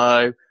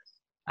Alamo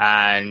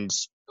and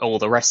all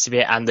the rest of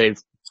it, and the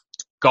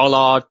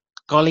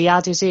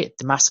Goliad, is it?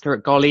 The massacre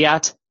at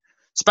Goliad.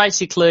 So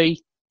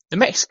basically, the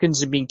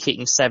Mexicans have been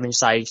kicking 7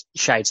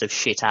 shades of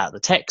shit out of the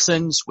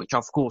Texans, which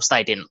of course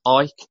they didn't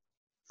like.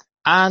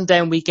 And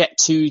then we get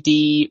to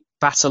the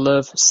Battle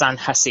of San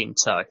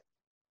Jacinto.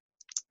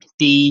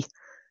 The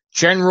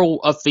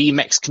general of the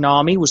Mexican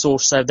army was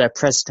also their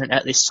president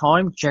at this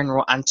time,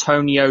 General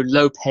Antonio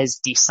Lopez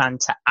de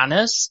Santa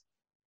Anna.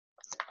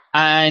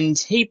 And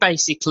he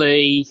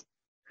basically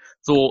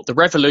thought the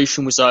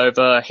revolution was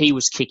over, he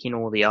was kicking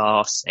all the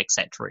arse,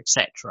 etc.,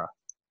 etc.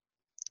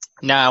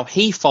 Now,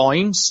 he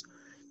finds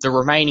the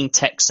remaining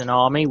Texan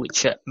army,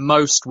 which at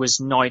most was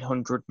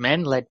 900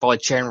 men, led by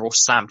General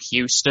Sam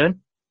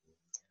Houston.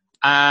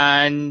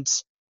 And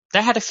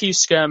they had a few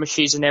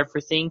skirmishes and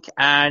everything,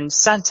 and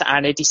Santa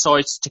Anna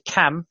decides to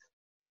camp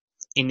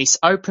in this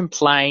open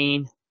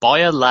plain by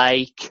a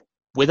lake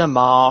with a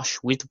marsh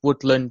with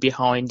woodland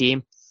behind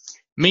him.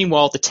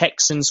 Meanwhile, the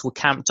Texans were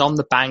camped on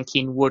the bank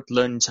in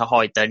woodland to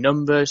hide their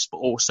numbers, but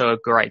also a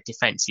great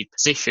defensive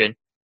position,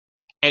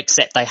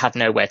 except they had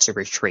nowhere to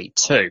retreat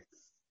to.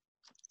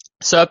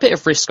 So a bit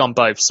of risk on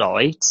both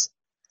sides.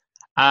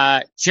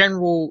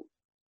 General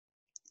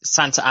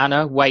Santa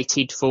Anna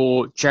waited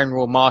for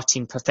General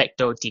Martin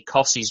Perfecto de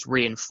Cossi's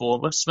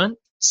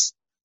reinforcements.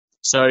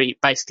 So he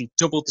basically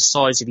doubled the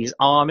size of his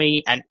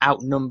army and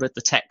outnumbered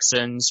the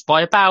Texans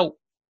by about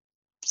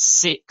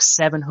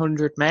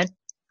 600-700 men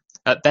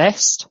at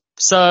best.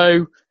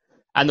 So,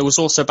 and there was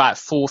also about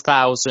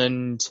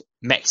 4,000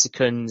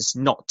 Mexicans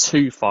not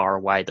too far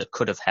away that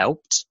could have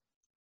helped.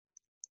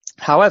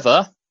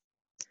 However,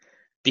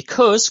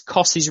 because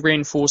Cossi's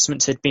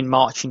reinforcements had been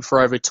marching for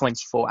over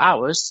 24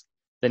 hours,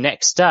 the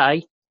next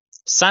day,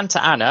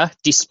 Santa Anna,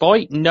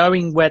 despite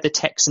knowing where the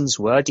Texans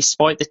were,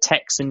 despite the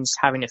Texans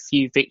having a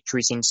few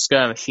victories in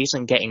skirmishes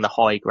and getting the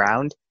high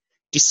ground,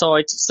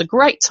 decides it's a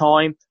great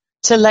time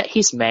to let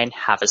his men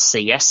have a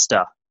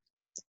siesta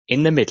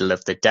in the middle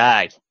of the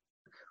day,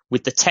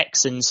 with the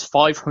Texans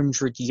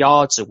 500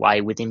 yards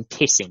away within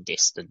pissing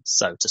distance,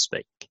 so to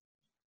speak.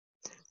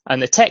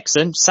 And the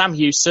Texan, Sam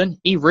Houston,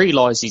 he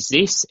realises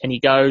this and he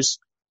goes,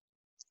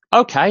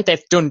 okay,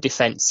 they've done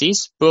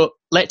defences, but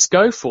let's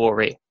go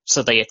for it.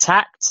 So they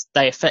attacked.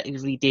 They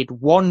effectively did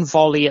one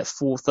volley at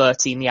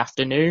 4:30 in the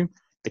afternoon.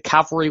 The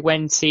cavalry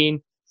went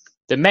in.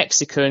 The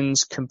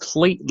Mexicans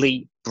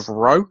completely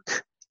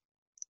broke,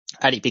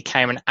 and it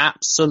became an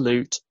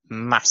absolute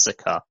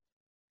massacre.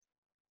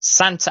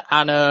 Santa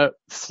Anna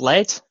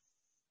fled,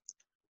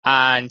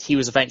 and he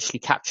was eventually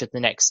captured the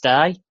next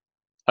day.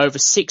 Over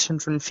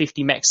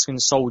 650 Mexican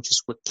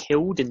soldiers were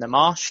killed in the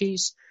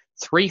marshes,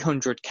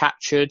 300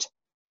 captured,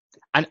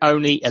 and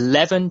only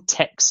 11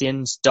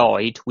 Texans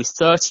died, with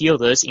 30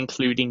 others,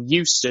 including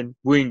Houston,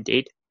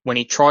 wounded when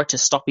he tried to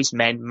stop his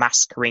men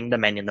massacring the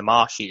men in the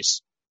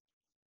marshes.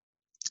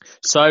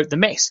 So the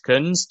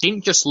Mexicans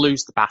didn't just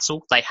lose the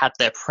battle, they had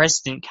their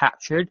president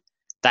captured,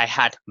 they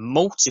had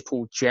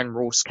multiple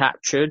generals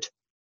captured.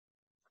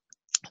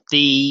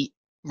 The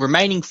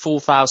remaining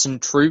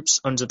 4,000 troops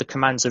under the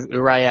commands of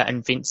Urrea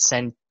and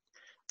Vicente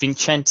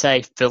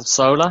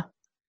Filsola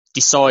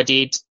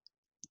decided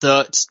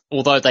that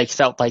although they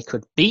felt they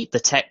could beat the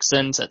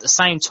Texans, at the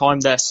same time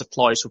their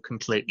supplies were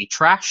completely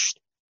trashed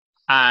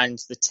and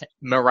the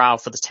morale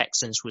for the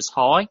Texans was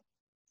high.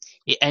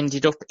 It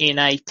ended up in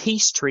a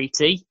peace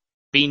treaty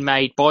being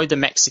made by the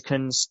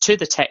Mexicans to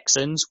the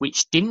Texans,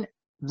 which didn't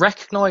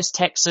recognise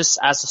Texas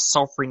as a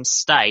sovereign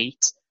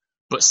state,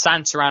 but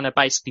Santa Anna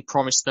basically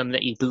promised them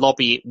that he'd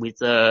lobby it with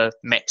the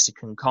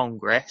Mexican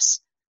Congress.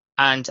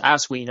 And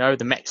as we know,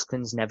 the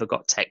Mexicans never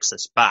got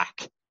Texas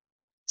back.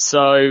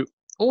 So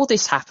all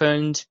this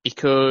happened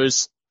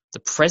because the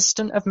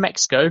president of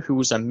Mexico, who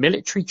was a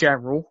military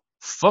general,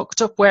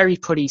 fucked up where he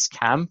put his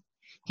camp.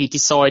 He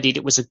decided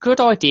it was a good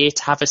idea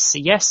to have a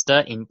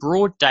siesta in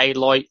broad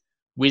daylight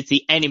with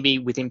the enemy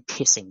within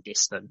pissing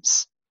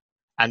distance.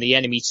 And the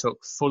enemy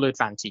took full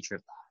advantage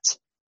of that.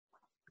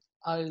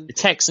 Oh. The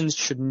Texans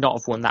should not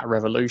have won that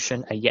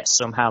revolution, and yet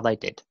somehow they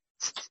did.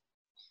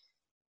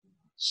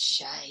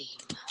 Shame.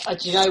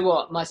 Do you know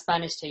what? My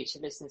Spanish teacher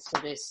listens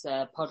to this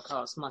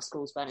podcast, my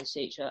school Spanish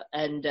teacher,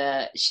 and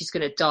she's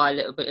going to die a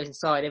little bit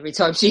inside every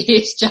time she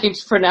hears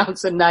James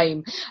pronounce a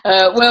name.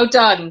 Well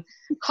done.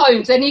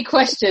 Holmes, any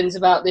questions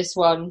about this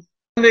one?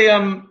 When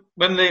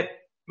the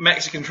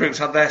Mexican troops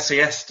had their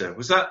siesta,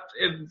 was that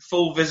in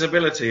full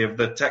visibility of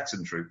the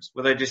Texan troops?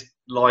 Were they just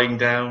lying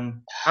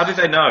down? How did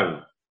they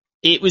know?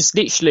 It was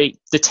literally,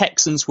 the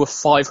Texans were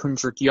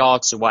 500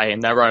 yards away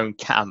in their own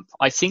camp.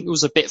 I think there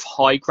was a bit of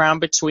high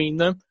ground between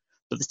them,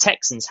 but the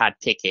Texans had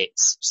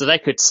pickets, so they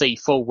could see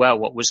full well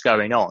what was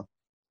going on.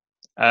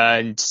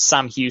 And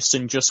Sam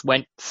Houston just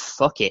went,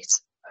 fuck it,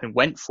 and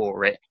went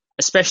for it.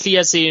 Especially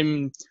as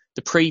in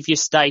the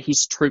previous day,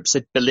 his troops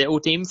had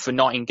belittled him for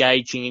not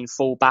engaging in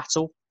full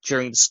battle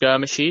during the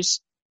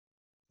skirmishes.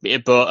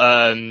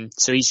 But,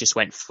 so he just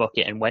went, fuck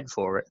it, and went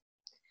for it.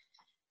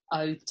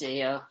 Oh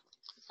dear.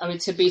 I mean,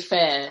 to be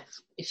fair,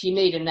 if you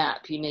need a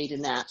nap, you need a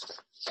nap.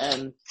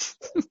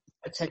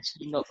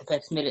 Potentially not the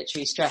best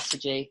military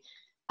strategy.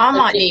 I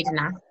might need a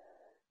nap.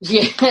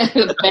 Yeah,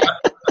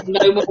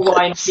 no more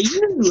wine for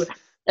you.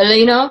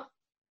 Alina?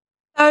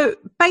 So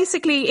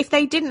basically, if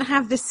they didn't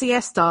have this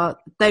siesta,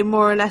 they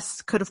more or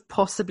less could have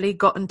possibly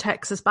gotten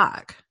Texas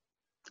back.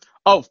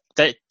 Oh,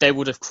 they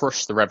would have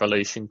crushed the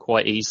revolution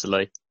quite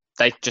easily.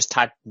 They just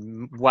had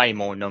way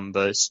more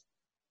numbers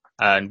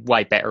and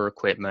way better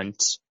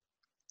equipment.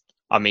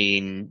 I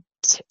mean,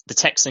 the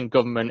Texan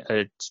government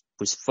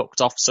was fucked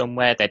off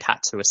somewhere. They'd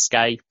had to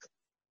escape.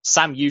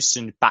 Sam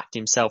Houston backed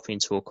himself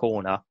into a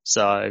corner.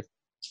 So,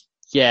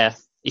 yeah,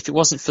 if it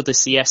wasn't for the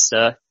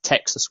siesta,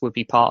 Texas would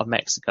be part of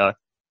Mexico.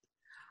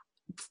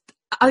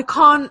 I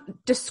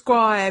can't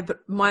describe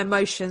my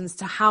emotions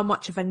to how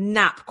much of a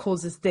nap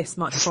causes this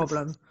much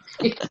problem.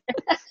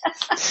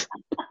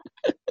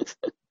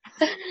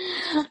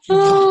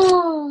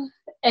 Oh,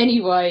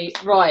 anyway,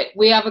 right,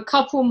 we have a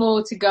couple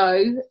more to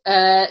go.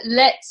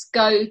 Let's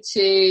go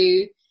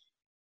to...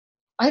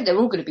 I think they're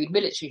all going to be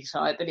military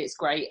side, but it's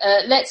great.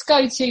 Let's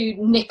go to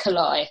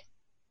Nikolai.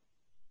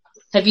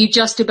 Have you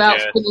just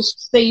about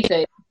finished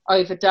seething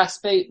over Das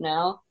Boot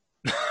now?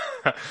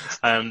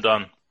 I am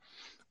done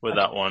with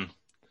that one.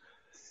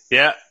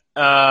 Yeah,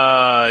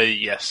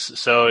 yes.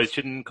 So it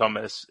shouldn't come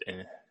as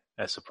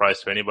a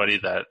surprise to anybody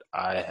that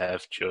I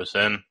have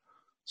chosen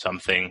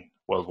something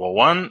World War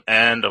I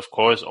and, of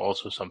course,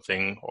 also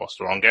something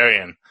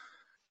Austro-Hungarian.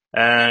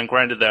 And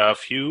granted, there are a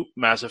few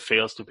massive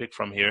fails to pick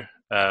from here.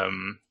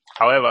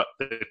 However,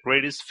 the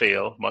greatest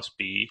fail must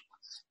be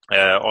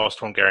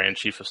Austro-Hungarian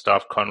Chief of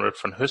Staff Konrad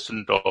von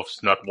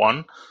Hötzendorf's not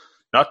one,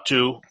 not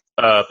two,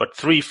 but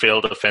three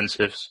failed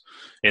offensives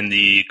in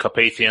the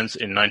Carpathians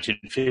in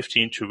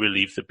 1915 to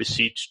relieve the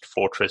besieged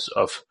fortress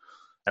of,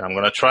 and I'm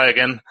going to try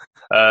again,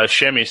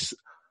 Przemyśl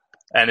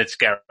and its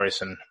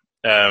garrison.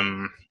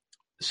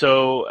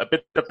 So a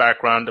bit of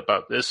background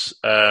about this.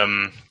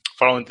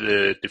 Following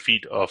the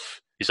defeat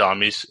of his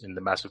armies in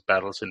the massive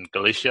battles in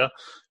Galicia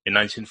in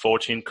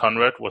 1914,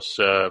 Konrad was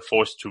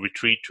forced to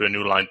retreat to a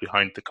new line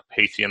behind the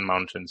Carpathian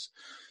Mountains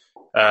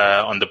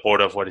on the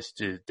border of what is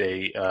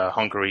today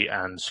Hungary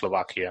and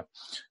Slovakia.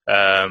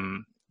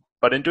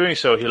 But in doing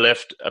so, he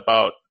left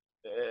about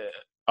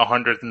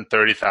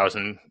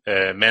 130,000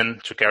 men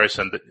to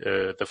garrison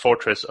the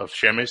fortress of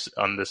Przemyśl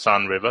on the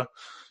San River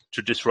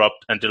to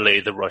disrupt and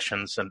delay the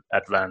Russians'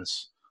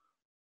 advance.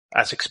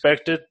 As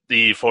expected,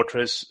 the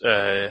fortress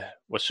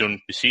was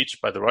soon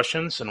besieged by the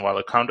Russians, and while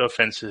a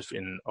counteroffensive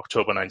in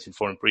October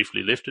 1914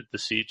 briefly lifted the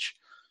siege,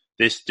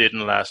 this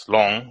didn't last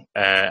long,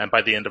 and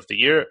by the end of the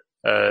year,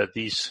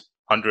 these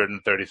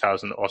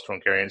 130,000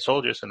 Austro-Hungarian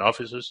soldiers and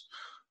officers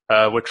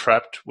were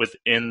trapped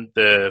within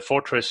the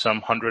fortress some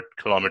 100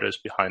 kilometers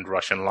behind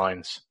Russian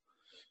lines.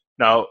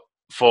 Now,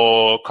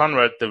 for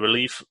Konrad, the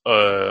relief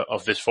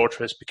of this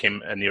fortress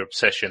became a near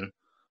obsession.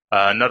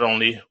 Not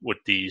only would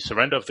the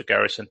surrender of the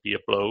garrison be a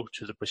blow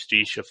to the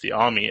prestige of the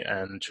army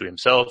and to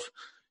himself,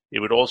 it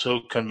would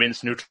also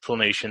convince neutral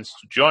nations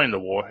to join the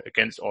war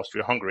against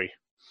Austria-Hungary.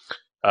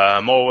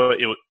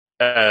 Moreover,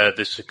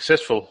 the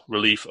successful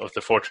relief of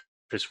the fortress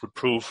would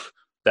prove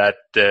that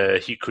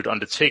he could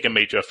undertake a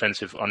major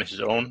offensive on his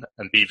own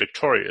and be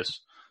victorious,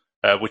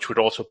 which would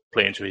also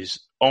play into his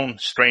own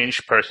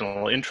strange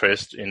personal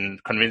interest in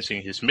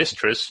convincing his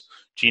mistress,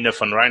 Gina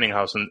von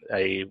Reiningshausen,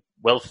 a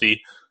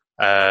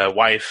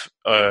wife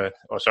of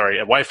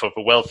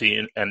a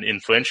wealthy and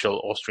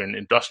influential Austrian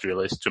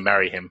industrialist, to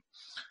marry him.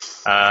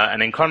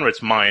 And in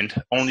Konrad's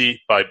mind,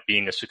 only by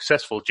being a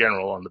successful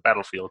general on the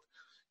battlefield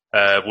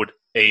would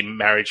a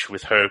marriage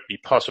with her be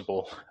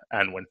possible.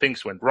 And when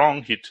things went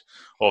wrong, he'd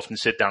often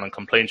sit down and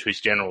complain to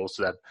his generals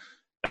that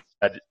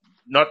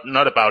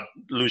not about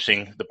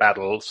losing the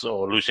battles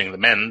or losing the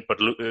men, but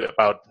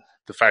about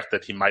the fact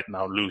that he might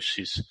now lose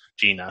his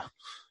Gina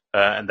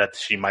and that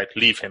she might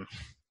leave him.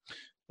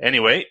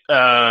 Anyway,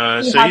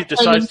 so he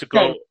decides to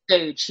go.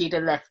 Dude, she'd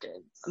have left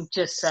him. I'm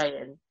just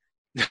saying.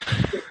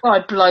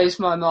 It blows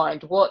my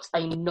mind. What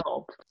a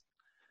knob.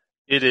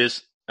 It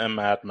is a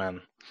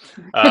madman.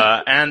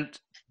 And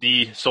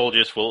the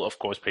soldiers will, of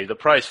course, pay the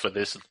price for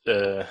this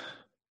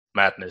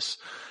madness.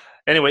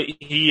 Anyway,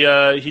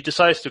 he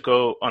decides to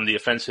go on the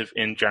offensive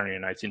in January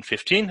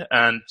 1915,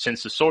 and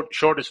since the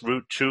shortest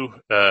route to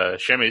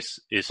Przemyśl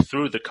is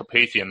through the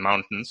Carpathian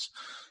Mountains,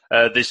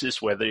 this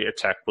is where the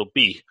attack will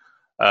be.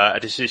 A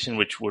decision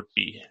which would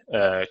be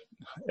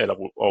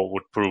or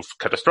would prove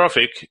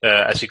catastrophic,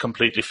 as he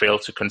completely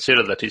failed to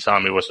consider that his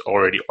army was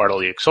already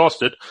utterly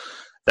exhausted,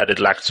 that it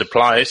lacked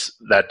supplies,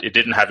 that it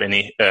didn't have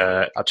any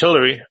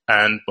artillery,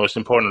 and most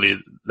importantly,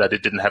 that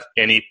it didn't have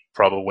any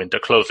proper winter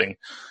clothing.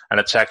 And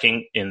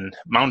attacking in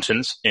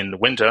mountains in the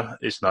winter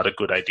is not a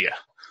good idea.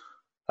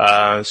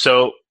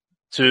 So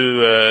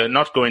To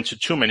not go into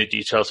too many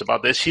details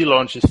about this, he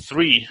launches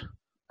 3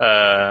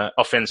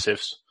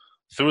 offensives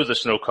through the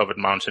snow-covered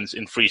mountains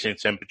in freezing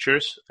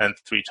temperatures, and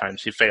 3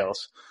 times he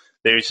fails.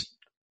 There's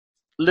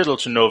little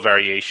to no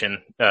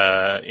variation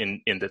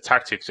in the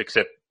tactics,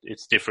 except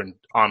it's different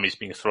armies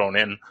being thrown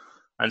in,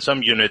 and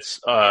some units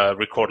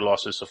record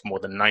losses of more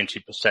than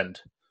 90%.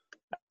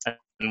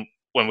 And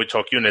when we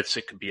talk units,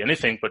 it could be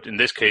anything, but in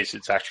this case,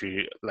 it's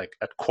actually like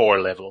at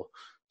corps level.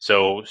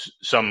 So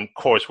some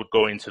corps would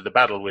go into the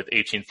battle with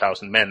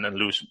 18,000 men and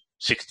lose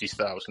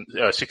 16,000,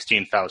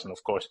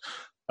 of course,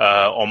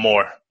 or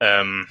more.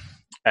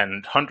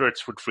 And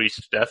hundreds would freeze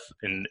to death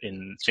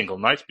in single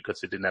nights because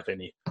they didn't have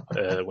any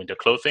winter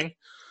clothing.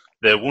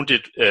 The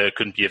wounded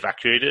couldn't be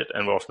evacuated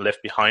and were often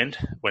left behind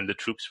when the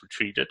troops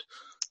retreated.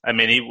 And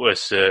many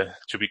was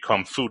to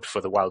become food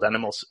for the wild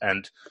animals.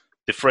 And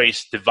the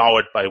phrase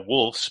devoured by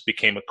wolves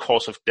became a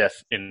cause of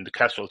death in the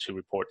casualty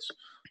reports.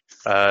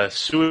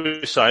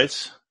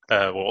 Suicides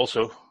were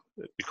also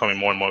becoming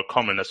more and more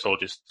common as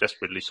soldiers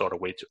desperately sought a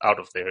way out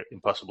of their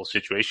impossible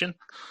situation.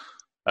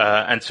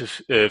 And to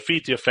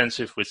feed the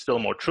offensive with still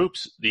more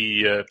troops,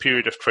 the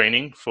period of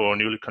training for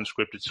newly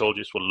conscripted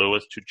soldiers were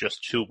lowered to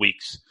just 2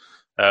 weeks,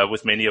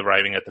 with many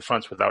arriving at the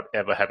front without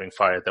ever having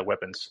fired their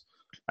weapons.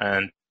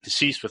 And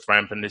disease was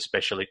rampant,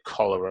 especially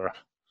cholera.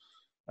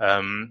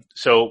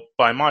 So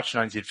by March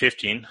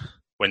 1915,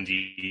 when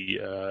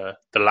the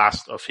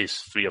last of his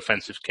 3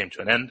 offensives came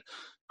to an end,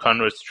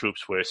 Conrad's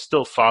troops were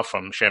still far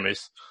from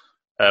Chemist,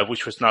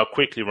 which was now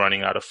quickly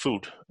running out of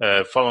food,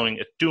 following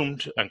a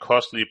doomed and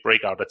costly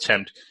breakout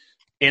attempt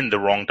in the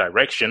wrong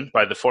direction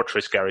by the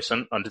fortress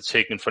garrison,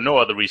 undertaken for no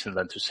other reason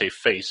than to save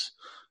face.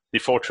 The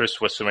fortress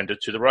was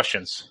surrendered to the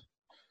Russians.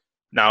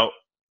 Now,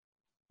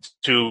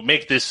 to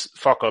make this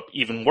fuck up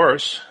even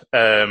worse,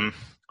 the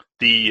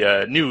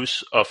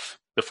news of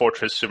the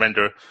fortress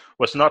surrender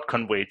was not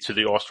conveyed to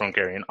the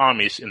Austro-Hungarian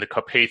armies in the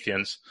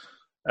Carpathians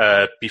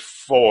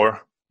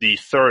before the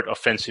 3rd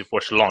offensive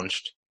was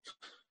launched.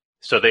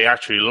 So they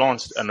actually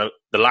launched the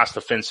last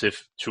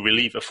offensive to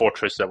relieve a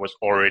fortress that was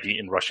already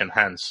in Russian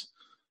hands.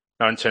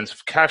 Now, in terms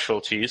of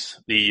casualties,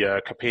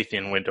 the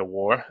Carpathian Winter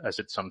War, as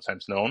it's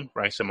sometimes known,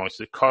 ranks amongst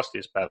the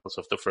costliest battles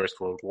of the First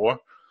World War,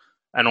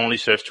 and only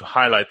serves to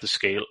highlight the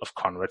scale of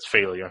Conrad's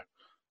failure.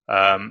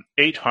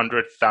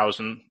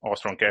 800,000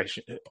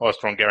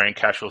 Austro-Hungarian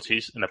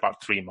casualties in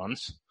about 3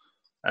 months.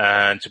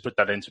 And to put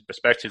that into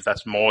perspective,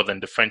 that's more than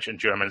the French and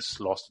Germans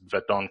lost at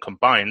Verdun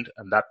combined,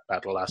 and that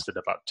battle lasted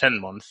about 10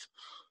 months.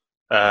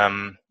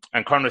 And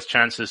Conrad's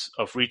chances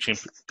of reaching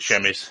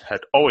Chemist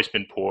had always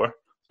been poor,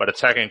 but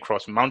attacking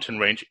across a mountain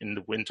range in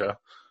the winter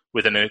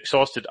with an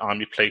exhausted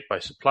army plagued by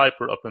supply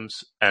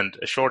problems and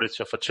a shortage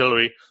of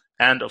artillery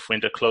and of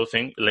winter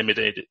clothing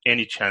eliminated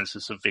any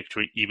chances of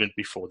victory even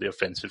before the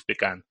offensive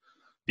began.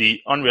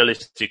 The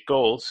unrealistic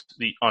goals,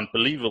 the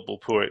unbelievable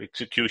poor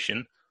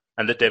execution,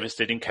 and the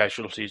devastating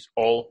casualties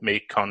all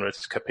make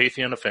Conrad's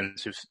Carpathian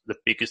offensive the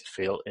biggest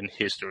fail in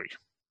history.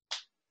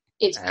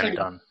 It's pretty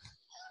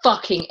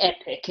fucking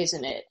epic,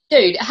 isn't it?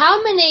 Dude,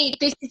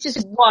 this is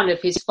just one of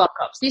his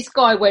fuck-ups. This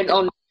guy went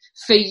on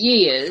for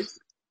years.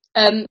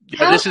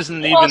 This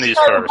isn't even his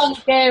first. How many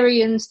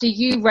Hungarians do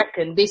you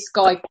reckon this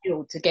guy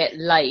killed to get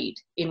laid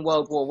in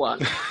World War One?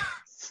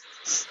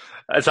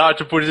 It's hard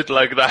to put it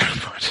like that,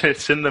 but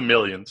it's in the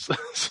millions.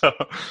 So,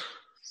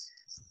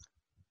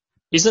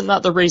 isn't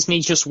that the reason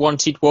he just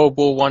wanted World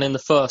War One in the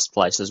first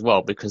place as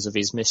well, because of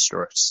his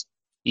mistress?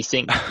 You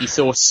think he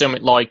thought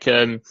something like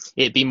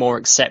it'd be more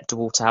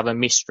acceptable to have a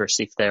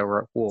mistress if they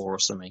were at war or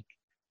something?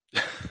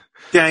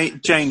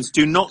 James,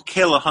 do not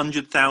kill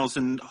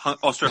 100,000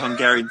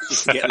 Austro-Hungarians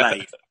just to get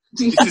laid.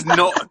 This is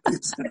not.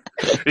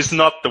 It's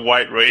not the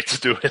right way to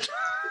do it.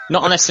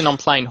 Not unless I'm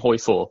playing Hoi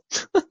 4.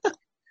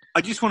 I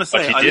just want to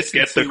say, but he did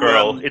get the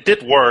girl. It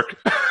did work.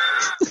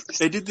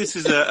 They did this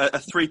as a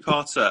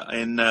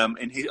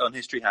 3-parter on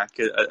History Hack,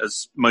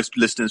 as most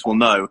listeners will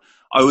know.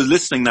 I was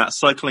listening that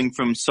cycling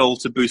from Seoul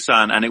to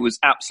Busan, and it was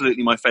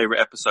absolutely my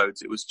favourite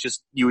episodes.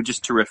 You were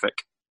just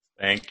terrific.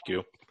 Thank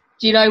you.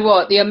 Do you know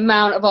what? The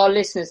amount of our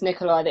listeners,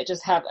 Nikolai, that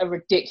just have a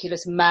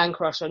ridiculous man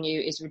crush on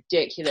you is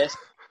ridiculous.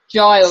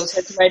 Giles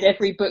has read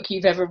every book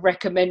you've ever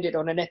recommended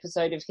on an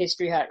episode of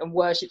History Hack and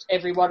worships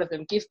every one of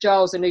them. Give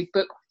Giles a new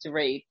book to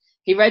read.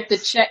 He read the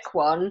Czech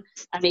one,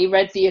 and he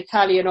read the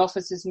Italian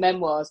officer's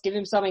memoirs. Give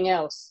him something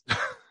else.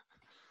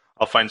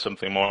 I'll find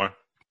something more.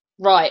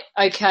 Right,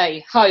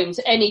 okay. Holmes,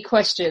 any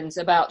questions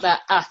about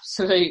that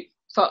absolute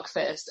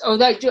fuckfest?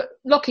 Although,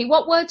 Lockie,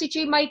 what word did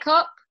you make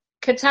up?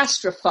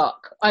 Catastrophe.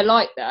 I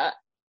like that.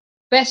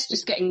 Best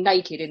just getting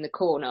naked in the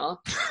corner.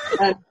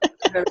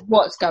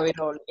 What's going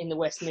on in the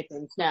West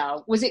Midlands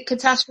now? Was it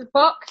catastrophe?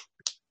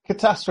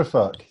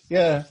 Catastrophe,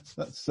 yeah.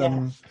 That's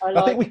I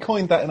think we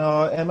coined that in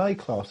our MA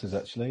classes,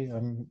 actually.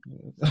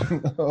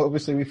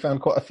 Obviously, we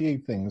found quite a few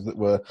things that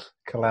were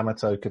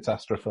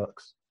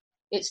calamito-catastrophes.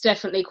 It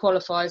definitely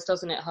qualifies,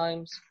 doesn't it,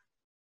 Holmes?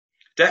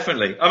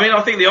 Definitely. I mean,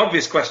 I think the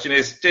obvious question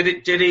is,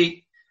 did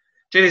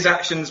his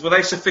actions, were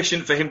they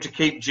sufficient for him to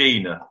keep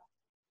Gina?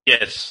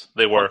 Yes,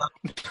 they were.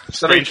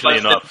 Strangely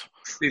enough.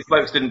 These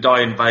blokes didn't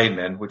die in vain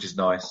then, which is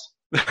nice.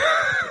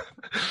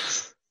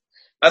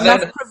 And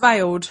love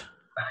prevailed.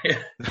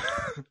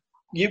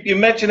 You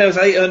mentioned there was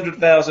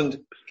 800,000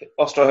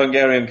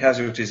 Austro-Hungarian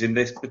casualties in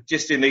these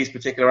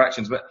particular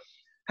actions, but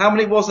how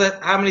many was there?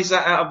 How many is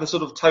that out of the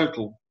sort of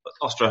total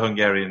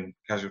Austro-Hungarian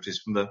casualties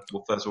from the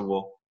First World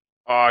War?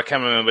 Oh, I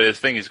can't remember. I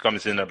think it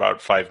comes in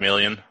about 5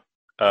 million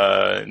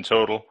in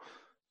total.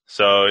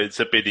 So it's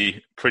a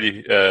pretty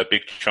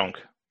big chunk.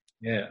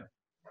 Yeah.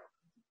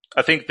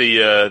 I think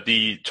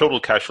the total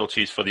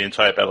casualties for the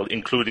entire battle,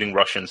 including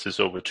Russians, is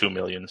over 2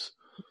 million.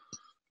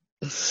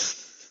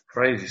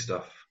 Crazy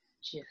stuff.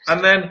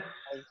 And then,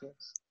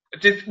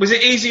 was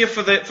it easier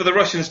for the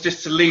Russians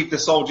just to leave the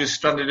soldiers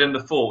stranded in the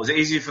fort? Was it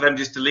easier for them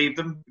just to leave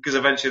them because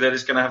eventually they're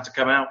just going to have to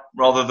come out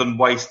rather than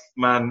waste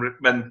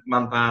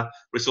manpower,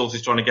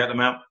 resources trying to get them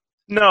out?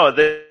 No,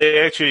 they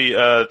actually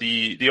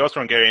the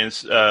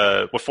Austro-Hungarians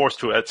were forced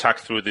to attack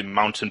through the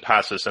mountain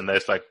passes, and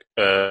there's like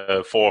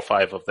 4 or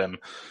 5 of them.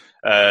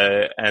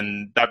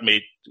 And that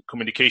made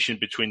communication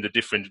between the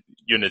different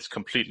units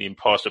completely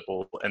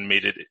impossible and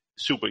made it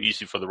super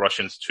easy for the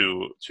Russians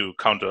to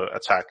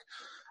counter-attack.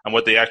 And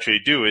what they actually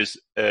do is,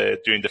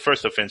 during the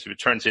first offensive, it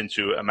turns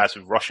into a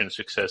massive Russian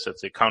success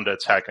as they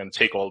counter-attack and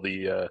take all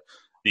the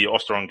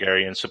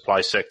Austro-Hungarian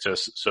supply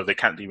sectors, so they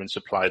can't even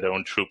supply their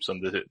own troops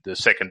on the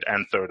second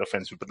and third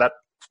offensive. But that,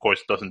 of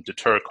course, doesn't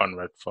deter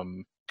Conrad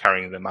from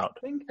carrying them out.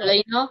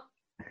 Lena?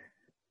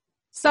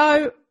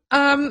 So,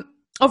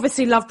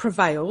 obviously, love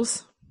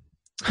prevails.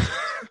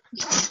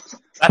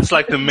 That's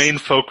like the main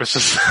focus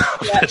of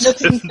this.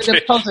 Looking for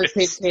the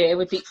positives here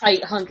with the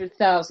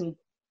 800,000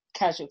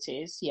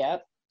 casualties, yeah.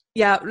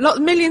 Yeah,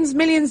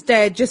 millions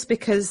dead just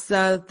because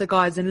the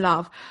guy's in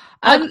love.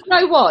 You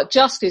know what?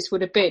 Justice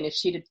would have been if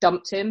she'd have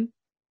dumped him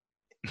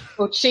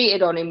or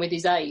cheated on him with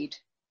his aide.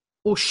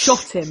 Or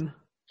shot him.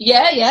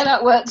 Yeah,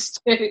 that works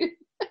too.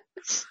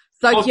 It's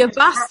like, you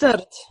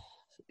bastard.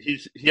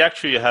 He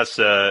actually has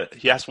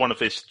one of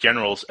his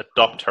generals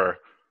adopt her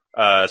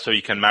so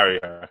he can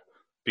marry her,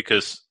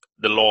 because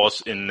the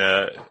laws in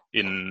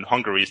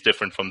Hungary is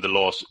different from the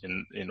laws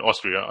in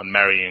Austria on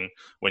marrying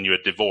when you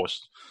are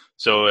divorced.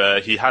 So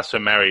he has to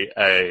marry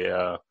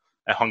a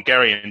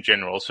Hungarian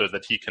general so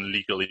that he can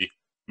legally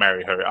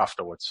marry her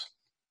afterwards.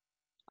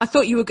 I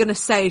thought you were going to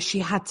say she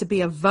had to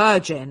be a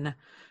virgin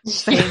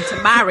for him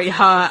to marry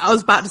her. I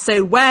was about to say,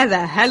 where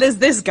the hell is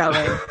this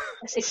going?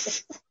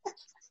 It's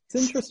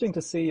interesting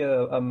to see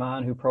a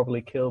man who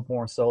probably killed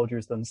more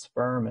soldiers than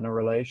sperm in a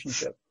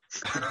relationship.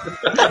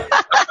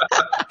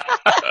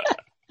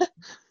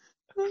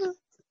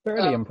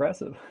 Fairly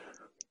impressive.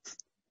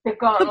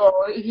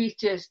 He's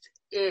just,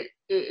 it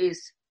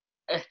is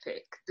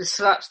epic. The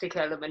slapstick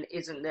element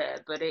isn't there,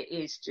 but it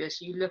is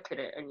just, you look at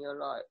it and you're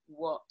like,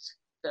 what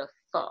the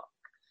fuck?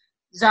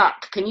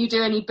 Zach, can you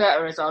do any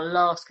better as our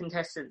last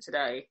contestant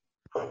today?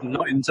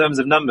 Not in terms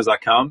of numbers, I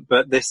can't,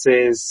 but this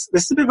is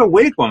a bit of a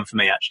weird one for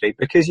me, actually,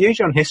 because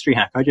usually on History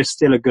Hack, I just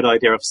steal a good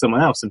idea of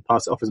someone else and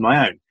pass it off as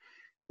my own.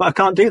 But I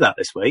can't do that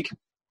this week.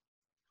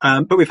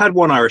 But we've had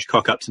one Irish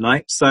cock up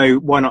tonight, so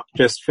why not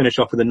just finish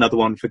off with another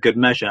one for good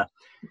measure?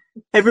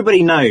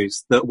 Everybody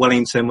knows that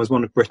Wellington was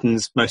one of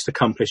Britain's most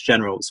accomplished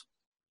generals.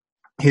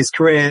 His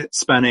career,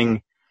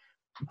 spanning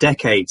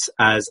decades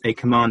as a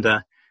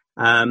commander,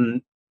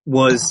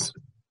 was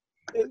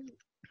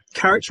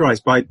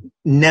characterized by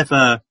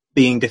never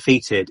being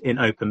defeated in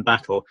open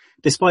battle,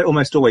 despite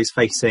almost always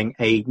facing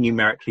a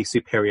numerically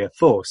superior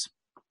force.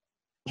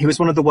 He was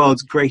one of the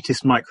world's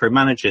greatest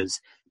micromanagers,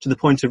 to the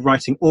point of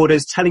writing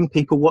orders telling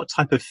people what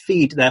type of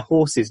feed their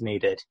horses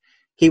needed.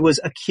 He was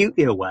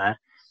acutely aware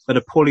that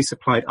a poorly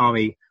supplied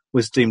army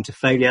was doomed to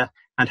failure,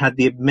 and had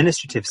the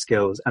administrative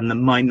skills and the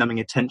mind-numbing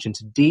attention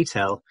to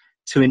detail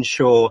to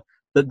ensure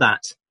that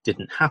that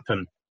didn't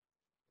happen.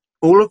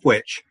 All of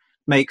which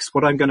makes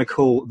what I'm going to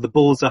call the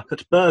balls up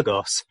at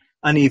Burgos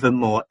an even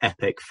more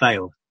epic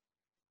fail.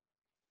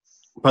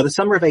 By the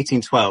summer of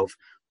 1812,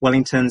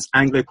 Wellington's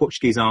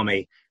Anglo-Portuguese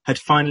army had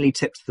finally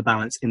tipped the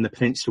balance in the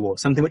Peninsular War,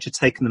 something which had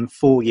taken them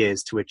 4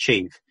 years to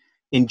achieve.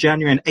 In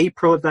January and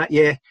April of that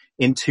year,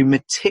 in 2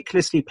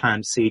 meticulously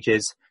planned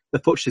sieges, the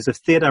fortresses of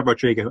Ciudad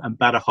Rodrigo and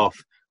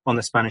Badajoz on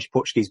the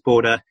Spanish-Portuguese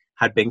border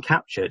had been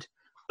captured,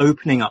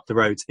 opening up the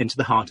roads into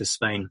the heart of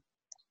Spain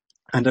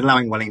and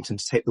allowing Wellington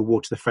to take the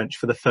war to the French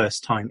for the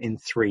first time in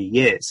 3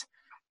 years.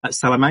 At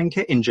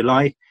Salamanca in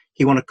July,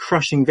 he won a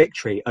crushing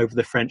victory over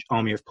the French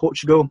army of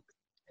Portugal,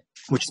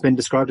 which has been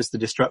described as the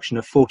destruction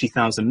of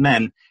 40,000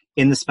 men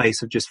in the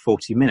space of just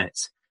 40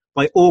 minutes.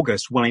 By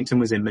August, Wellington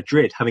was in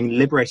Madrid, having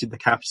liberated the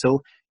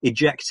capital,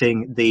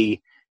 ejecting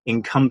the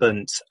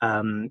incumbent,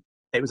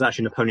 it was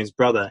actually Napoleon's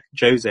brother,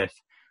 Joseph,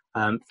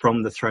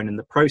 from the throne in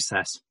the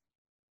process.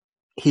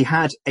 He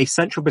had a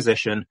central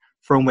position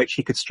from which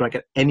he could strike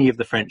at any of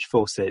the French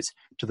forces,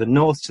 to the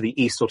north, to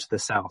the east, or to the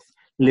south,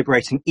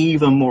 liberating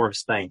even more of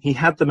Spain. He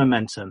had the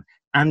momentum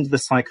and the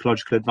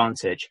psychological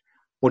advantage.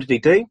 What did he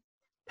do?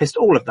 Pissed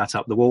all of that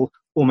up the wall,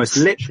 almost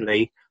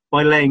literally,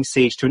 by laying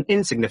siege to an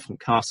insignificant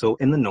castle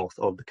in the north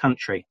of the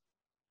country.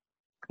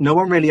 No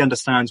one really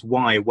understands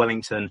why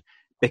Wellington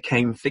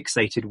became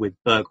fixated with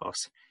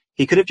Burgos.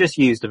 He could have just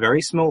used a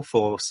very small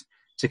force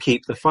to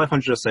keep the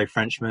 500 or so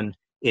Frenchmen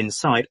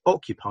inside,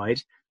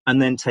 occupied, and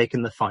then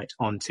taken the fight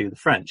on to the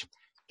French.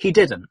 He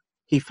didn't.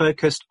 He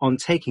focused on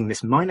taking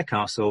this minor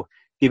castle,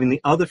 giving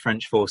the other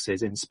French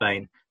forces in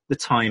Spain the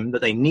time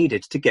that they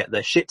needed to get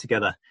their shit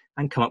together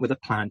and come up with a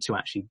plan to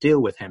actually deal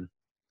with him.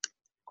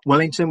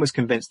 Wellington was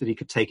convinced that he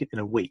could take it in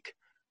a week.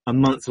 A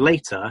month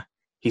later,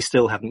 he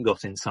still hadn't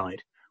got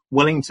inside.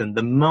 Wellington,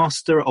 the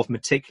master of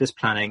meticulous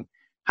planning,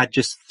 had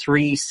just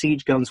 3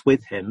 siege guns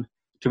with him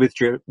to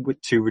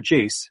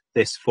reduce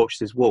this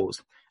fortress's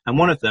walls, and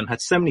one of them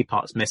had so many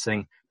parts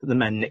missing that the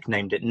men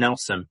nicknamed it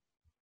Nelson.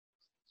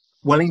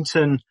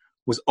 Wellington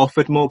was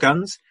offered more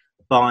guns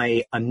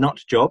by a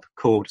nut job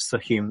called Sir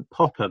Hume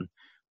Popham.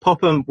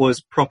 Popham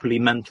was properly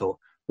mental.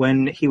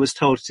 When he was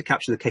told to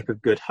capture the Cape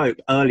of Good Hope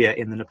earlier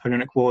in the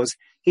Napoleonic Wars,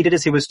 he did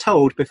as he was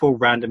told before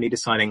randomly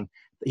deciding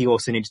that he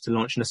also needed to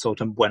launch an assault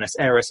on Buenos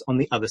Aires on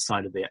the other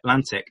side of the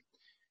Atlantic.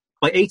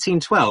 By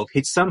 1812,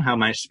 he'd somehow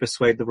managed to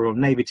persuade the Royal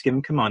Navy to give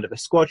him command of a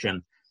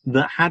squadron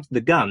that had the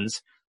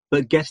guns,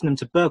 but getting them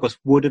to Burgos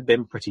would have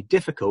been pretty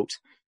difficult,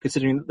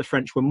 considering that the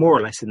French were more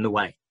or less in the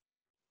way.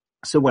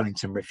 So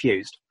Wellington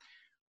refused.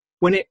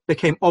 When it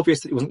became obvious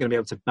that he wasn't going to be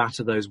able to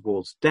batter those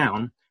walls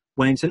down,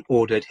 Wellington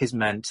ordered his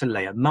men to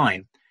lay a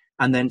mine,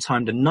 and then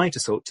timed a night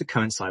assault to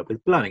coincide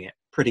with blowing it.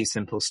 Pretty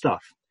simple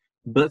stuff.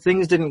 But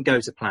things didn't go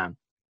to plan.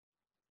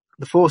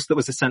 The force that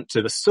was sent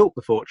to assault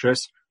the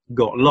fortress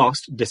got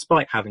lost,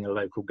 despite having a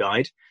local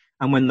guide,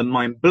 and when the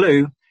mine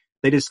blew,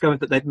 they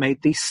discovered that they'd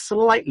made the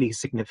slightly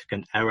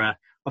significant error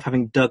of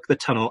having dug the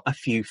tunnel a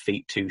few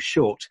feet too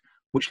short,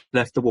 which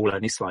left the wall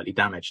only slightly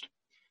damaged.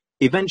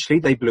 Eventually,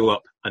 they blew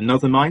up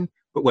another mine,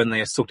 but when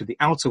they assaulted the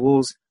outer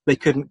walls, they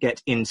couldn't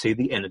get into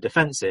the inner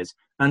defences,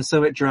 and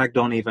so it dragged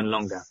on even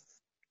longer.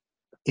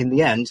 In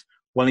the end,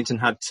 Wellington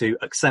had to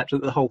accept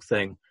that the whole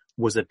thing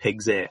was a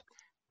pig's ear.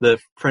 The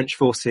French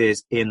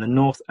forces in the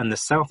north and the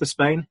south of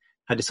Spain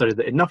had decided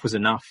that enough was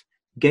enough,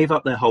 gave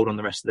up their hold on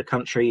the rest of the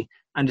country,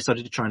 and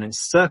decided to try and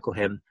encircle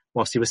him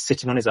whilst he was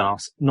sitting on his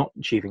arse, not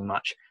achieving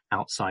much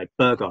outside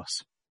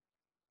Burgos.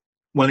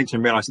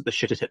 Wellington realised that the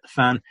shit had hit the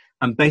fan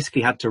and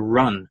basically had to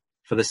run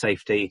for the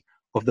safety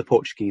of the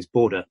Portuguese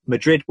border.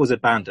 Madrid was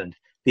abandoned.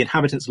 The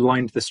inhabitants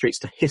lined the streets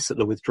to hiss at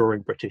the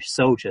withdrawing British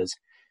soldiers.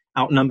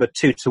 Outnumbered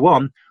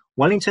 2-1,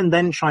 Wellington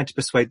then tried to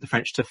persuade the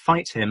French to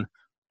fight him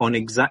on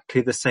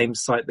exactly the same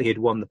site that he had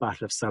won the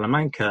Battle of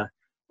Salamanca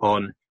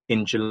on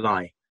in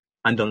July,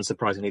 and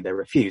unsurprisingly they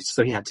refused,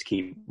 so he had to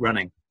keep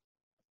running.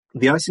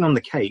 The icing on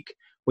the cake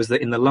was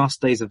that in the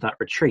last days of that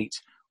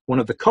retreat, one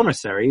of the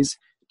commissaries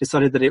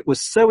decided that it was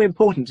so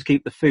important to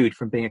keep the food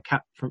from being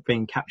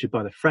captured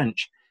by the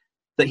French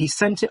that he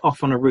sent it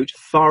off on a route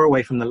far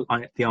away from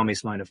the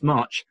army's line of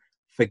march,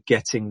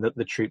 forgetting that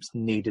the troops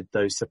needed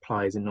those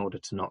supplies in order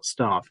to not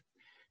starve.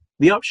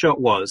 The upshot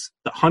was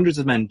that hundreds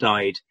of men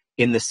died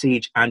in the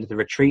siege and the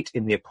retreat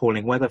in the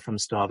appalling weather from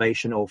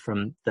starvation or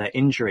from their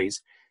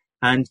injuries,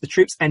 and the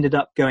troops ended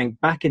up going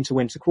back into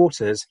winter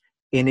quarters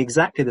in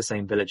exactly the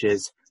same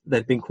villages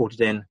they'd been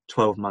quartered in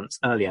 12 months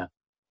earlier.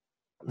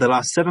 The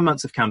last 7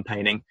 months of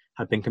campaigning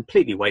had been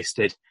completely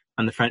wasted,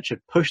 and the French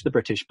had pushed the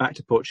British back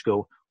to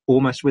Portugal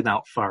almost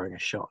without firing a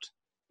shot.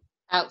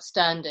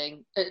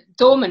 Outstanding.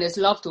 Dorman has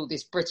loved all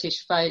this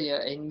British failure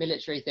in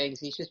military things.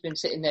 He's just been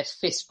sitting there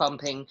fist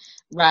pumping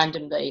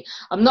randomly.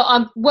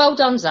 I'm well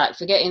done, Zach,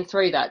 for getting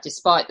through that,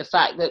 despite the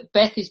fact that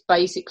Beth is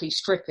basically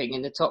stripping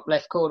in the top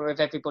left corner of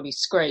everybody's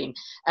screen,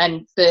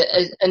 and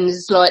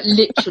it's like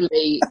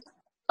literally.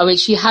 I mean,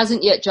 she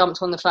hasn't yet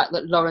jumped on the fact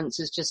that Lawrence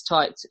has just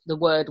typed the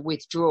word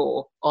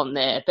withdraw on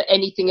there, but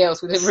anything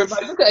else with a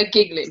remote, look at her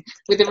giggling,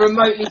 with a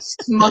remotely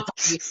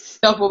smutty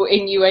double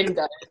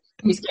innuendo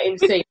is getting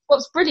seen.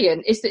 What's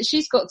brilliant is that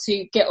she's got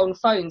to get on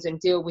phones and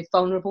deal with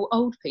vulnerable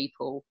old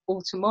people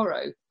all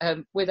tomorrow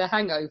with a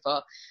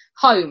hangover.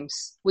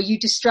 Holmes, were you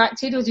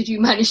distracted or did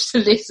you manage to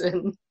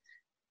listen?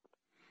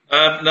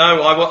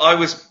 No, I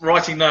was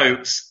writing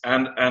notes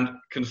and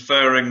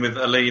conferring with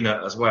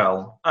Alina as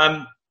well.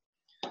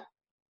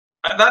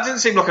 That didn't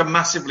seem like a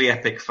massively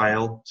epic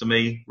fail to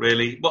me,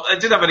 really. Well,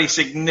 it didn't have any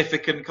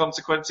significant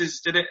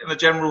consequences, did it, in the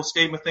general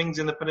scheme of things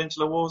in the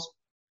Peninsular Wars?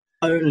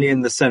 Only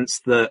in the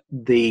sense that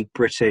the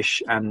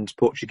British and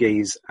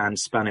Portuguese and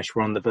Spanish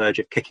were on the verge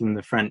of kicking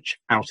the French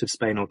out of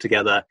Spain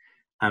altogether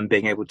and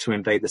being able to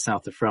invade the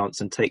south of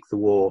France and take the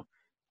war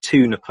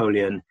to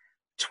Napoleon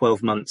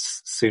 12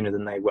 months sooner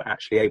than they were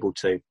actually able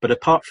to. But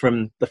apart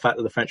from the fact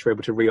that the French were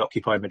able to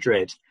reoccupy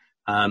Madrid,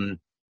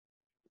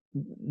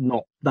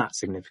 not that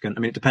significant.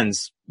 I mean, it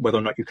depends whether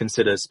or not you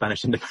consider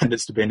Spanish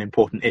independence to be an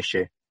important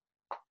issue.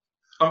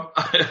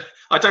 I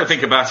don't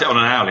think about it on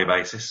an hourly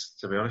basis,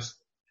 to be honest.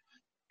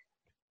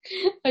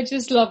 I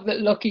just love that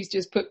Lockie's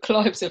just put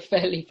Clive's a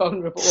fairly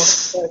vulnerable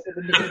officer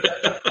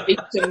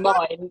into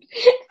mind.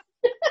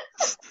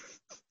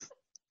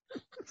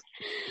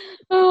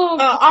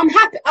 I'm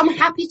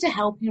happy to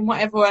help in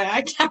whatever way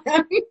I can.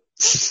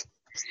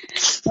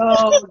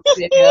 Oh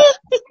dear.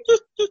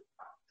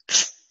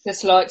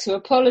 Just like to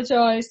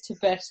apologise to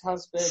Beth's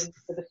husband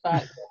for the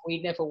fact that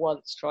we never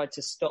once tried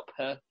to stop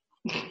her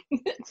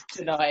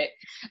tonight.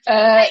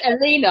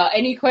 Alina,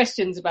 any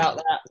questions about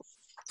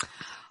that?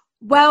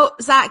 Well,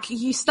 Zach,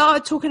 you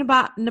started talking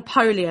about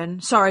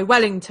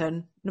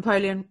Wellington.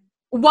 Napoleon.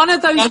 One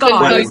of those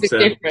guys.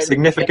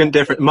 Significant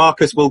difference.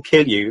 Marcus will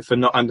kill you for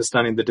not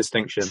understanding the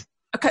distinction.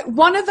 Okay,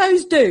 one of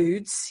those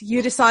dudes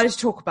you decided to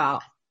talk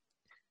about.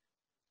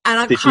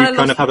 And Did you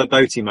kind of have a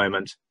boaty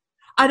moment?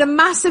 I had a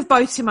massive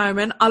boaty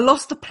moment. I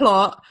lost the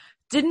plot,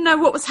 didn't know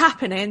what was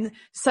happening,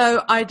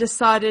 so I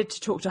decided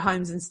to talk to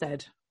Holmes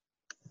instead.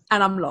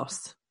 And I'm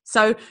lost.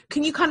 So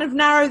can you kind of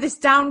narrow this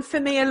down for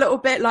me a little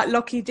bit like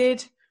Lockie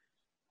did?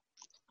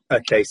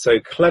 Okay, so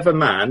clever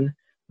man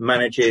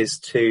manages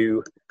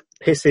to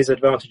piss his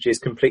advantages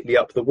completely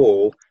up the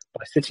wall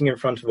by sitting in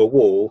front of a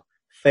wall,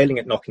 failing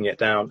at knocking it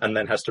down, and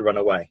then has to run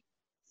away.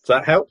 Does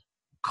that help?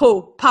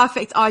 Cool.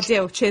 Perfect.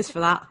 Ideal. Cheers for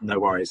that. No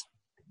worries.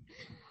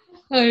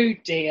 Oh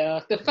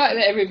dear. The fact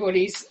that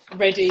everybody's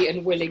ready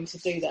and willing to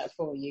do that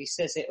for you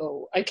says it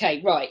all.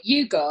 Okay, right.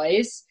 You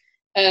guys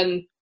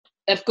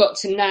have got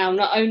to now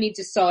not only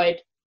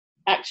decide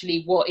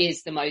actually what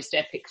is the most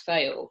epic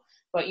fail,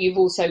 but you've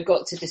also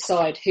got to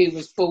decide who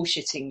was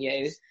bullshitting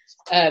you.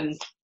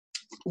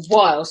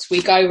 Whilst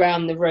we go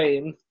round the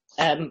room,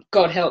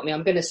 God help me,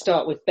 I'm going to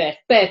start with Beth.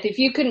 Beth, if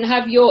you couldn't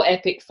have your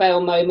epic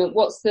fail moment,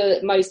 what's the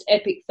most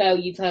epic fail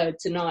you've heard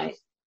tonight?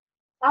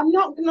 I'm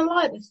not going to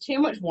lie, there's too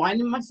much wine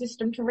in my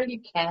system to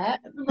really care at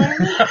the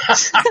moment.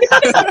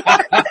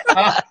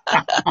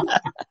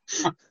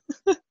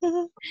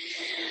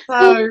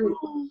 So,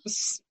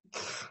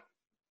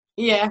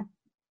 yeah,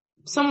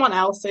 someone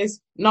else's,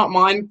 not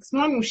mine, because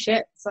mine was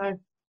shit, so.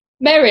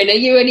 Merrin, are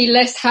you any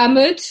less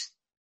hammered?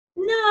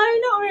 No,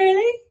 not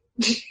really.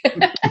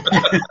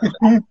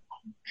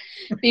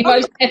 The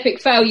most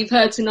epic fail you've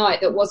heard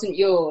tonight that wasn't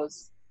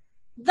yours?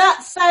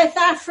 That South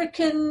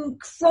African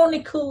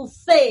Chronicle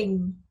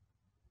thing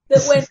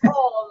that went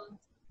on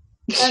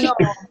and on.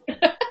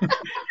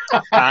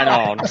 And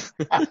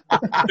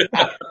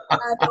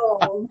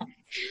on.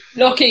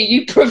 Lockie,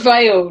 you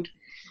prevailed.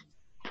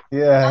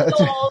 Yeah.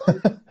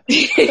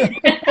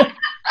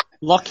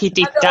 Lockie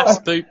did Das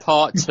Boot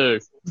Part 2.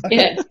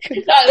 Yeah, that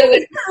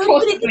was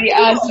possibly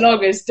as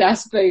long as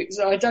Das Boot,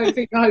 so I don't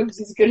think Holmes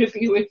is going to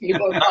be with you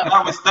on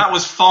that. That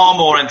was far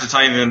more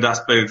entertaining than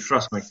Das Boot,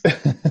 trust me.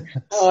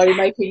 Oh, you're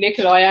making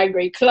Nikolai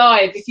angry.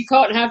 Clive, if you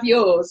can't have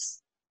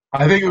yours.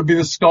 I think it would be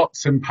the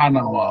Scots in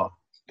Panama.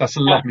 That's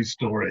a lovely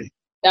story.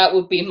 That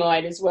would be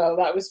mine as well.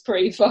 That was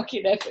pretty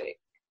fucking epic.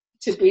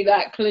 To be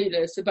that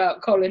clueless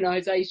about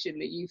colonisation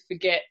that you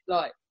forget,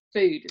 like,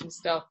 food and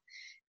stuff.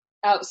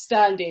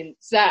 Outstanding.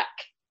 Zach?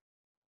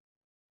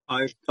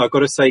 I've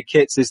got to say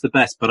Kits is the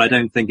best, but I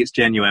don't think it's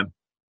genuine.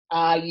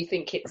 You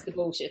think Kit's the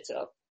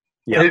bullshitter?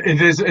 Yeah.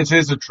 It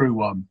is a true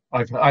one.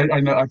 I've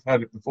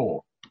heard it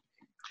before.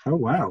 Oh,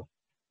 wow.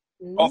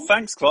 Oh,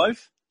 thanks,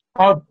 Clive.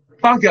 Oh,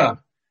 bugger.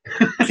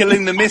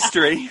 Killing the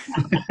mystery.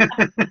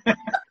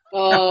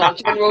 Oh,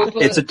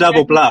 it's a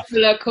double bluff.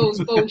 Calls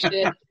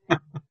bullshit.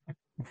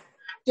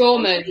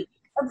 Dorman.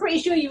 I'm pretty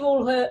sure you've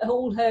all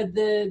heard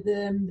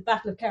the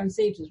Battle of Karen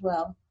Siege as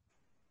well.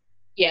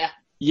 Yeah.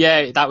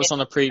 Yeah, that was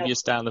on a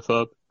previous Down the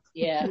Pub.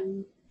 Yeah.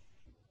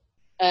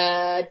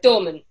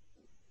 Dorman.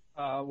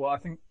 Well, I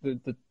think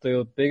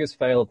the biggest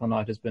fail of the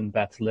night has been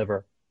Beth's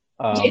liver.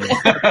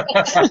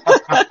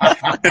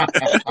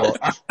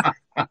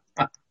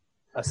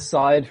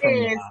 Aside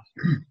from that,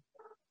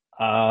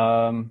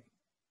 I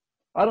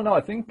don't know.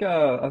 I think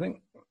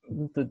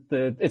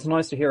it's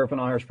nice to hear of an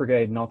Irish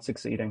brigade not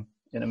succeeding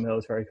in a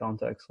military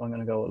context. So I'm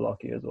going to go with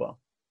Lockie as well.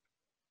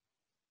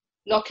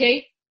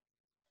 Lockie?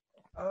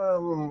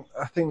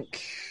 I think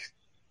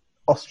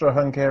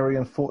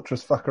Austro-Hungarian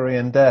fortress fuckery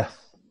and death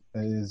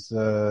is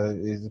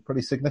a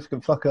pretty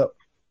significant fuck up.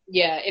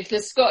 Yeah, if the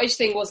Scottish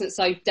thing wasn't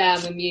so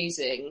damn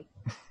amusing,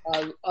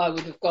 I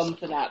would have gone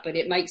for that. But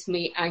it makes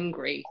me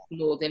angry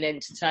more than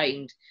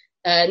entertained.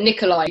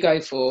 Nikolai, go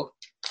for.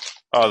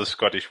 Oh, the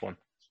Scottish one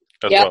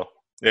as Yep. well.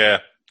 Yeah,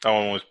 that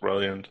one was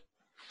brilliant.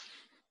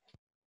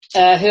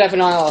 Who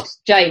haven't I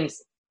asked?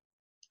 James?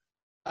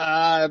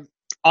 I'm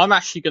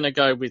actually going to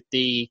go with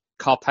the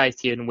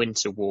Carpathian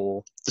Winter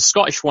War. The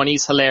Scottish one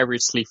is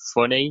hilariously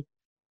funny,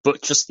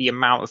 but just the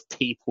amount of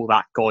people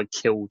that guy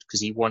killed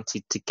because he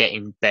wanted to get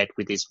in bed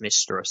with his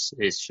mistress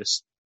is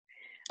just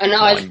And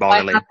I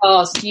mind-boggling. have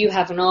asked, you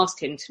haven't asked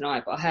him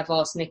tonight, but I have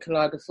asked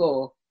Nikolai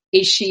before,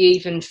 is she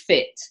even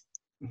fit?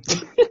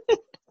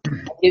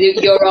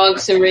 Your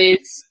answer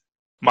is?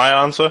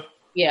 My answer?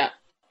 Yeah.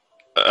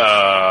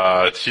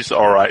 She's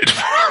alright,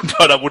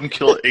 but I wouldn't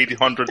kill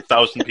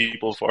 800,000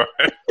 people for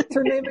her. What's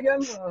her name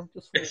again?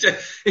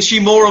 Is she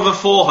more of a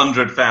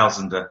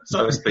 400,000er,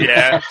 so to speak?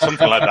 Yeah,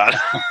 something like that.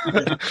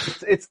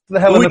 It's the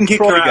Helen of kick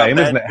her Troy out game,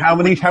 then. isn't it? How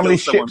many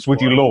ships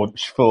would you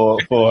launch for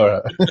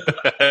her?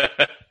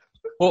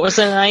 What was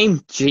her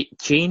name?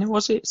 Gina,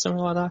 was it?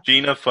 Something like that?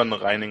 Gina von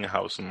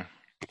Reininghausen.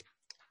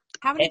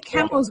 How many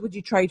camels would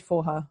you trade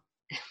for her?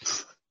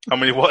 How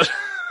many what?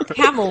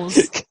 Camels.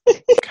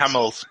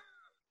 Camels.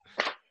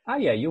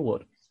 Yeah, you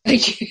would.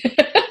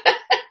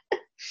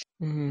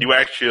 You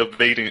actually are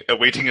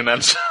awaiting an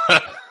answer.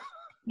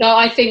 No,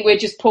 I think we're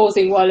just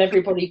pausing while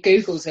everybody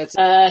Googles it.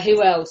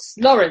 Who else?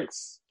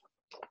 Lawrence.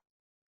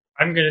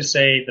 I'm going to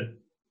say the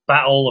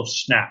Battle of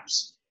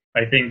Schnapps.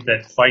 I think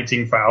that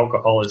fighting for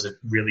alcohol is a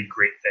really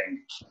great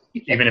thing,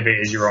 even if it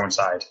is your own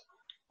side.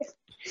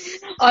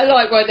 I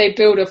like why they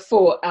build a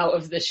fort out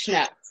of the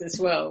schnapps as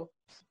well.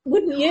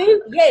 Wouldn't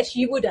you? Yes,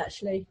 you would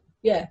actually.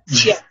 Yeah.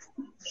 Yeah.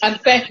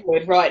 And Beth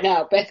would right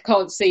now. Beth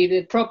can't see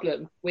the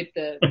problem with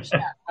the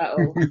schnapps at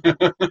all.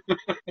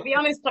 To be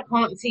honest, I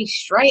can't see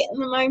straight at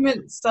the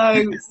moment,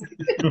 so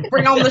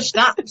bring on the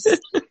schnapps.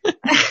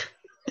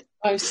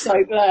 I'm so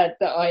glad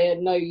that I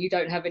know you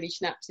don't have any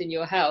schnapps in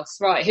your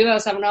house. Right, who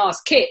else haven't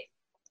asked? Kit.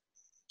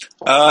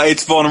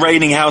 It's von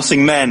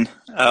Reininghausing men.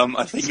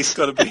 I think it's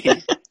got to be.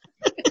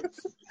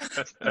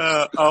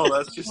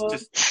 That's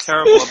just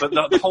terrible. But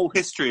the whole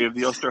history of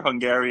the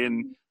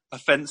Austro-Hungarian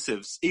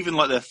offensives, even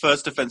like their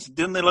first offensive,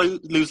 didn't they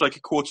lose like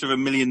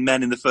 250,000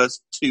 men in the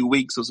first 2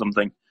 weeks or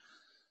something?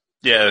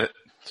 Yeah,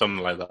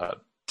 something like that.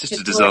 Just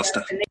a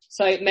disaster.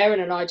 So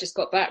Merrin and I just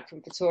got back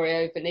from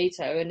Vittorio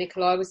Veneto, and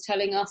Nikolai was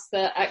telling us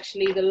that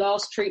actually the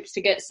last troops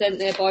to get sent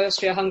there by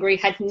Austria-Hungary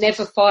had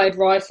never fired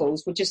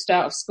rifles, were just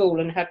out of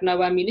school and had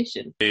no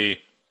ammunition.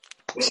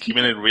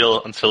 Keeping it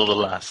real until the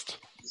last.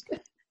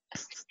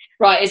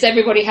 Right, has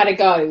everybody had a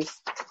go?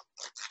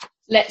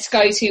 Let's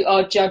go to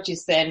our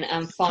judges then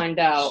and find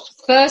out.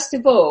 First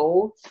of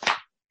all,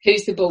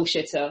 who's the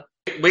bullshitter?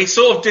 We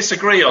sort of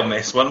disagree on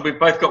this one. We've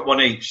both got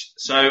one each.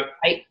 So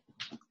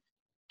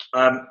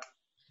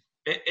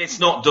it's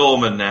not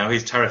Dorman now.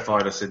 He's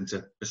terrified us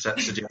into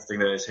suggesting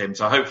that it's him.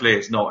 So hopefully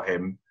it's not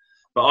him.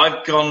 But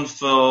I've gone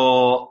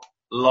for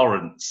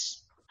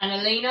Lawrence. And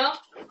Alina?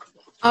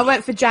 I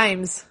went for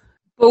James.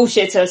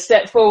 Bullshitter,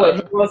 step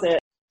forward. Who was it?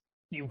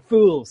 You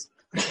fools.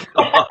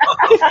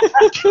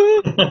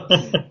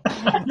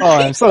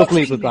 I'm so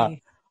pleased with that.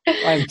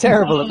 I'm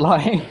terrible at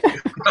lying. You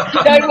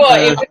know what?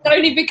 It was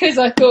only because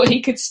I thought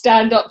he could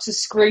stand up to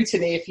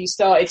scrutiny if you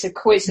started to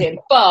quiz him.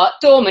 But,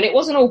 Dorman, it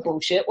wasn't all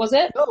bullshit, was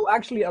it? No,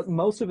 actually,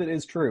 most of it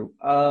is true.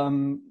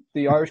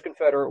 The Irish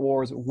Confederate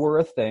Wars were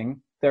a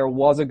thing. There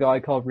was a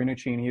guy called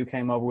Rinuccini who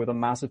came over with a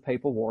massive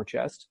paper war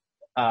chest.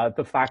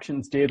 The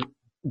factions did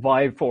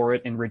vie for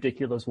it in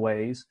ridiculous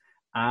ways.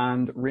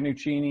 And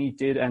Rinuccini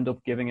did end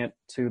up giving it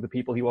to the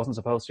people he wasn't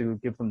supposed to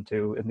give them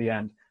to in the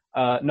end.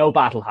 No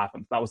battle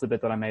happened. That was the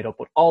bit that I made up,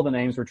 but all the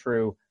names were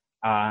true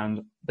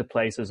and the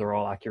places are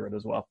all accurate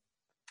as well.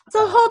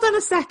 So hold on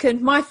a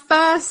second. My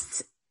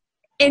first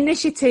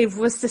initiative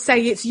was to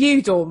say it's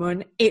you,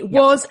 Dorman. It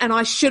was, and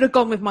I should have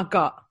gone with my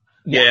gut.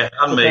 Yeah,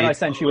 and me. Then I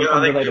sent you an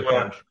unrelated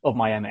punch of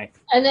my MA.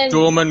 And then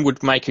Dorman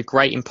would make a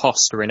great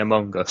imposter in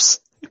Among Us.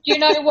 Do you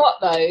know what,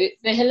 though?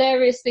 The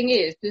hilarious thing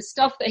is, the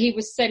stuff that he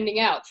was sending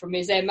out from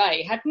his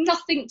MA had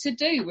nothing to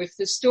do with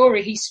the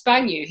story he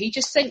span you. He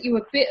just sent you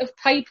a bit of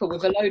paper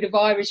with a load of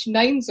Irish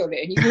names on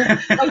it, and you were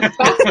so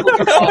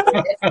baffled about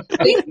it.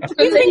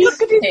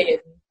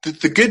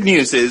 The good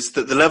news is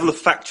that the level of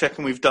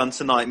fact-checking we've done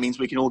tonight means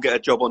we can all get a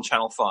job on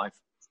Channel 5.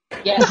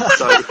 Yeah,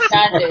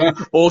 standard.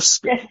 Or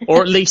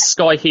at least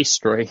Sky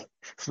History.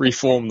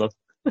 Reform them.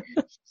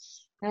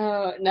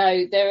 Oh, no,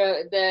 you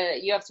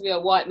have to be a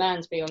white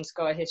man to be on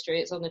Sky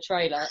History. It's on the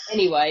trailer.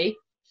 Anyway,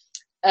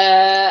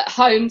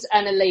 Holmes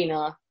and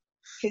Alina,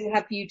 who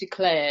have you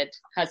declared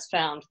has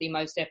found the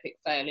most epic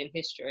fail in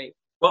history?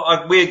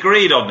 Well, we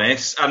agreed on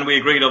this, and we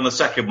agreed on the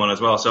second one as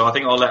well. So I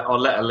think I'll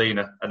let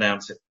Alina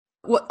announce it.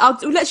 Well,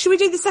 should we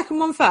do the second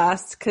one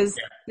first? Because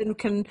then we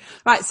can.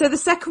 Right. So the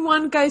second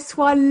one goes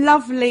to our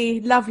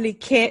lovely, lovely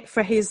Kit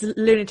for his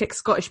lunatic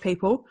Scottish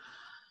people.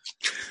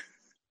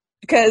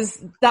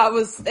 Because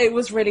it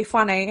was really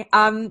funny.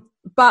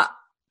 But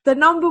the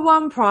number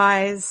one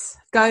prize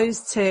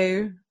goes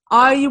to,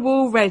 are you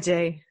all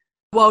ready?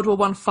 World War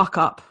I fuck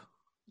up.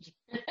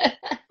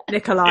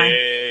 Nikolai.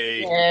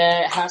 Yay.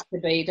 Yeah, it has to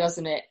be,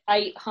 doesn't it?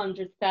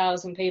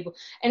 800,000 people.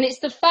 And it's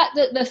the fact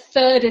that the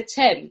third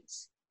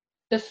attempt,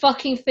 the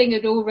fucking thing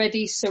had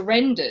already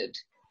surrendered.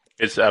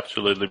 It's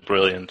absolutely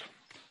brilliant.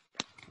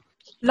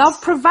 Love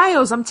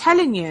prevails, I'm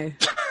telling you.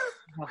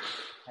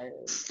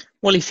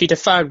 Well, if he'd have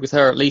failed with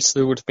her, at least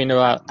there would have been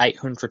about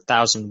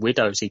 800,000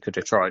 widows he could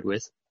have tried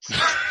with.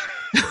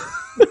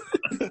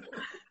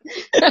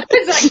 That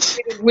was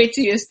actually the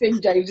wittiest thing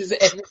James has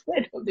ever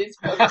said on this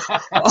podcast.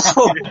 I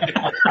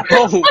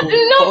love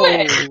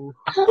it.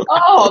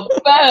 Oh,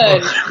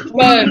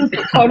 burn,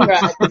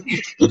 Conrad.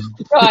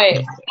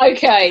 Right,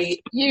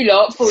 okay. You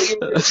lot thought you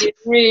were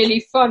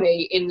really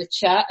funny in the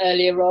chat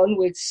earlier on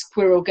with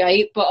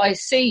Squirrelgate, but I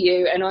see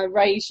you and I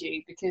raise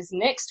you because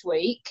next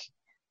week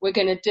we're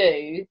going to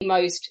do the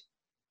most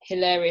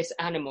hilarious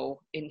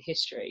animal in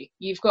history.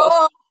 You've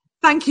got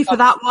thank you for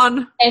that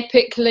one.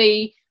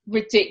 Epically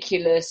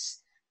ridiculous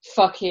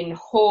fucking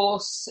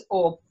horse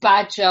or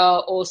badger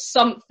or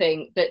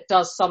something that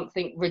does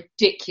something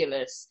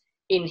ridiculous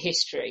in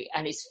history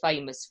and is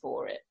famous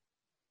for it.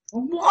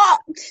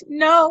 What?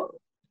 No.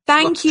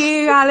 Thank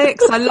you,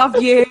 Alex. I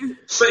love you.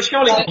 But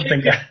surely,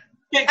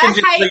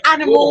 I hate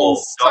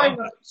animals so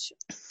much.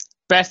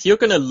 Beth, you're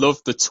going to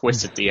love the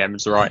Twitter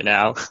DMs right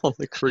now on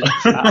the group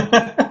chat.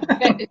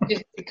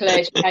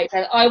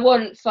 I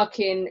want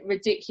fucking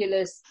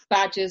ridiculous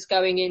badgers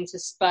going into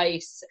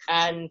space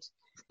and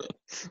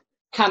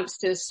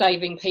hamsters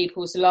saving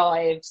people's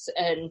lives,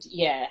 and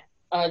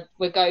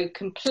we'll go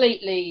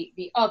completely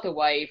the other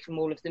way from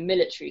all of the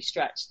military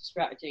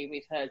strategy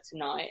we've heard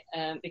tonight,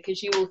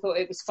 because you all thought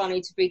it was funny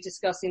to be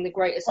discussing the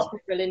greatest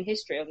thrill in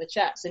history on the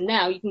chats, and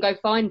now you can go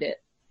find it.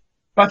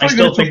 I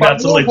still think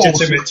that's a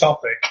legitimate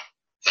topic.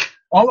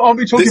 Are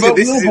we talking about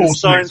this is in Warhorse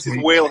Science's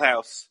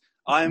wheelhouse.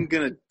 I am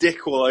going to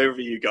dick all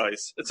over you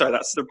guys. Sorry,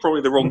 that's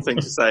probably the wrong thing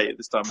to say at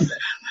this time of day.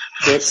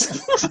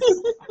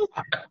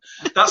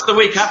 That's the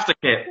week after,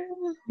 Kit.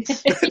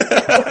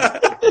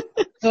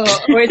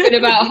 Or in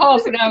about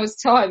half an hour's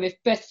time if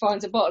Beth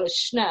finds a bottle of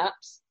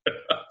schnapps.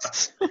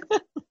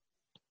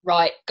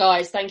 Right,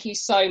 guys, thank you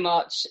so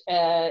much.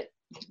 I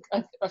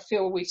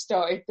feel we've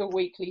started the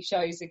weekly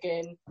shows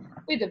again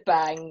with a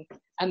bang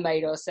and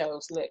made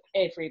ourselves look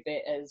every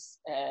bit as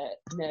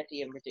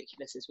nerdy and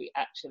ridiculous as we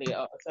actually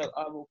are. So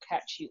I will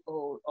catch you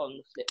all on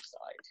the flip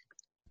side.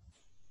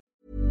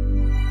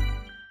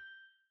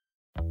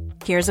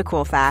 Here's a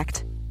cool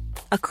fact.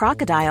 A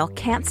crocodile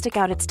can't stick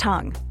out its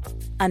tongue.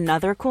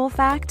 Another cool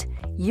fact,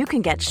 you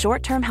can get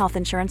short-term health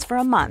insurance for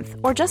a month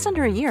or just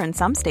under a year in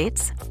some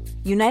states.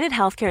 United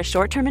Healthcare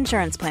short-term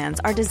insurance plans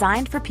are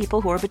designed for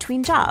people who are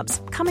between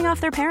jobs, coming off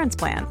their parents'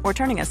 plan, or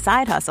turning a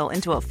side hustle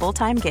into a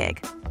full-time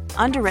gig.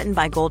 Underwritten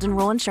by Golden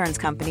Rule Insurance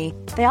Company,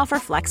 they offer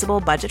flexible,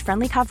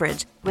 budget-friendly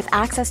coverage with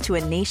access to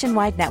a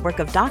nationwide network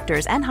of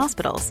doctors and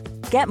hospitals.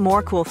 Get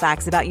more cool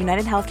facts about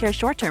United Healthcare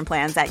short-term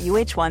plans at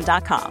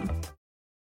uh1.com.